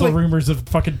 it's all the like rumors of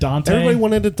fucking Dante. everybody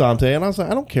wanted a Dante, and I was like,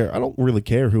 I don't care. I don't really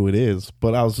care who it is,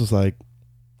 but I was just like,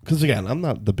 because again, I'm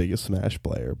not the biggest Smash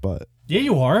player, but Yeah,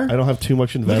 you are. I don't have too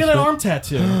much Look investment. at that arm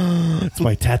tattoo. It's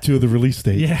my tattoo of the release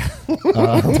date. Yeah,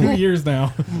 2 years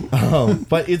now.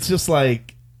 But it's just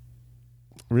like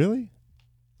Really?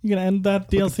 You gonna end that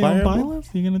DLC Fire on Emblem?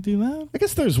 Byleth? You gonna do that? I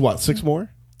guess there's what, 6 more?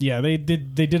 Yeah, they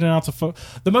did announce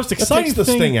the most exciting takes the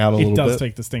thing. sting out a little It does bit.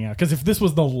 take the sting out because if this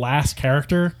was the last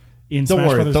character in Don't Smash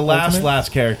worry, Brothers the Ultimate,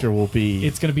 last character will be.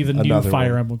 it's going to be the new another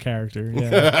Fire one. Emblem character.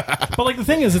 Yeah. But like the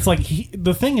thing is, it's like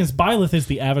the thing is, Byleth is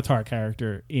the avatar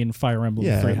character in Fire Emblem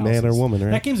Yeah, Three Houses. man or woman,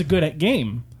 right? That game's a good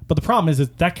game, but the problem is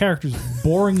that character's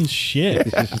boring as shit.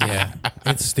 Yeah,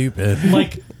 it's stupid.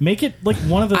 Like make it like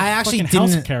one of the I actually fucking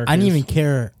house didn't. characters. I didn't even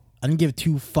care. I didn't give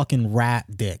 2 fucking rat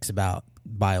dicks about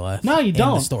Byleth. No, you in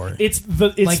don't. The story. It's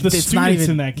the students not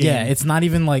even in that game. Yeah, it's not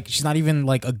even like she's not even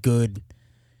like a good.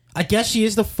 I guess she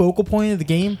is the focal point of the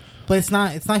game, but it's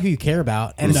not. It's not who you care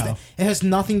about, and No. it has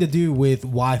nothing to do with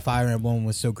why Fire Emblem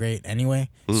was so great anyway.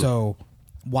 So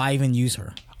why even use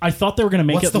her? I thought they were going to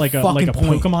make What's it the like a fucking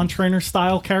point? Pokemon trainer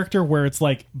style character where it's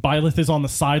like Byleth is on the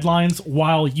sidelines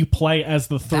while you play as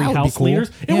the 3 That would be house cool.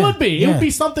 leaders. It Yeah, would be. It yeah. would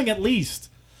be something at least.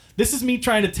 This is me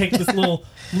trying to take this little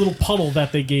puddle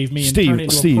that they gave me and turn it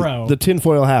into Steve, a pro. the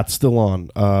tinfoil hat's still on.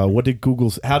 How did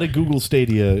Google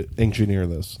Stadia engineer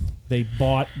this? They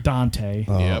bought Dante.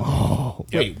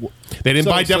 Wait, they didn't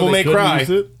buy Devil May Cry.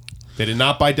 They did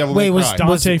not buy Devil Wait, May was Cry.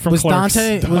 Dante from was Clerks.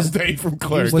 Dante was Dante from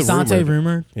Clerks. was Dante rumored.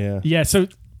 rumored? Yeah. Yeah, so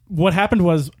what happened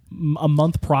was a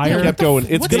month prior, He kept going,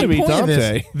 it's what's going to the be point of this?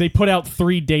 Dante. they put out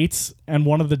 3 dates, and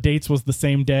one of the dates was the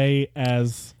same day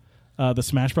as the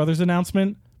Smash Brothers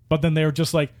announcement. But then they were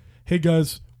just like, "Hey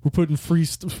guys, we're putting free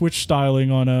Switch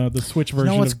styling on the Switch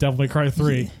version what's- of Devil May Cry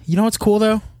 3." You know what's cool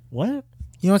though? What?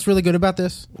 You know what's really good about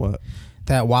this? What?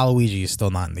 That Waluigi is still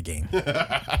not in the game. I Dude,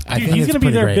 think he's it's going to be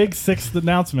pretty their great. big 6th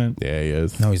announcement, Yeah, he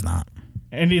is. No, he's not.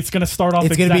 and it's going to start off.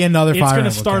 It's gonna be another It's Fire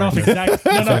going to Emblem start off character.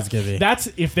 exactly. No, That's no, what it's gonna be. that's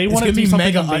if they It's want gonna to do be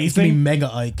something mega. It's gonna be amazing.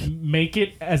 Mega Ike. Make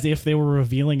it as if they were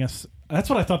revealing us. That's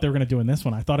what I thought they were going to do in this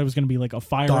one. I thought it was going to be like a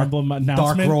Fire Dark, Emblem Dark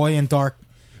announcement. Roy and Dark.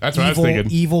 That's what evil, I was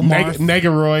thinking. Evil Marth.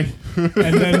 Negaroy.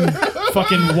 And then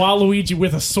fucking Waluigi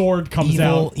with a sword comes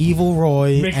out. Evil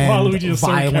Roy Make and Waluigi a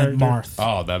sword Violent character. Marth.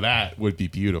 Oh, now that would be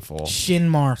beautiful. Shin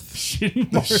Marth.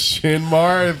 Shin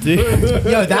Marth.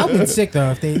 Yo, that would be sick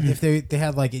though if they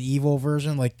had like an evil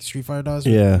version like Street Fighter does.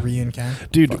 with Yeah. Ryu and Ken.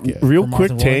 Dude, yeah. real For Marth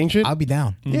quick and Roy. tangent. I'd be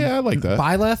down. Yeah, I like that.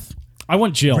 Byleth. I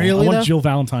want Jill. Really, I want though? Jill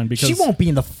Valentine because She won't be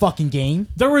in the fucking game.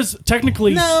 there was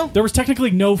technically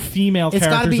no female It's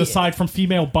gotta characters be- aside from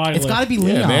female Byleth. It's got to be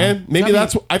Leon. man. It's Maybe gotta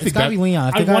that's be- what- I think it's got to that- be Leon.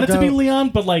 If I they want it gotta to be go- Leon,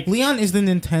 but like Leon is the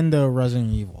Nintendo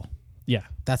Resident Evil. yeah.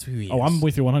 That's who he is. Oh, I'm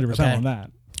with you 100% Okay. on that.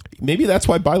 Maybe that's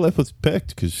why Byleth was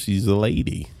picked, because she's a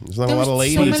lady. There's not a lot of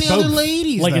ladies. so many It's other both.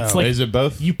 ladies. Like, it's though. like- Is it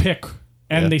both? You pick,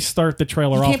 and Yeah. they start the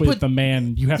trailer You off can't with put- the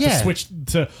man. You have to Yeah. switch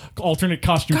to alternate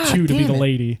costume God 2 to be damn the it.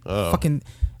 lady. fucking.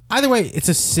 Either way, it's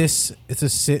a cis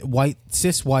white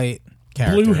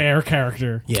character. Blue hair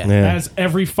character. Yeah. Yeah. As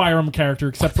every Fire Emblem character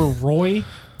except for Roy.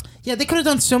 Yeah, they could have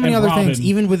done so many And other things, Robin.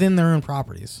 even within their own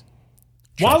properties.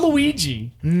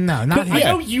 Waluigi. No, not I him.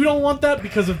 know you don't want that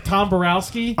because of Tom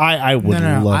Borowski. I would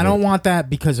No, love I don't it. want that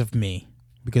because of me,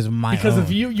 because of my Because own.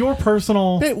 of your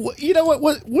personal. Hey, you know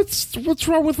what's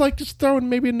wrong with like just throwing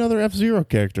maybe another F-Zero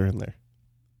character in there?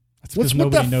 It's What's because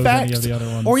with nobody the knows fact? any of the other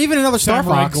ones. Or even another Star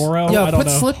Samurai Fox. Goro? Yo, I don't put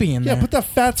know. Slippy in Yeah, there. put that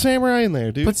fat samurai in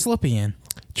there, dude. Put Slippy in.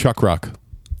 Chuck Rock.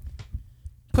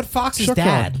 Put Fox's Chuck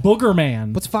dad. Booger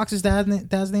Man. What's Fox's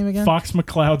dad's name again? Fox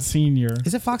McCloud Sr.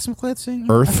 Is it Fox McCloud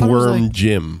Sr.? Earthworm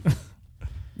Jim.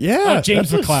 yeah,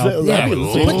 James that's McCloud. Yeah, I would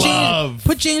put love-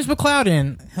 Put James McCloud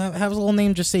in. Have his little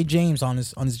name just say James on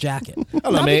his jacket. I don't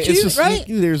know, That'd man. be cute, It's just right?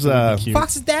 there's Cute.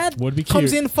 Fox's dad Would be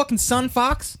comes cute. in, fucking son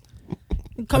Fox.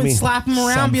 Come and slap him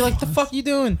around, Son be like, "The fuck you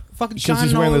doing?" Fucking because shining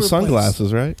he's all wearing over the the place.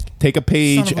 sunglasses, right? Take a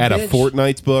page Son of a out of bitch.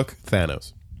 Fortnite's book,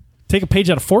 Thanos. Take a page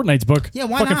out of Fortnite's book. Yeah,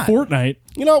 why Fucking not? Fortnite.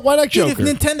 You know why not Dude, Joker?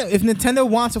 if Nintendo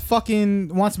wants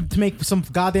to make some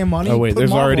goddamn money, Oh wait, put there's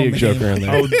Marvel already a in the Joker game. in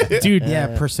there. Oh, dude.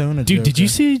 Yeah, Persona. Dude, did you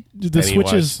Joker. see the Pennywise.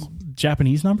 Switch's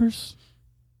Japanese numbers?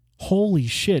 Holy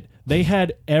shit. They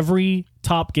had every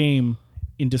top game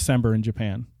in December in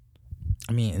Japan.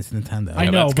 I mean, it's Nintendo. I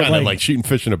know, that's but kind of like- like shooting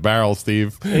fish in a barrel,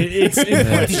 Steve. It's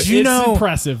impressive. Did you know?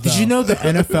 impressive, Did you though. know the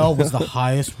NFL was the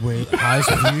highest viewed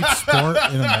sport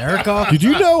in America? Did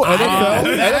you know NFL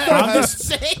I'm has just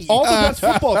saying. all the best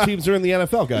football teams are in the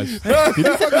NFL, guys? Did you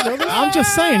fucking know that? I'm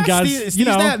just saying, guys. Steve, you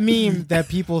know, that meme that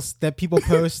people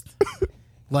post.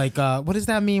 Like, what is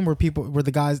that meme where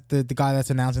the guy that's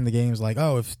announcing the game is like,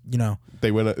 oh, if you know,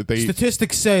 They win. They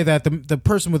statistics say that the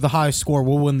person with the highest score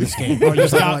will win this game. oh, you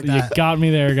Something got, like you that. got me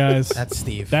there, guys. That's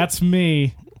Steve. That's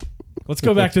me. Let's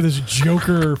go back to this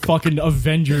Joker fucking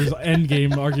Avengers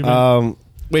Endgame argument.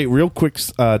 Wait, real quick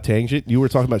tangent. You were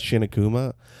talking about Shin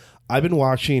Akuma. I've been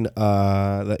watching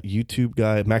that YouTube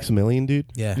guy Maximilian dude.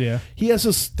 Yeah. Yeah. He has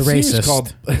this The series racist.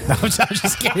 called I'm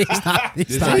just kidding. He's not.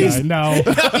 He's not. Yeah, no.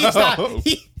 He's not.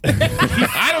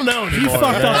 I don't know He anymore.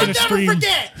 fucked up in a never stream.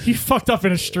 forget. He fucked up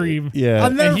in a stream. yeah.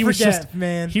 I'll never And he was forget, just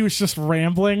man. He was just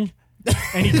rambling,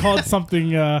 and he called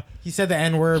something. He said the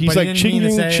N word. He's but like he didn't mean to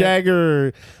Ching say it.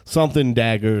 Chagger something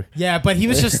dagger. Yeah, but he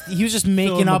was just in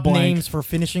making the up blank. names for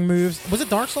finishing moves. Was it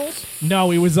Dark Souls? No,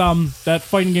 it was that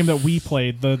fighting game that we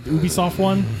played, the Ubisoft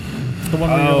one, the one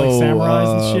where you're like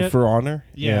samurais and shit. For honor.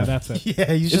 Yeah, that's it.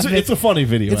 Yeah, he's It's just. it's a funny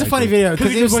video. it's a funny actually. video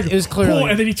because it was, it was clearly. Cool,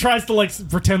 and then he tries to like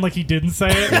pretend like he didn't say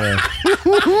it.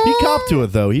 He copped to it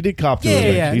though. He did cop to Yeah,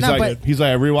 it. yeah, He's no, like, but-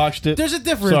 I rewatched it. There's a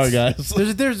difference. Sorry, guys. There's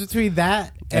a difference between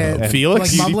that and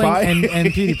Felix? like mumbling PewDiePie? and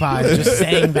PewDiePie just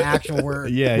saying the actual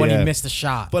word Yeah, when yeah. he missed a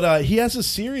shot. But he has a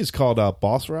series called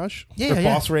Boss Rush. yeah, or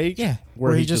yeah. Boss Rage. Yeah,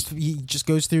 where he just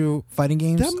goes through fighting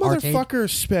games. that arcade. motherfucker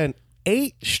spent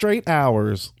 8 straight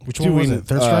hours. Which one was it?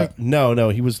 Third Strike? No,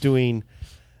 he was doing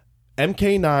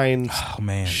MK9's Oh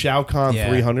man, Shao Kahn Yeah.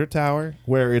 300 Tower,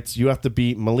 where it's you have to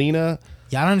beat Melina.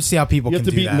 yeah, I don't see how people You can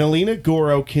have to do beat that. Melina,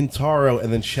 Goro, Kintaro,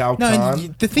 and then Shao No, and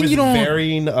Kahn. the thing with you don't-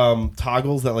 varying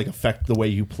toggles that like affect the way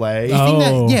you play. The thing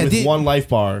Oh. that, yeah, with the- one life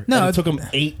bar. No, and it took him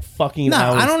 8 fucking no,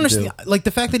 hours. I don't to do. understand. Like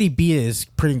the fact that he beat it is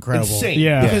pretty incredible. Insane.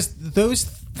 Yeah. because those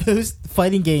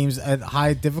fighting games at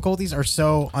high difficulties are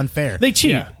so unfair. They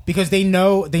cheat. Yeah. because they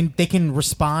know they can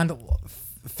respond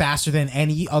faster than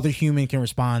any other human can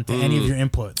respond to any of your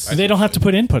inputs. They don't have to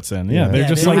put inputs in. Yeah, they're Yeah,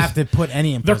 just they don't like have to put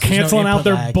any inputs. they're There's no canceling out input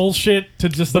their lag. bullshit to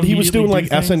just. But he was doing like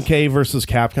immediately do things. SNK versus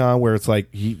Capcom, where it's like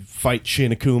he fight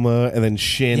Shin Akuma and then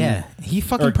Shin. Yeah, he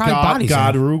fucking or probably God, bodies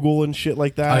God him. Rugal and shit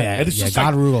like that. Oh, yeah, and it's yeah, just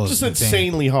God like, Rugal is just insane.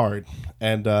 insanely hard.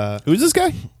 And Who's this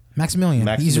guy? Maximilian.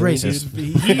 He's Maximilian,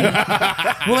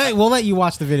 racist. we'll let you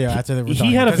watch the video after we're done.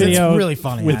 He had a 'cause video It's really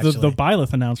funny with actually. the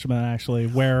Byleth announcement actually,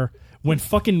 where when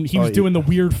fucking he was yeah. doing the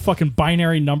weird fucking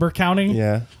binary number counting.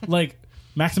 Yeah. Like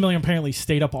Maximilian apparently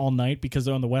stayed up all night because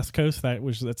they're on the West Coast. That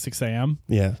was at 6 a.m.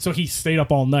 Yeah. So he stayed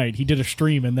up all night. He did a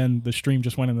stream, and then the stream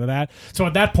just went into that. So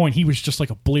at that point, he was just like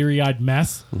a bleary-eyed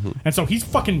mess. And so he's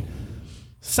fucking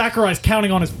Sakurai's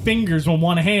counting on his fingers on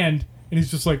one hand, and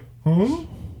he's just like, huh?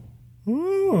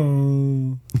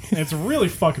 And it's a really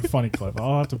fucking funny clip.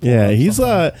 I'll have to. Pull it Yeah, up he's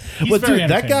sometime. He's but very dude,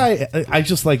 that guy, entertaining. I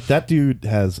just like that dude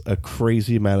has a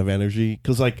crazy amount of energy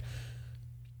because like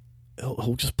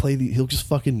he'll just play he'll just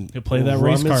fucking He'll play that rum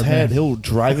race his card, head. man. He'll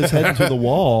drive his head into the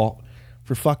wall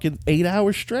for fucking 8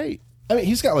 hours straight. I mean,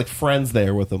 he's got like friends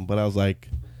there with him, but I was like,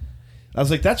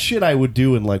 that's shit I would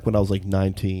do in like when I was like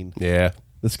 19. Yeah.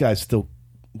 This guy's still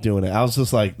doing it. I was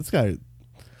just like, this guy.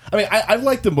 I mean, I've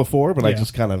liked him before, but I Yeah.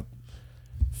 just kind of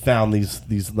found these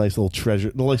nice little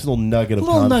treasure, nice little nugget a of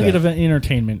little content. nugget of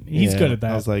entertainment. He's Yeah, good at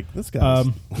that. I was like, this guy's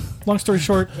Long story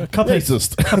short,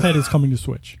 Racist. Cuphead is coming to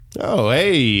Switch. Oh,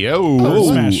 hey.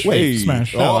 Smash. Hey.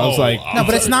 Smash. No, I was like, No,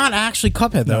 but it's not actually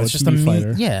Cuphead though. No, it's it's just a Mii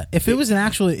Fighter. Yeah, if it was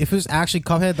actually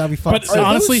Cuphead, that'd be fun. But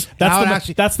honestly, that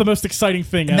would that's the most exciting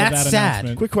thing. and out of that's that sad.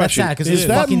 announcement. Quick question. That's sad because Is it's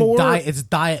that fucking more- diet. It's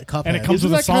diet Cuphead. And it comes isn't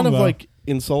with a that kind song, of though. like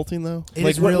insulting though? It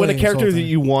Like is when really a character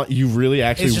insulting. that you really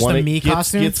actually It's just want a it Mii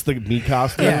costume? gets the Mii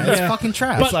costume. yeah, it's Yeah. fucking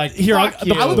trash. But like, here, fuck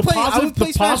you. I would the play- I positive, would play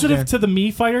the Smash positive again. to the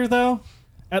Mii Fighter though,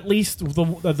 at least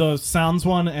the Sounds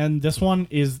one and this one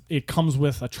is it comes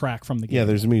with a track from the game. Yeah,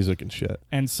 there's music and shit.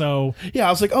 And so Yeah,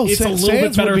 I was like, oh, it's a little Sans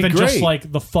bit better would be than great. just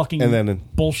like the fucking And then-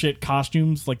 bullshit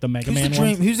costumes like the Mega who's the Man dream?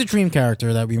 ones. Who's the dream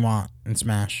character that we want in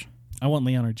Smash? I want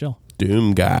Leon or Jill.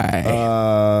 Doom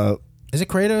guy. Is it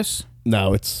Kratos?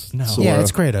 No, it's No. Sora. Yeah,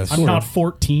 it's Kratos. I'm not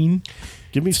 14.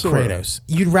 Give me Sora. Kratos.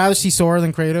 You'd rather see Sora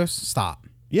than Kratos? Stop.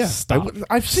 Yeah, Stop.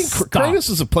 I've seen Stop. Kratos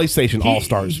is a PlayStation All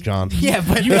Stars, John. Yeah,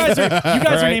 but You guys are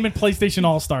Right. naming PlayStation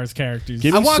All Stars characters.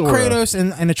 Give I me want Sora. Kratos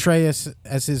and Atreus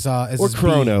as his Or his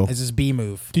Chrono. B, as his B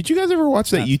move. Did you guys ever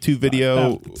watch that YouTube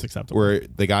video That's acceptable. where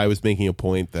the guy was making a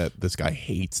point that this guy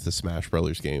hates the Smash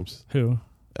Brothers games? Who?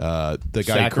 The guy who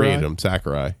Sakurai? created them,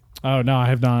 Sakurai. Oh no, I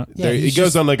have not. There- he's it goes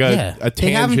just- on like a They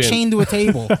tangent. have him chained to a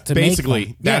table to Basically, make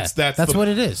them. that's that's the- what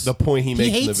it is. the point he makes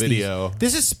in the hates these. video.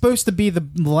 This is supposed to be the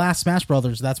last Smash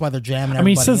Brothers. That's why they're jamming. I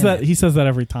mean, everybody in it. he says that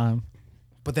every time.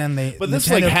 But then But this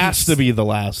like has to be the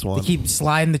last one. They keep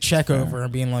sliding the check over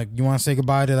and being like, "You want to say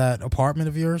goodbye to that apartment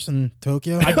of yours in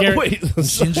Tokyo?" I guarantee. Wait,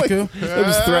 Shinjuku? I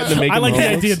just threatened to make I him like the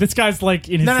homeless. idea. This guy's like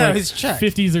in his, No, like, his check.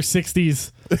 50s or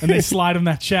 60s, and they slide him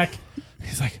that check.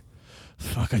 He's like,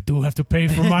 "Fuck, I do have to pay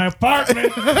for my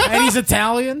apartment." and he's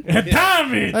Italian.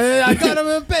 Damn it! I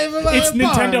gotta pay for my It's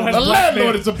apartment. Nintendo has The landlord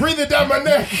blackmailed. is a breathing down my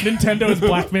neck. Nintendo is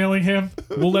blackmailing him.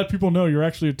 We'll let people know you're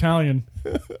actually Italian.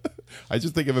 I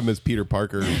just think of him as Peter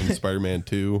Parker from Spider-Man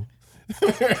 2.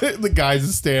 The guy's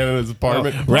just standing in his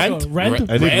apartment. Rent?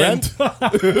 Rent? I need rent.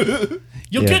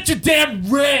 You'll Yeah. get your damn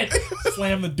rent.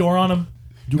 Slam the door on him.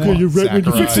 You get your rent when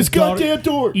you Sakurai. fix this goddamn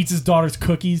door. Eats his daughter's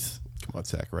cookies. Come on,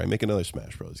 Sakurai, make another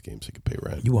Smash Bros. Game so you can pay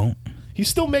rent. You won't. He's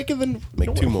still making the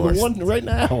Make two more. one right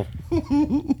now.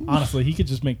 Honestly, he could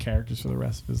just make characters for the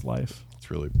rest of his life, That's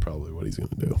really probably what he's going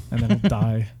to do. and then he'll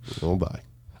die. He'll die.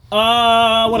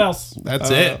 What else? That's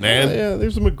it, man. Yeah,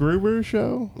 there's a MacGruber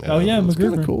show. Oh yeah, That's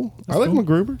kind MacGruber. of cool. That's I like cool.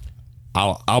 MacGruber.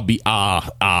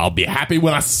 I'll be happy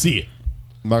when I see it.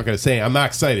 I'm not going to say I'm not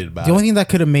excited about The only it. thing that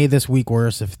could have made this week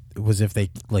worse was if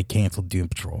they like canceled Doom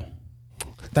Patrol.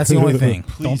 That's the only thing.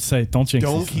 Don't jinx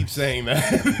Don't this. keep saying that.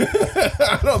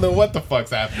 I don't know what the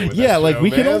fuck's happening with Yeah, that like show, we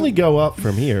man. can only go up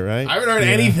from here, right? I haven't heard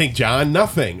anything, John.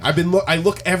 Nothing. I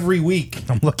look every week.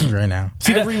 I'm looking right now.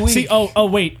 Every week. See,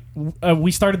 wait.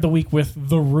 We started the week with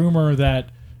the rumor that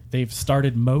they've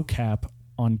started mocap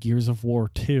on Gears of War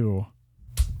 2.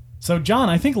 So, John,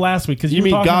 I think last week, because You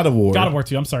mean God of War. God of War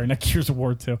 2. I'm sorry, not Gears of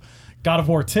War 2. God of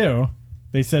War 2.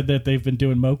 They said that they've been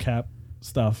doing mocap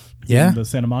stuff Yeah? in the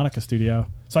Santa Monica studio.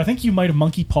 So I think you might have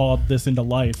monkey pawed this into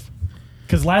life.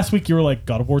 Because last week you were like,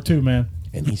 God of War 2, man.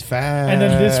 And he's fat. And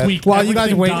then this week, Well, you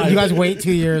guys everything wait. died. You guys wait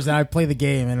 2 years, and I play the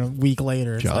game, and a week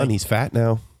later, it's John, like, he's fat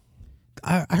now.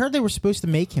 I heard they were supposed to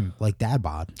make him like dad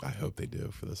bod. I hope they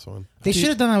do for this one. They should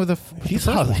have done that with the. He's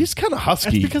the first one. he's kind of That's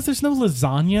husky. because there's no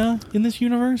lasagna in this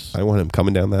universe. I want him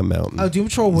coming down that mountain. Oh, Doom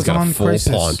Patrol He's was got on a full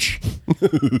Crisis. paunch.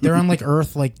 They're on like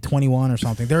Earth like 21 or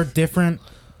something. They're a different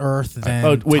Earth than.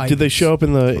 Oh wait, did they show up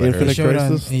in the They Infinite showed on-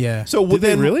 Crisis? yeah. So Did they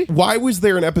then really? Why was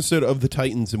there an episode of the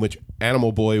Titans in which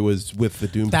Animal Boy was with the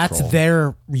Doom That's Patrol?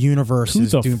 their universe Who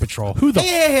is the Doom Patrol. Who the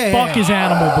fuck is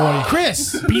Animal Boy?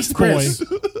 Chris? Beast Chris.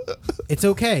 Boy. It's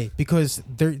okay because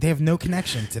they have no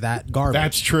connection to that garbage.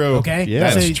 That's true. Okay?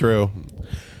 Yeah. That's So- true.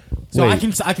 So Wait.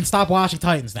 I can stop watching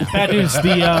Titans now. Bad news. The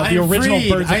am original freed.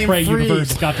 Birds I of am Prey freed.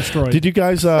 universe got destroyed. Did you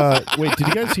guys wait? Did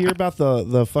you guys hear about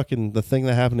the thing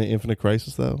that happened in Infinite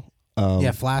Crisis though?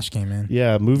 Yeah, Flash came in.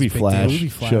 Yeah, movie big Flash, deal. Movie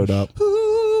Flash. showed up.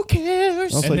 Who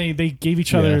cares? I was and like- they gave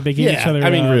each other Yeah. they gave Yeah, each other I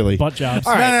mean, really. butt jobs.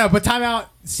 No, but time out.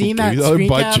 Seeing that Give you the other screen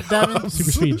butt cap, Devin,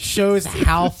 Super speed. shows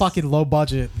how fucking low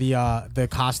budget the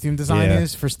costume design Yeah.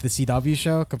 is for the CW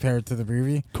show compared to the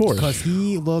movie. Of course. because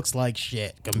he looks like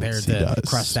shit compared Yes, he to does.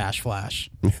 Crustache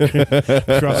Flash.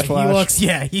 Trust He Flash. looks,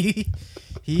 yeah, he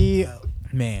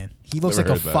man, he looks Never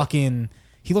like a heard that. fucking.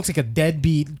 He looks like a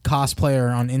deadbeat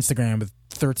cosplayer on Instagram with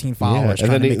 13 followers and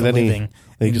trying then to he- make a then he- living.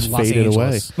 They in just Los faded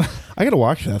Angeles. away. I gotta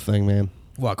watch that thing, man.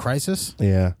 What, Crisis?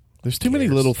 Yeah, there's too many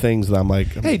little things that I'm like.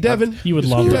 Hey, Devin. You would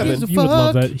love Devin. that. You would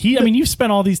love that. You've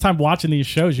spent all these time watching these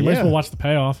shows. You might as Yeah. well watch the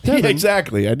payoff. Yeah,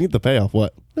 exactly. I need the payoff.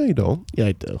 What? No, you don't. Yeah,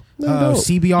 I do.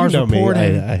 CBR's You know me.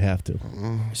 reporting. I have to.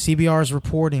 CBR is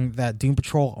reporting that Doom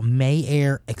Patrol may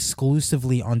air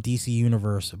exclusively on DC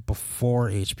Universe before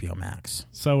HBO Max.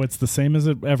 So it's the same as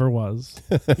it ever was.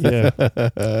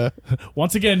 Yeah.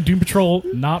 Once again, Doom Patrol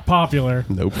not popular.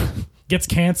 Nope. Gets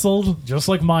canceled just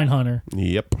like Mindhunter.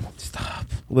 Yep.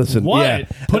 Listen. What? Yeah.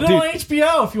 Put it Dude, on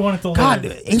HBO if you want it to God,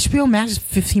 live. HBO Max is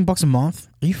 $15 a month.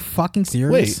 Are you fucking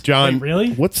serious? Wait, John. Wait,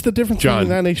 really? What's the difference John, between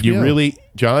that and HBO? you really,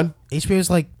 John? HBO is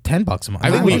like $10 a month.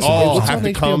 I think we $9 a all month. have on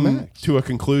to HBO come Max? to a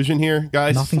conclusion here,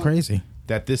 guys. Nothing crazy.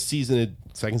 That this season,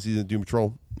 second season of Doom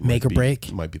Patrol, Make or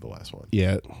break? might be the last one.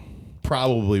 Yeah.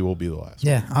 Probably will be the last.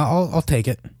 Yeah, I'll take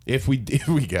it. one. If we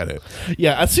get it.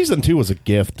 Yeah. Season 2 was a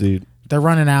gift, dude. They're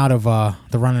running out of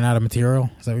material.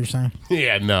 Is that what you're saying?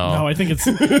 Yeah, no. No, I think it's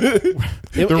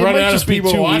They're running out of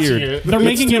people watching it. they're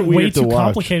making too it way weird to too watch.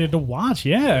 complicated to watch.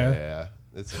 Yeah. Yeah.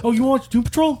 It's, Oh, you watch Doom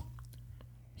Patrol?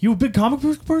 You a big comic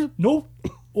book person? No.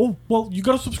 Oh well, you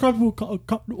gotta subscribe to a.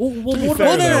 What Fair,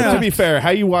 no, though. no. To be fair,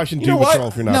 how you watching know Doom what? Patrol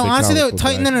if you're not No, a big honestly, comic though, book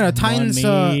Titan. guy? No, Titans.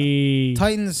 Money.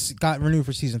 Titans got renewed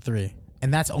for season 3,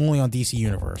 and that's only on DC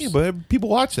Universe. yeah, but people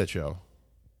watch that show.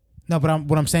 No, but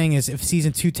what I'm saying is, if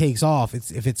season 2 takes off,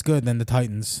 if it's good, then the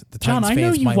Titans John, I know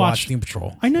fans you might watch watch Doom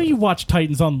Patrol. I know you watch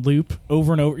Titans on loop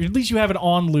over and over. At least you have it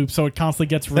on loop, so it constantly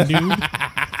gets renewed.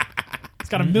 It's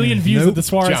got a million views of the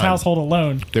Suarez John. household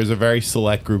alone. There's a very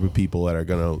select group of people that are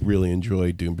going to really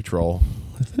enjoy Doom Patrol,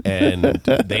 and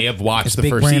they have watched It's the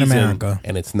Big first Brain season, America.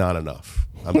 and it's not enough.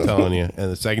 I'm telling you.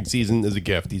 And the second season is a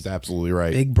gift. He's absolutely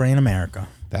right. Big Brain America.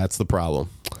 That's the problem.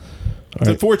 It's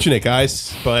unfortunate,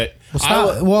 guys, but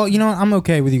Well, you know what? I'm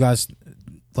okay with you guys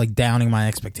like downing my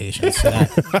expectations. So that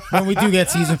when we do get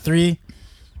season 3,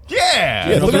 Yeah,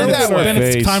 Yeah, look throw at it that in our one. Then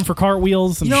it's face. time for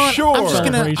cartwheels. And You know what? Sure. I'm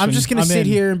just gonna I'm sit in.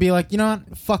 here and be like, you know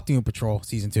what? Fuck Doom Patrol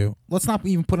season 2. Let's not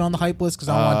even put it on the hype list because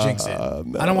I don't want to jinx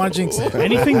it. I don't want to jinx it.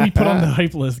 Anything we put on the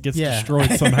hype list gets Yeah.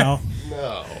 destroyed somehow.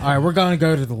 All right, we're gonna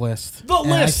go to the list. The And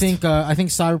list! I think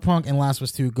Cyberpunk and Last of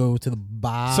Us 2 go to the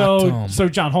bottom. So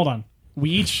John, hold on. We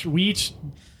each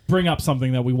bring up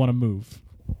something that we want to move.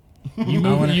 You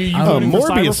move. wanna- you I voting for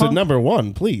Morbius at Cyberpunk? number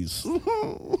 1, please. You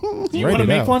Write want to it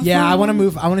make down. one? yeah, for- I want to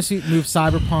move. I want to move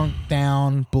Cyberpunk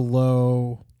down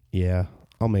below Yeah,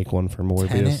 I'll make one for Morbius.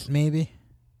 Tenet, maybe.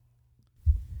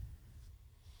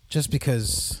 Just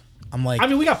because I'm like, I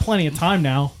mean, we got plenty of time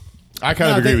now. I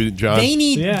kind of agree with you, John. They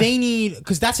Yeah. need,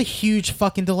 because that's a huge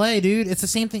fucking delay, dude. It's the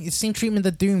same thing. It's the same treatment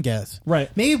that Doom gets. Right.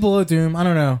 Maybe below Doom. I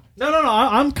don't know. No.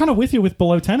 I'm kind of with you with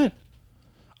Below Tenet.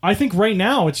 I think right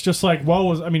now it's just like,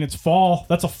 it's fall.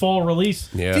 That's a fall release.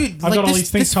 yeah, Dude, I've got all these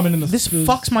things coming in the This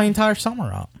fucks my entire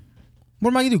summer up. What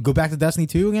am I gonna do? Go back to Destiny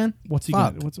 2 again? What's he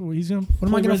Fuck. gonna? He's gonna? What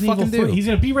am I play gonna Resident fucking Evil do? 3. He's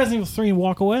gonna be Resident Evil 3 and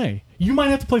walk away. You might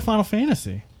have to play Final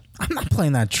Fantasy. I'm not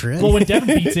playing that trick. Well, when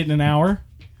Devin beats it in an hour.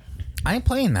 I ain't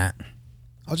playing that.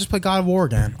 I'll just play God of War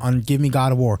again on Give Me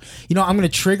God of War. You know, I'm gonna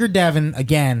trigger Devin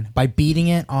again by beating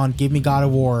it on Give Me God of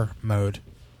War mode,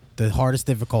 the hardest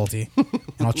difficulty, and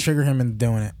I'll trigger him into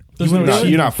doing it. There's You're not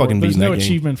achievement fucking for it. There's beating no that game.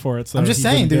 achievement for it. So I'm just he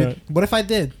saying, wouldn't do dude. it. What if I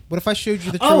did? What if I showed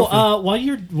you the trophy? While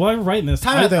you're writing this,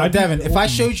 Time out though, I'd be- Devin. If I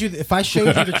showed you the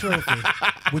trophy,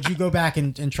 would you go back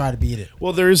and try to beat it?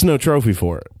 Well, there is no trophy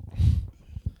for it.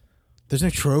 There's no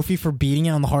trophy for beating it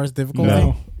on the hardest difficulty.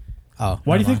 No. Oh,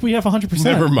 Why do you think we have 100%?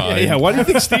 never mind. Yeah, why do you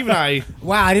think Steve and I...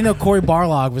 Wow, I didn't know Corey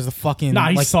Barlog was the fucking Nah,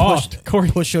 he's like soft.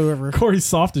 push over. Corey's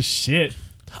soft as shit.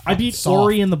 I beat Soft.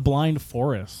 Ori and the Blind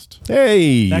Forest.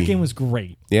 Hey, That game was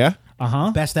great. yeah.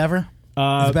 Best ever.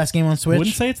 It's the best game on Switch.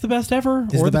 Wouldn't say it's the best ever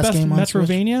Is or the the best best game on Switch?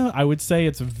 Metrovania. I would say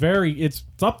it's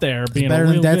up there being better a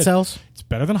than real Dead good. Cells. It's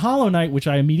better than Hollow Knight, which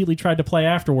I immediately tried to play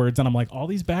afterwards, and I'm like, all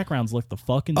these backgrounds look the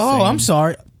fucking same. Oh, I'm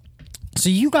sorry. So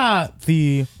you got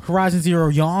the Horizon Zero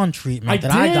Yawn treatment I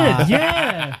I got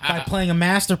yeah. by playing a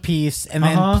masterpiece and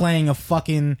then Uh-huh. playing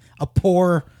a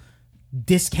poor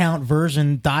discount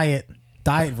version diet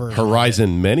version.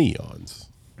 Horizon many yawns.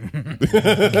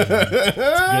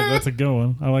 Yeah, that's a good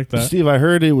one. I like that. Steve, I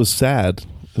heard it was sad.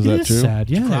 Is It that is true? sad.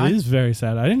 you Yeah, cry? it is very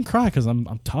sad. I didn't cry because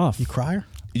I'm tough. You crier?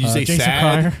 Did you say Jason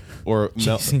sad Cryer. or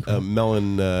Jason Cryer.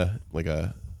 melon? Like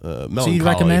a melancholy? So you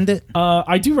recommend it?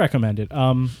 I do recommend it.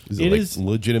 Is it, like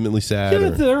legitimately sad? yeah,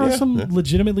 or- there are Yeah, some yeah.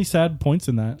 legitimately sad points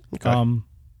in that. Okay.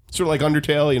 Sort of like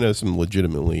Undertale. You know, some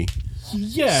legitimately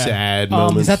Yeah. sad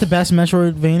moments. Is that the best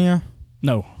Metroidvania?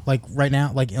 No. Like right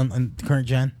now, like on current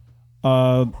gen?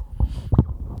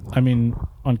 I mean,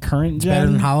 on current gen,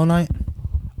 Better than Hollow Knight?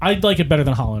 I'd like it better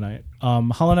than Hollow Knight.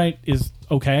 Hollow Knight is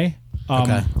okay.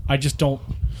 Okay. I just don't.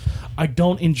 I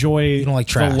don't enjoy don't like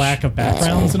the trash. lack of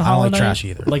backgrounds in I don't Hollow like Knight. trash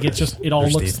either. Like it all Or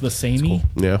looks Steve. the samey.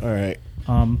 Yeah. All right.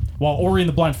 While Ori and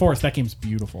the Blind Forest, that game's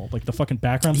beautiful. Like the fucking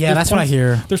backgrounds. Yeah, There's that's what I points-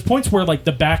 hear. There's points where like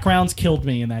the backgrounds killed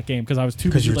me in that game because I was too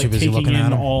 'Cause busy you're like too busy taking looking at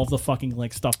in 'em. all the fucking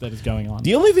like stuff that is going on.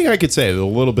 The only thing I could say, the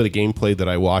little bit of gameplay that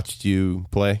I watched you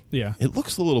play, Yeah. it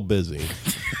looks a little busy.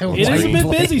 It is a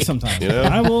bit busy sometimes. Yeah.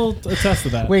 I will attest to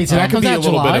that. Wait, so that Could comes be a out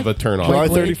little July? bit of a turn July on.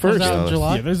 Blade 31st. comes out in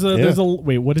July? Yeah, there's a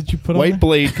wait. What did you put on White there?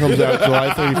 Blade comes out July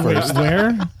 31st.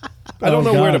 Where? I don't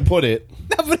Oh, know where to God. put it.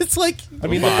 No, but it's like I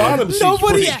mean, the bottom seems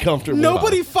nobody, pretty comfortable.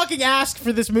 nobody fucking asked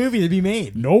for this movie to be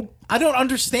made. Nope. I don't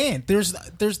understand. There's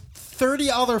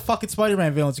 30 other fucking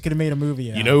Spider-Man villains who could have made a movie.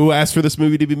 You know who asked for this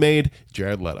movie to be made?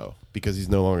 Jared Leto, because he's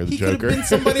no longer the he could have Joker. been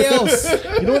somebody else.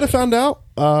 You know what I found out?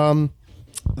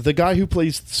 The guy who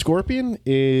plays Scorpion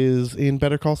is in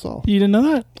Better Call Saul. You didn't know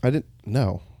that? I didn't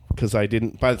know because I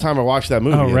didn't. By the time I watched that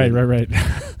movie, Oh, I right.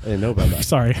 didn't know about that.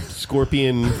 Sorry.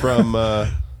 Scorpion from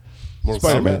Mortal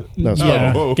Spider-Man. Kombat. No,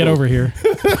 Yeah. whoa. Get over here.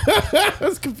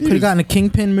 Could have gotten a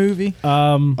Kingpin movie.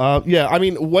 yeah, I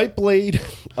mean, White Blade.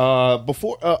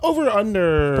 Before over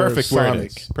under Perfect where it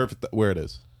Sonic. is. Perfect where it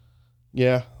is.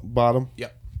 Yeah, bottom.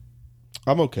 Yep.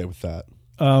 I'm okay with that.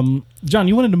 John,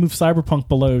 you wanted to move Cyberpunk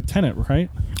below Tenet, right?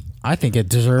 I think it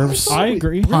deserves I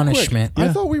agree. Real quick, punishment. I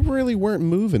Yeah. thought we really weren't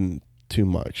moving too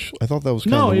much. I thought that was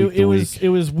kind No, of it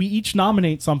was we each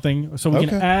nominate something, so we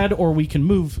can Okay. add or we can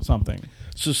move something.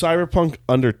 So Cyberpunk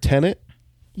under Tenet.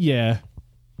 Yeah.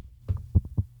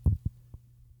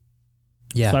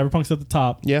 Yeah. Cyberpunk's at the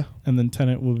top. Yeah, And then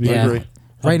Tenet will be Yeah. agree.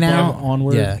 Right now, above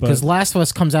onward. yeah, but because Last of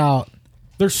Us comes out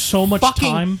there's so much fucking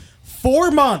time.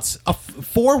 4 months,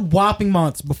 4 whopping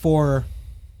months before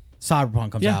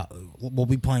Cyberpunk comes Yeah. out. We'll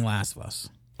be playing Last of Us.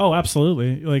 Oh,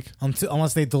 absolutely. Like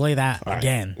unless they delay that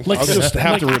again. I'll just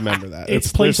have to remember that.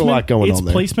 its There's a placement. lot going its on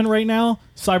there. placement right now.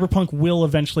 Cyberpunk will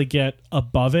eventually get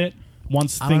above it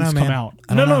once I don't things know, come man. out.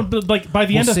 I don't know. But like by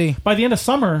the We'll see. end of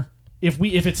summer, if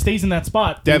it stays in that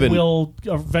spot, Devin. it will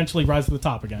eventually rise to the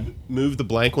top again. Move the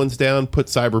blank ones down. Put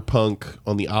Cyberpunk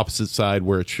on the opposite side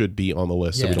where it should be on the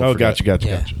list. So Yeah. we don't Oh, forget. gotcha.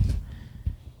 Yeah.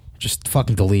 Just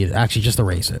fucking delete it. Actually, just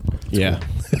erase it. Yeah.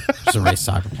 Just erase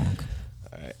Cyberpunk.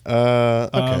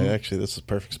 Okay, actually, this is a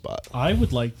perfect spot. I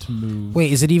would like to move.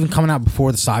 Wait, is it even coming out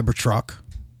before the Cybertruck?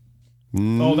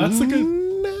 Oh, that's the good.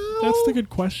 No. That's the good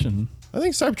question. I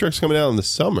think Cybertruck's coming out in the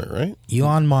summer, right?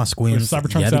 Elon Musk If wins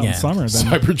Cybertruck's yet out again. in summer, then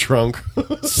Cybertrunk.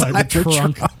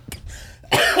 Cybertrunk.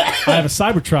 I have a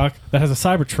Cybertruck that has a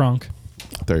Cybertrunk.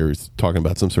 They were talking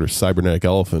about some sort of cybernetic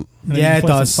elephant. And then Yeah, you it play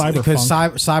does. some Because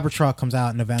Cyberpunk. Cybertruck comes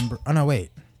out in November. Oh, no,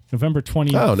 wait. November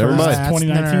 20. Oh, never mind.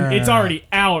 2019. No. It's already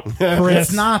out. Chris.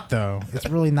 It's not, though. It's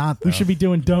really not, though. We should be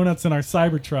doing donuts in our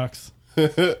Cybertrucks.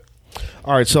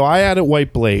 All right, so I added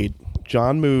White Blade.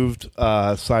 John moved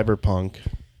Cyberpunk.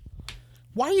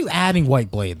 Why are you adding White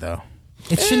Blade, though?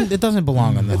 It shouldn't. It doesn't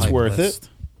belong on the It's hype worth list.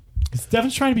 Because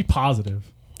Devin's trying to be positive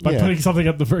by Yeah. putting something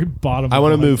at the very bottom. I of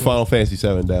want to the move hype Final Fantasy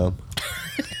VII down.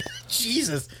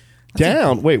 Jesus.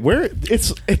 Down. Wait, where?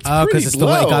 It's Oh, pretty because it's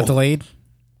delayed. low. It got delayed.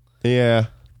 Yeah.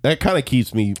 That kind of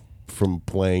keeps me from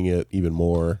playing it even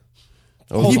more.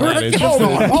 You were- Hold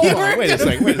on. Wait a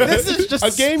second. This is just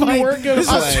A game spite. you weren't going to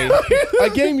This is- play. A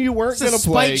game you weren't This is going to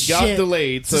play spite got shit.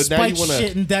 delayed. So It's now you spite want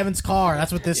shit to. in Devin's car.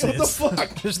 That's what this What is. the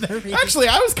fuck? There's no reason. Actually,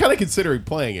 I was kind of considering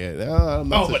playing it. I'm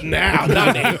not so But sure. now,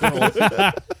 not in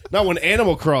April. Not when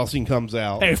Animal Crossing comes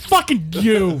out. Hey, fucking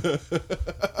you!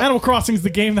 Animal Crossing's the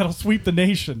game that'll sweep the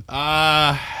nation.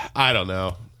 I don't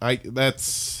know.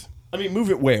 I mean, move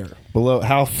it where? Below?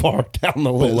 How far down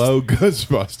the list? Below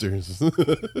Ghostbusters.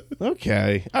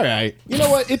 Okay. All right. You know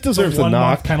what? It deserves a 1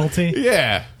 month knock. penalty.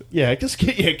 Yeah. Yeah, it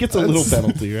gets a little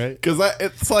penalty, right? Because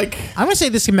it's like, I'm gonna say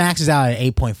this maxes out at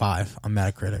 8.5 on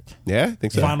Metacritic. yeah, I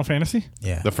think so. Final Fantasy.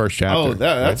 Yeah. The first chapter. Oh,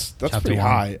 that's Chapter pretty 1.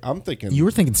 high. I'm thinking. You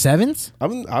were thinking sevens?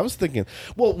 I was thinking.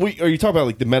 Well, are you talking about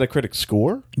like the Metacritic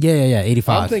score? Yeah.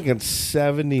 85. I'm thinking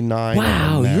 79.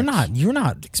 Wow, on the you're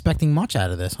not expecting much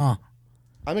out of this, huh?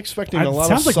 I'm expecting It a lot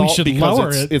sounds of like we salt should because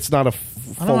lower it. it's not a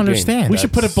I don't understand. We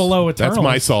should put it below Eternal. That's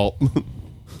my salt.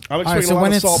 I'm All right, expecting so a lot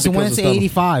when of it's salt because it's not-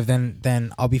 85,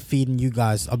 then I'll be feeding you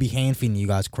guys. I'll be hand feeding you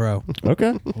guys crow.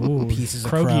 Okay. Pieces of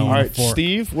Croaky. crow. All All right, for-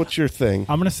 Steve, what's your thing?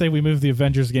 I'm gonna say we move the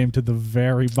Avengers game to the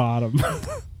very bottom.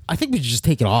 I think we should just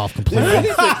take it off completely.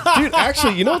 Dude,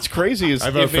 actually, you know what's crazy is I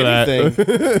vote if for that. anything, Take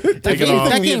if anything,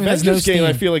 That the game has no Avengers game I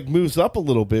steam. feel like moves up a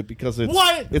little bit because it's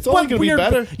What? It's only What going to be weird-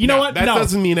 better. You know what? That No.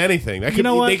 doesn't mean anything. That could,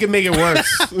 know what? They can make it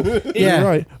worse. Yeah. You're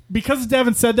right. Because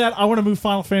Devin said that, I want to move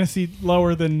Final Fantasy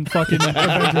lower than fucking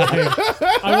Avengers game.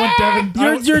 I want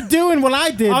Devin. You're doing what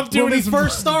I did I'm doing when we this-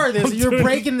 first started this. I'm You're doing-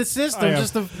 breaking the I system am.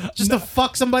 just to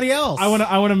fuck somebody else. I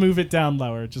want to move it down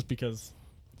lower just because.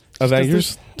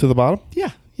 Avengers to the bottom. Yeah.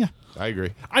 I agree.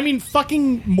 I mean,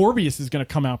 fucking Morbius is going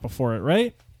to come out before it,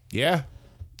 right? Yeah.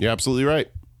 You're absolutely right.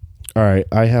 All right,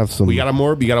 I have some. We got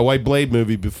a White Blade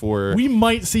movie before. We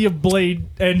might see a Blade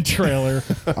end trailer.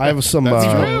 I have some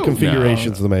true.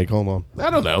 configurations to make. Hold on. I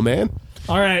don't know, man.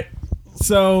 All right.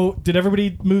 So, did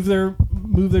everybody move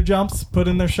their jumps, put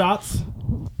in their shots?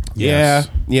 Yeah.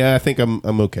 Yeah, I think I'm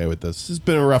okay with this. This has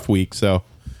been a rough week, so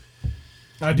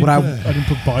I didn't, What I- put, I didn't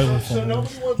put Byleth on there.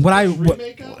 What I-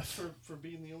 what- for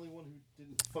being the only one who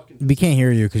didn't fucking. we can't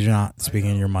hear you because you're not speaking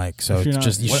in your mic. So If you're it's not-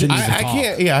 just you What- shouldn't even I talk.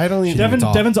 can't. Yeah, I don't even.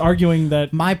 talk. Devin's arguing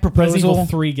that My Resident Evil proposal.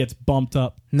 3 gets bumped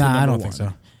up. to Nah, I number don't one. think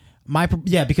so.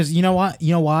 Yeah, because you know what?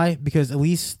 You know why? Because at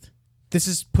least this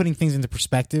is putting things into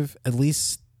perspective. At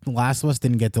least The Last of Us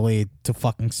didn't get delayed to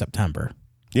fucking September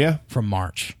Yeah. from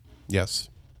March. Yes.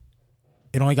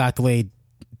 It only got delayed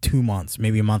 2 months,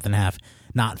 maybe a month and a half,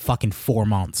 not fucking 4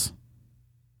 months.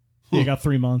 Yeah, you got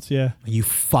 3 months, yeah. Are you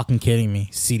fucking kidding me?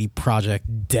 CD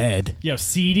Projekt dead. Yo,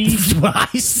 seedy? That's what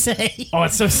I say. Oh,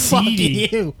 it's so Fuck seedy.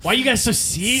 you. Why are you guys so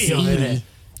seedy over there? Seedy.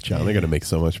 John, they're gonna make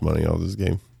so much money off this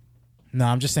game. No,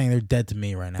 I'm just saying they're dead to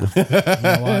me right now. You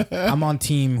know what? I'm on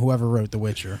team whoever wrote The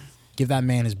Witcher. Give that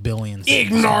man his billions.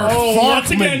 Oh,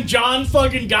 once again, John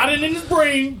fucking got it in his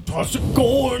brain. Toss a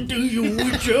coin to you,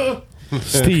 Witcher.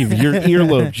 Steve, your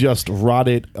earlobe just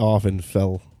rotted off and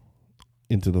fell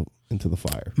into the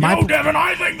fire. Yo, Devin,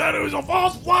 I think that it was a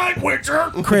false flag, Witcher.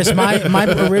 Chris, my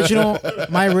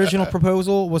original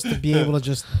proposal was to be able to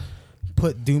just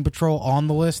put Doom Patrol on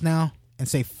the list now and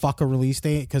say fuck a release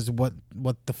date because what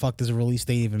the fuck does a release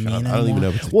date even mean? I don't even know. anymore?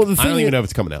 If it's, Well, the I thing don't even is- know if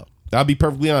it's coming out. I'll be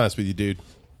perfectly honest with you, dude.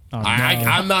 Oh, no.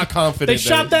 I'm not confident. They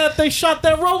shot that. They shot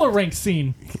that roller rink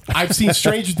scene. I've seen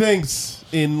Stranger Things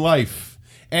in life,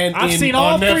 and I've seen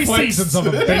all 3 seasons of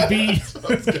them, baby.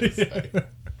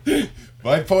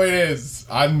 My point is,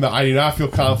 I do not feel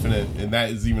confident, and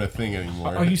that is even a thing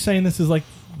anymore. Are you saying this is like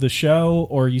the show,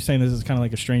 or are you saying this is kind of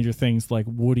like a Stranger Things, like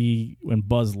Woody and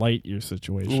Buzz Lightyear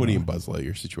situation? Woody and Buzz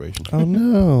Lightyear situation? Oh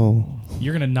no!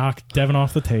 You're gonna knock Devin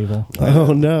off the table.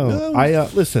 Oh no!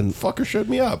 Listen. Fucker showed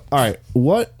me up. All right,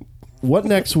 what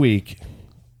next week?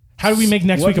 How do we make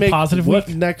next week a positive what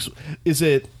week? Next is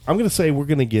it? I'm gonna say we're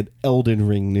gonna get Elden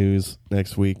Ring news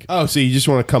next week. Oh, so you just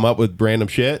want to come up with random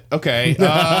shit? Okay.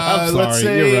 I'm Let's sorry,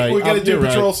 say you're right. we're gonna do You're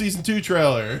Patrol right. Season 2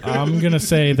 trailer. I'm gonna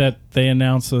say that they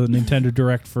announce a Nintendo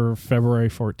Direct for February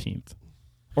 14th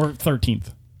or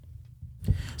 13th,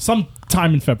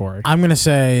 sometime in February. I'm gonna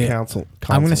say. Console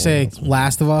I'm gonna say announcement.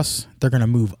 Last of Us. They're gonna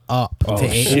move up to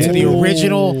shit. the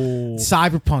original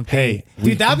Cyberpunk. Hey,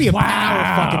 dude, that'd be a Wow.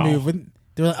 power fucking move. Wouldn't-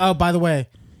 They're like, oh, by the way,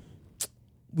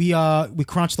 we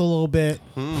crunched a little bit.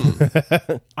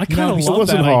 I kind of it love It wasn't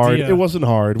that hard. idea. It wasn't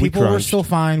hard. People we were crunched. still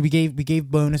fine. We gave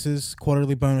bonuses,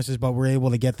 quarterly bonuses, but we're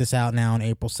able to get this out now on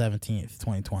April 17th,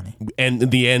 2020.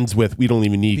 And the ends with, we don't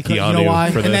even need Because Keanu you know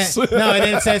why? for And this.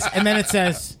 then it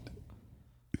says,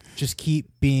 just keep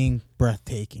being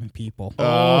breathtaking, people.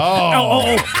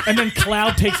 Oh. And then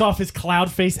Cloud takes off his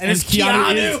cloud face, and it's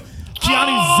Keanu is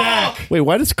Keanu's Zach. Wait,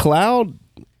 why does Cloud?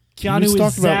 Keanu you is just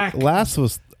talked Zach. about Last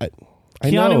was. I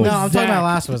Keanu know. is No, I'm talking Zach. about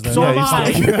Last of Us, though. So Yeah, am I.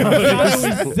 he's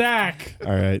Keanu is Zach.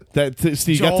 All right,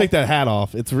 Steve, you got to Joel. take that hat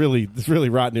off. It's really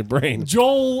rotting your brain.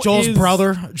 Joel's Joel's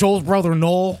brother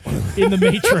Noel. in the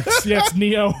Matrix. Yeah, it's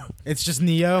Neo. It's just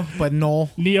Neo, but Noel.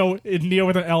 Neo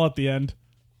with an L at the end.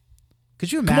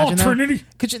 Could you on, imagine that? Trinity.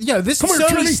 Could you, yo, this Come is here,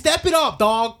 Sony. Trinity. Step it up,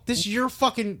 dog. This is your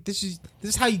fucking. This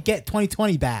is how you get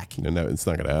 2020 back. No, it's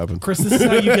not gonna happen. Chris, this is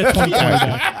how you get 2020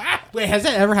 back. Wait, has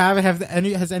that ever happened?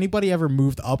 Has anybody ever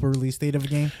moved up a release date of a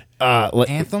game?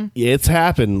 Anthem? Yeah, it's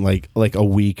happened like a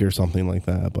week or something like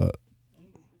that, but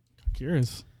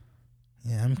Curious.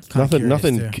 Yeah, I'm kind of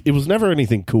nothing. It was never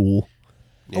anything cool.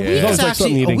 A week Yeah. is like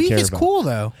something you actually a didn't week care is about. cool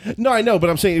though. No, I know, but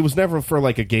I'm saying it was never for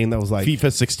like a game that was like.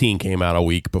 FIFA 16 came out a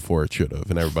week before it should have,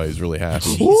 and everybody's really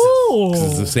happy. Ooh. 'Cause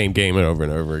it's the same game over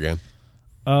and over again.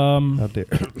 How dare.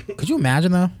 Could you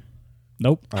imagine though?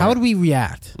 Nope. How would we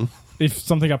react? If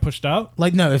something got pushed out,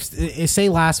 Like, no, if say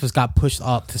Last of Us got pushed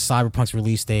up to Cyberpunk's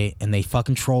release date and they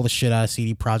fucking troll the shit out of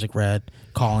CD Projekt Red,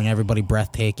 calling everybody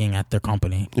breathtaking at their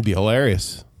company. It'd be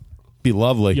hilarious. Be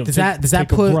lovely. yo, Does take- that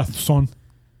take a put- breath, son?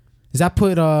 Does that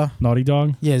put Naughty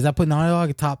Dog? does that put Naughty Dog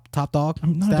at top dog?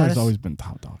 Naughty Dog's status? always been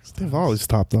top dogs. They've always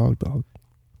top dog.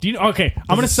 Do you? Okay,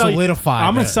 I'm gonna it sell you. solidify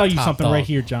I'm gonna the sell you top something dog? right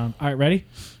here, John. All right, ready?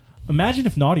 Imagine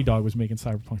if Naughty Dog was making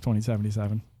Cyberpunk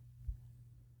 2077.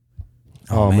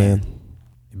 Oh man.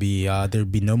 It'd be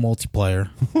there'd be no multiplayer.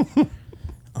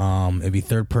 It'd be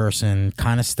third person,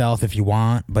 kind of stealth if you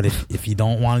want, but if you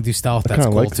don't want to do stealth, I that's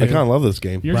kind cool of too. I kind of love this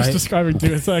game. You're Right? just describing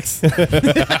Deus Ex.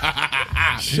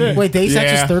 Shit. Wait, Deus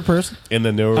Ex Yeah. is third person? In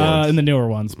the newer ones. In the newer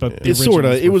ones, but the It's sort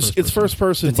of. originals It were was. It's first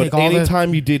person, They but take all the-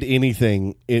 anytime you did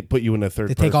anything, it put you in a third.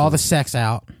 They person. take all the sex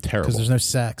out Terrible. because there's no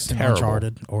sex in Terrible.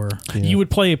 Uncharted or You would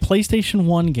play a PlayStation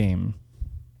 1 game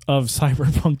of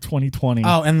Cyberpunk 2020.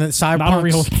 and the Cyberpunk. not a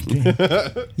real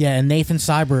game. Yeah, and Nathan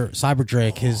Cyber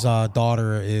Drake, his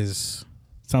daughter is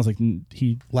Sounds like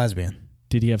he lesbian,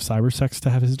 did he have cyber sex to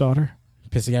have his daughter?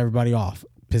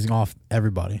 pissing off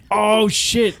everybody. Oh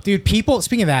shit! Dude, people.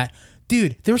 Speaking of that,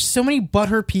 dude, there were so many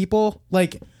butthurt people.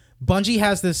 Like, Bungie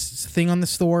has this thing on the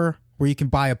store where you can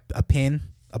buy a pin,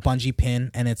 a Bungie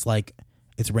pin, and it's like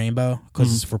it's rainbow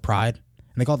because it's for Pride,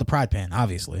 and they call it the Pride pin,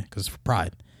 obviously, because it's for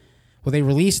Pride. Well, they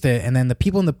released it, and then the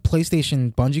people in the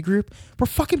PlayStation Bungie group were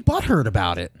fucking butthurt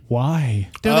about it. Why?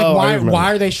 They're Oh, like, I why? remember.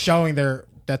 Why are they showing that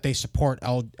they support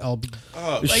LB?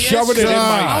 Shoving it in I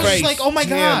my was face. just like, oh my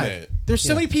Damn god! it. There's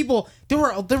so many people. There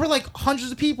were like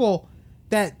hundreds of people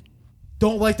that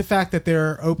don't like the fact that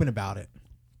they're open about it.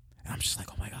 And I'm just like,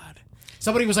 oh my god.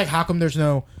 Somebody was like, how come there's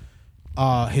no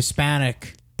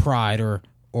Hispanic pride or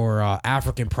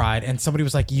African pride? And somebody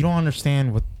was like, you don't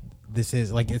understand what this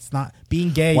is. Like, it's not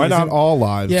being gay. Why not isn't- all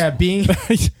lives? Yeah, being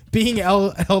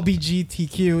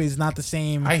LBGTQ is not the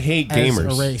same. I hate as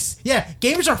gamers. a race. Yeah,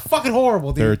 gamers are fucking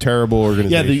horrible, dude. They're a terrible Yeah,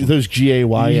 organization. those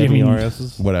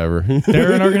GAYMERSs. Whatever.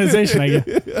 They're an organization. I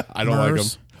guess. I don't like them.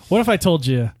 Mers. What if I told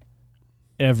you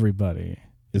everybody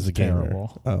Is a gamer.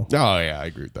 terrible Oh, Oh, yeah, I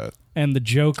agree with that. and the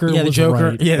Joker? Yeah, the was Joker.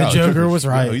 right. Yeah, the No, Joker Joker's- was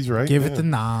right. no, he's right, Give yeah. it the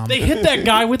nom. They hit that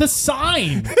guy with a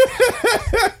sign.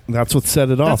 that's what set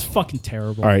it That's off. fucking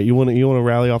terrible. All right, you want to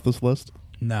rally off this list?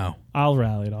 No. I'll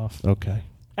rally it off. Okay.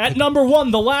 At number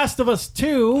 1, The Last of Us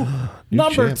 2.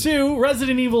 Number champ. 2,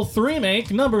 Resident Evil 3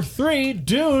 remake. Number 3,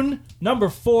 Dune. Number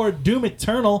 4, Doom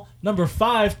Eternal. Number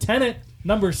 5, Tenet.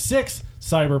 Number 6,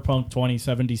 Cyberpunk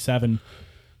 2077.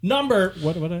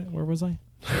 Where was I?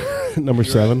 Number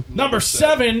 7. Number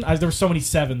 7, there were so many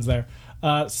 7s there.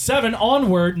 7,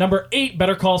 Onward. Number 8,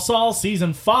 Better Call Saul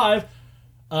Season 5.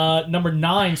 Number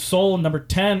 9, Soul. Number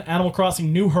 10, Animal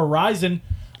Crossing New Horizon.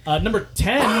 Number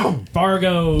 10,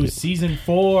 Fargo Season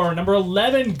 4. Number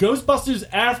 11, Ghostbusters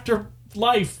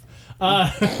Afterlife.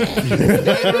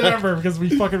 I remember because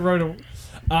we fucking wrote it.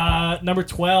 Number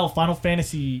 12, Final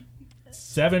Fantasy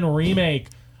 7 Remake.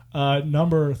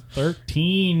 Number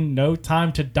 13, No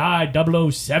Time to Die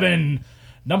 007.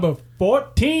 Number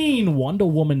 14, Wonder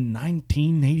Woman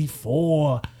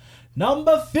 1984.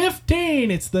 Number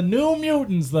 15, it's the New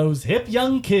Mutants, those hip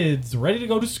young kids ready to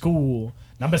go to school.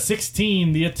 Number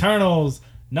 16, The Eternals.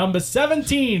 Number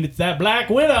 17, it's that Black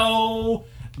Widow.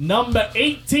 Number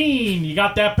 18, you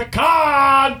got that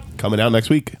Picard. Coming out next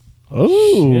week.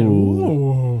 Oh.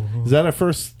 Ooh. Is that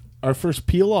our first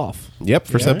peel off? Yep,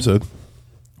 first episode.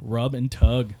 Rub and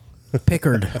tug.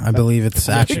 Pickard, I believe it's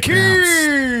actually pronounced.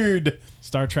 Picard!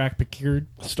 Star Trek Picard.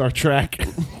 Star Trek.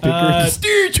 Star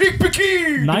Trek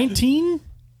Picard! 19,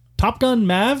 Top Gun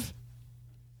Mav.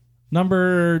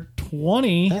 Number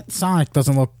 20. That Sonic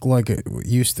doesn't look like it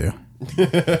used to.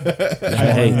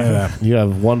 Hey, you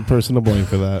have one person to blame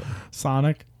for that.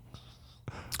 Sonic.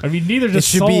 I mean, neither does It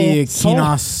should Soul. be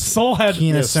Soul had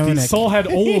Kinasonic. Soul had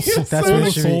old. That's what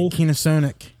it should be. Soul.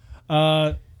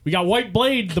 Kinasonic. We got White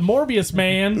Blade, the Morbius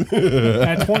Man,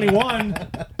 at 21,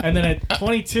 and then at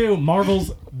 22,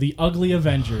 Marvel's The Ugly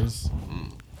Avengers,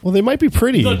 Well, they might be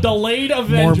pretty. the delayed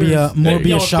Avengers. Yo,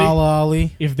 Shala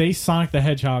Ali. if they Sonic the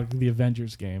Hedgehog the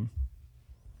Avengers game,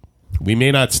 We may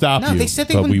not stop No, you, they said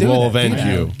they but we wouldn't do will that. avenge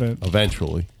Yeah, you but-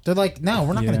 eventually. They're like, no,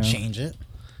 we're not going to Yeah. change it.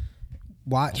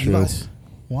 Why? You True. guys,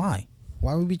 why?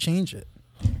 Why would we change it?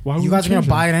 why would You we guys are going change to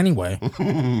it? buy it anyway.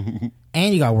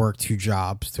 And you got to work 2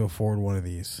 jobs to afford one of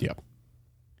these. Yep.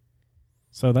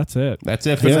 So that's it. That's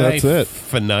it for Yeah, knife. that's it.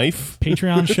 For knife.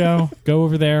 Patreon show. Go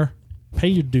over there. Pay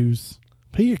your dues.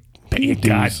 Pay your Pay your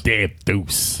dues. goddamn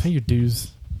deuce. Pay your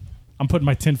dues. I'm putting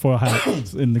my tinfoil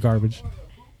hat in the garbage.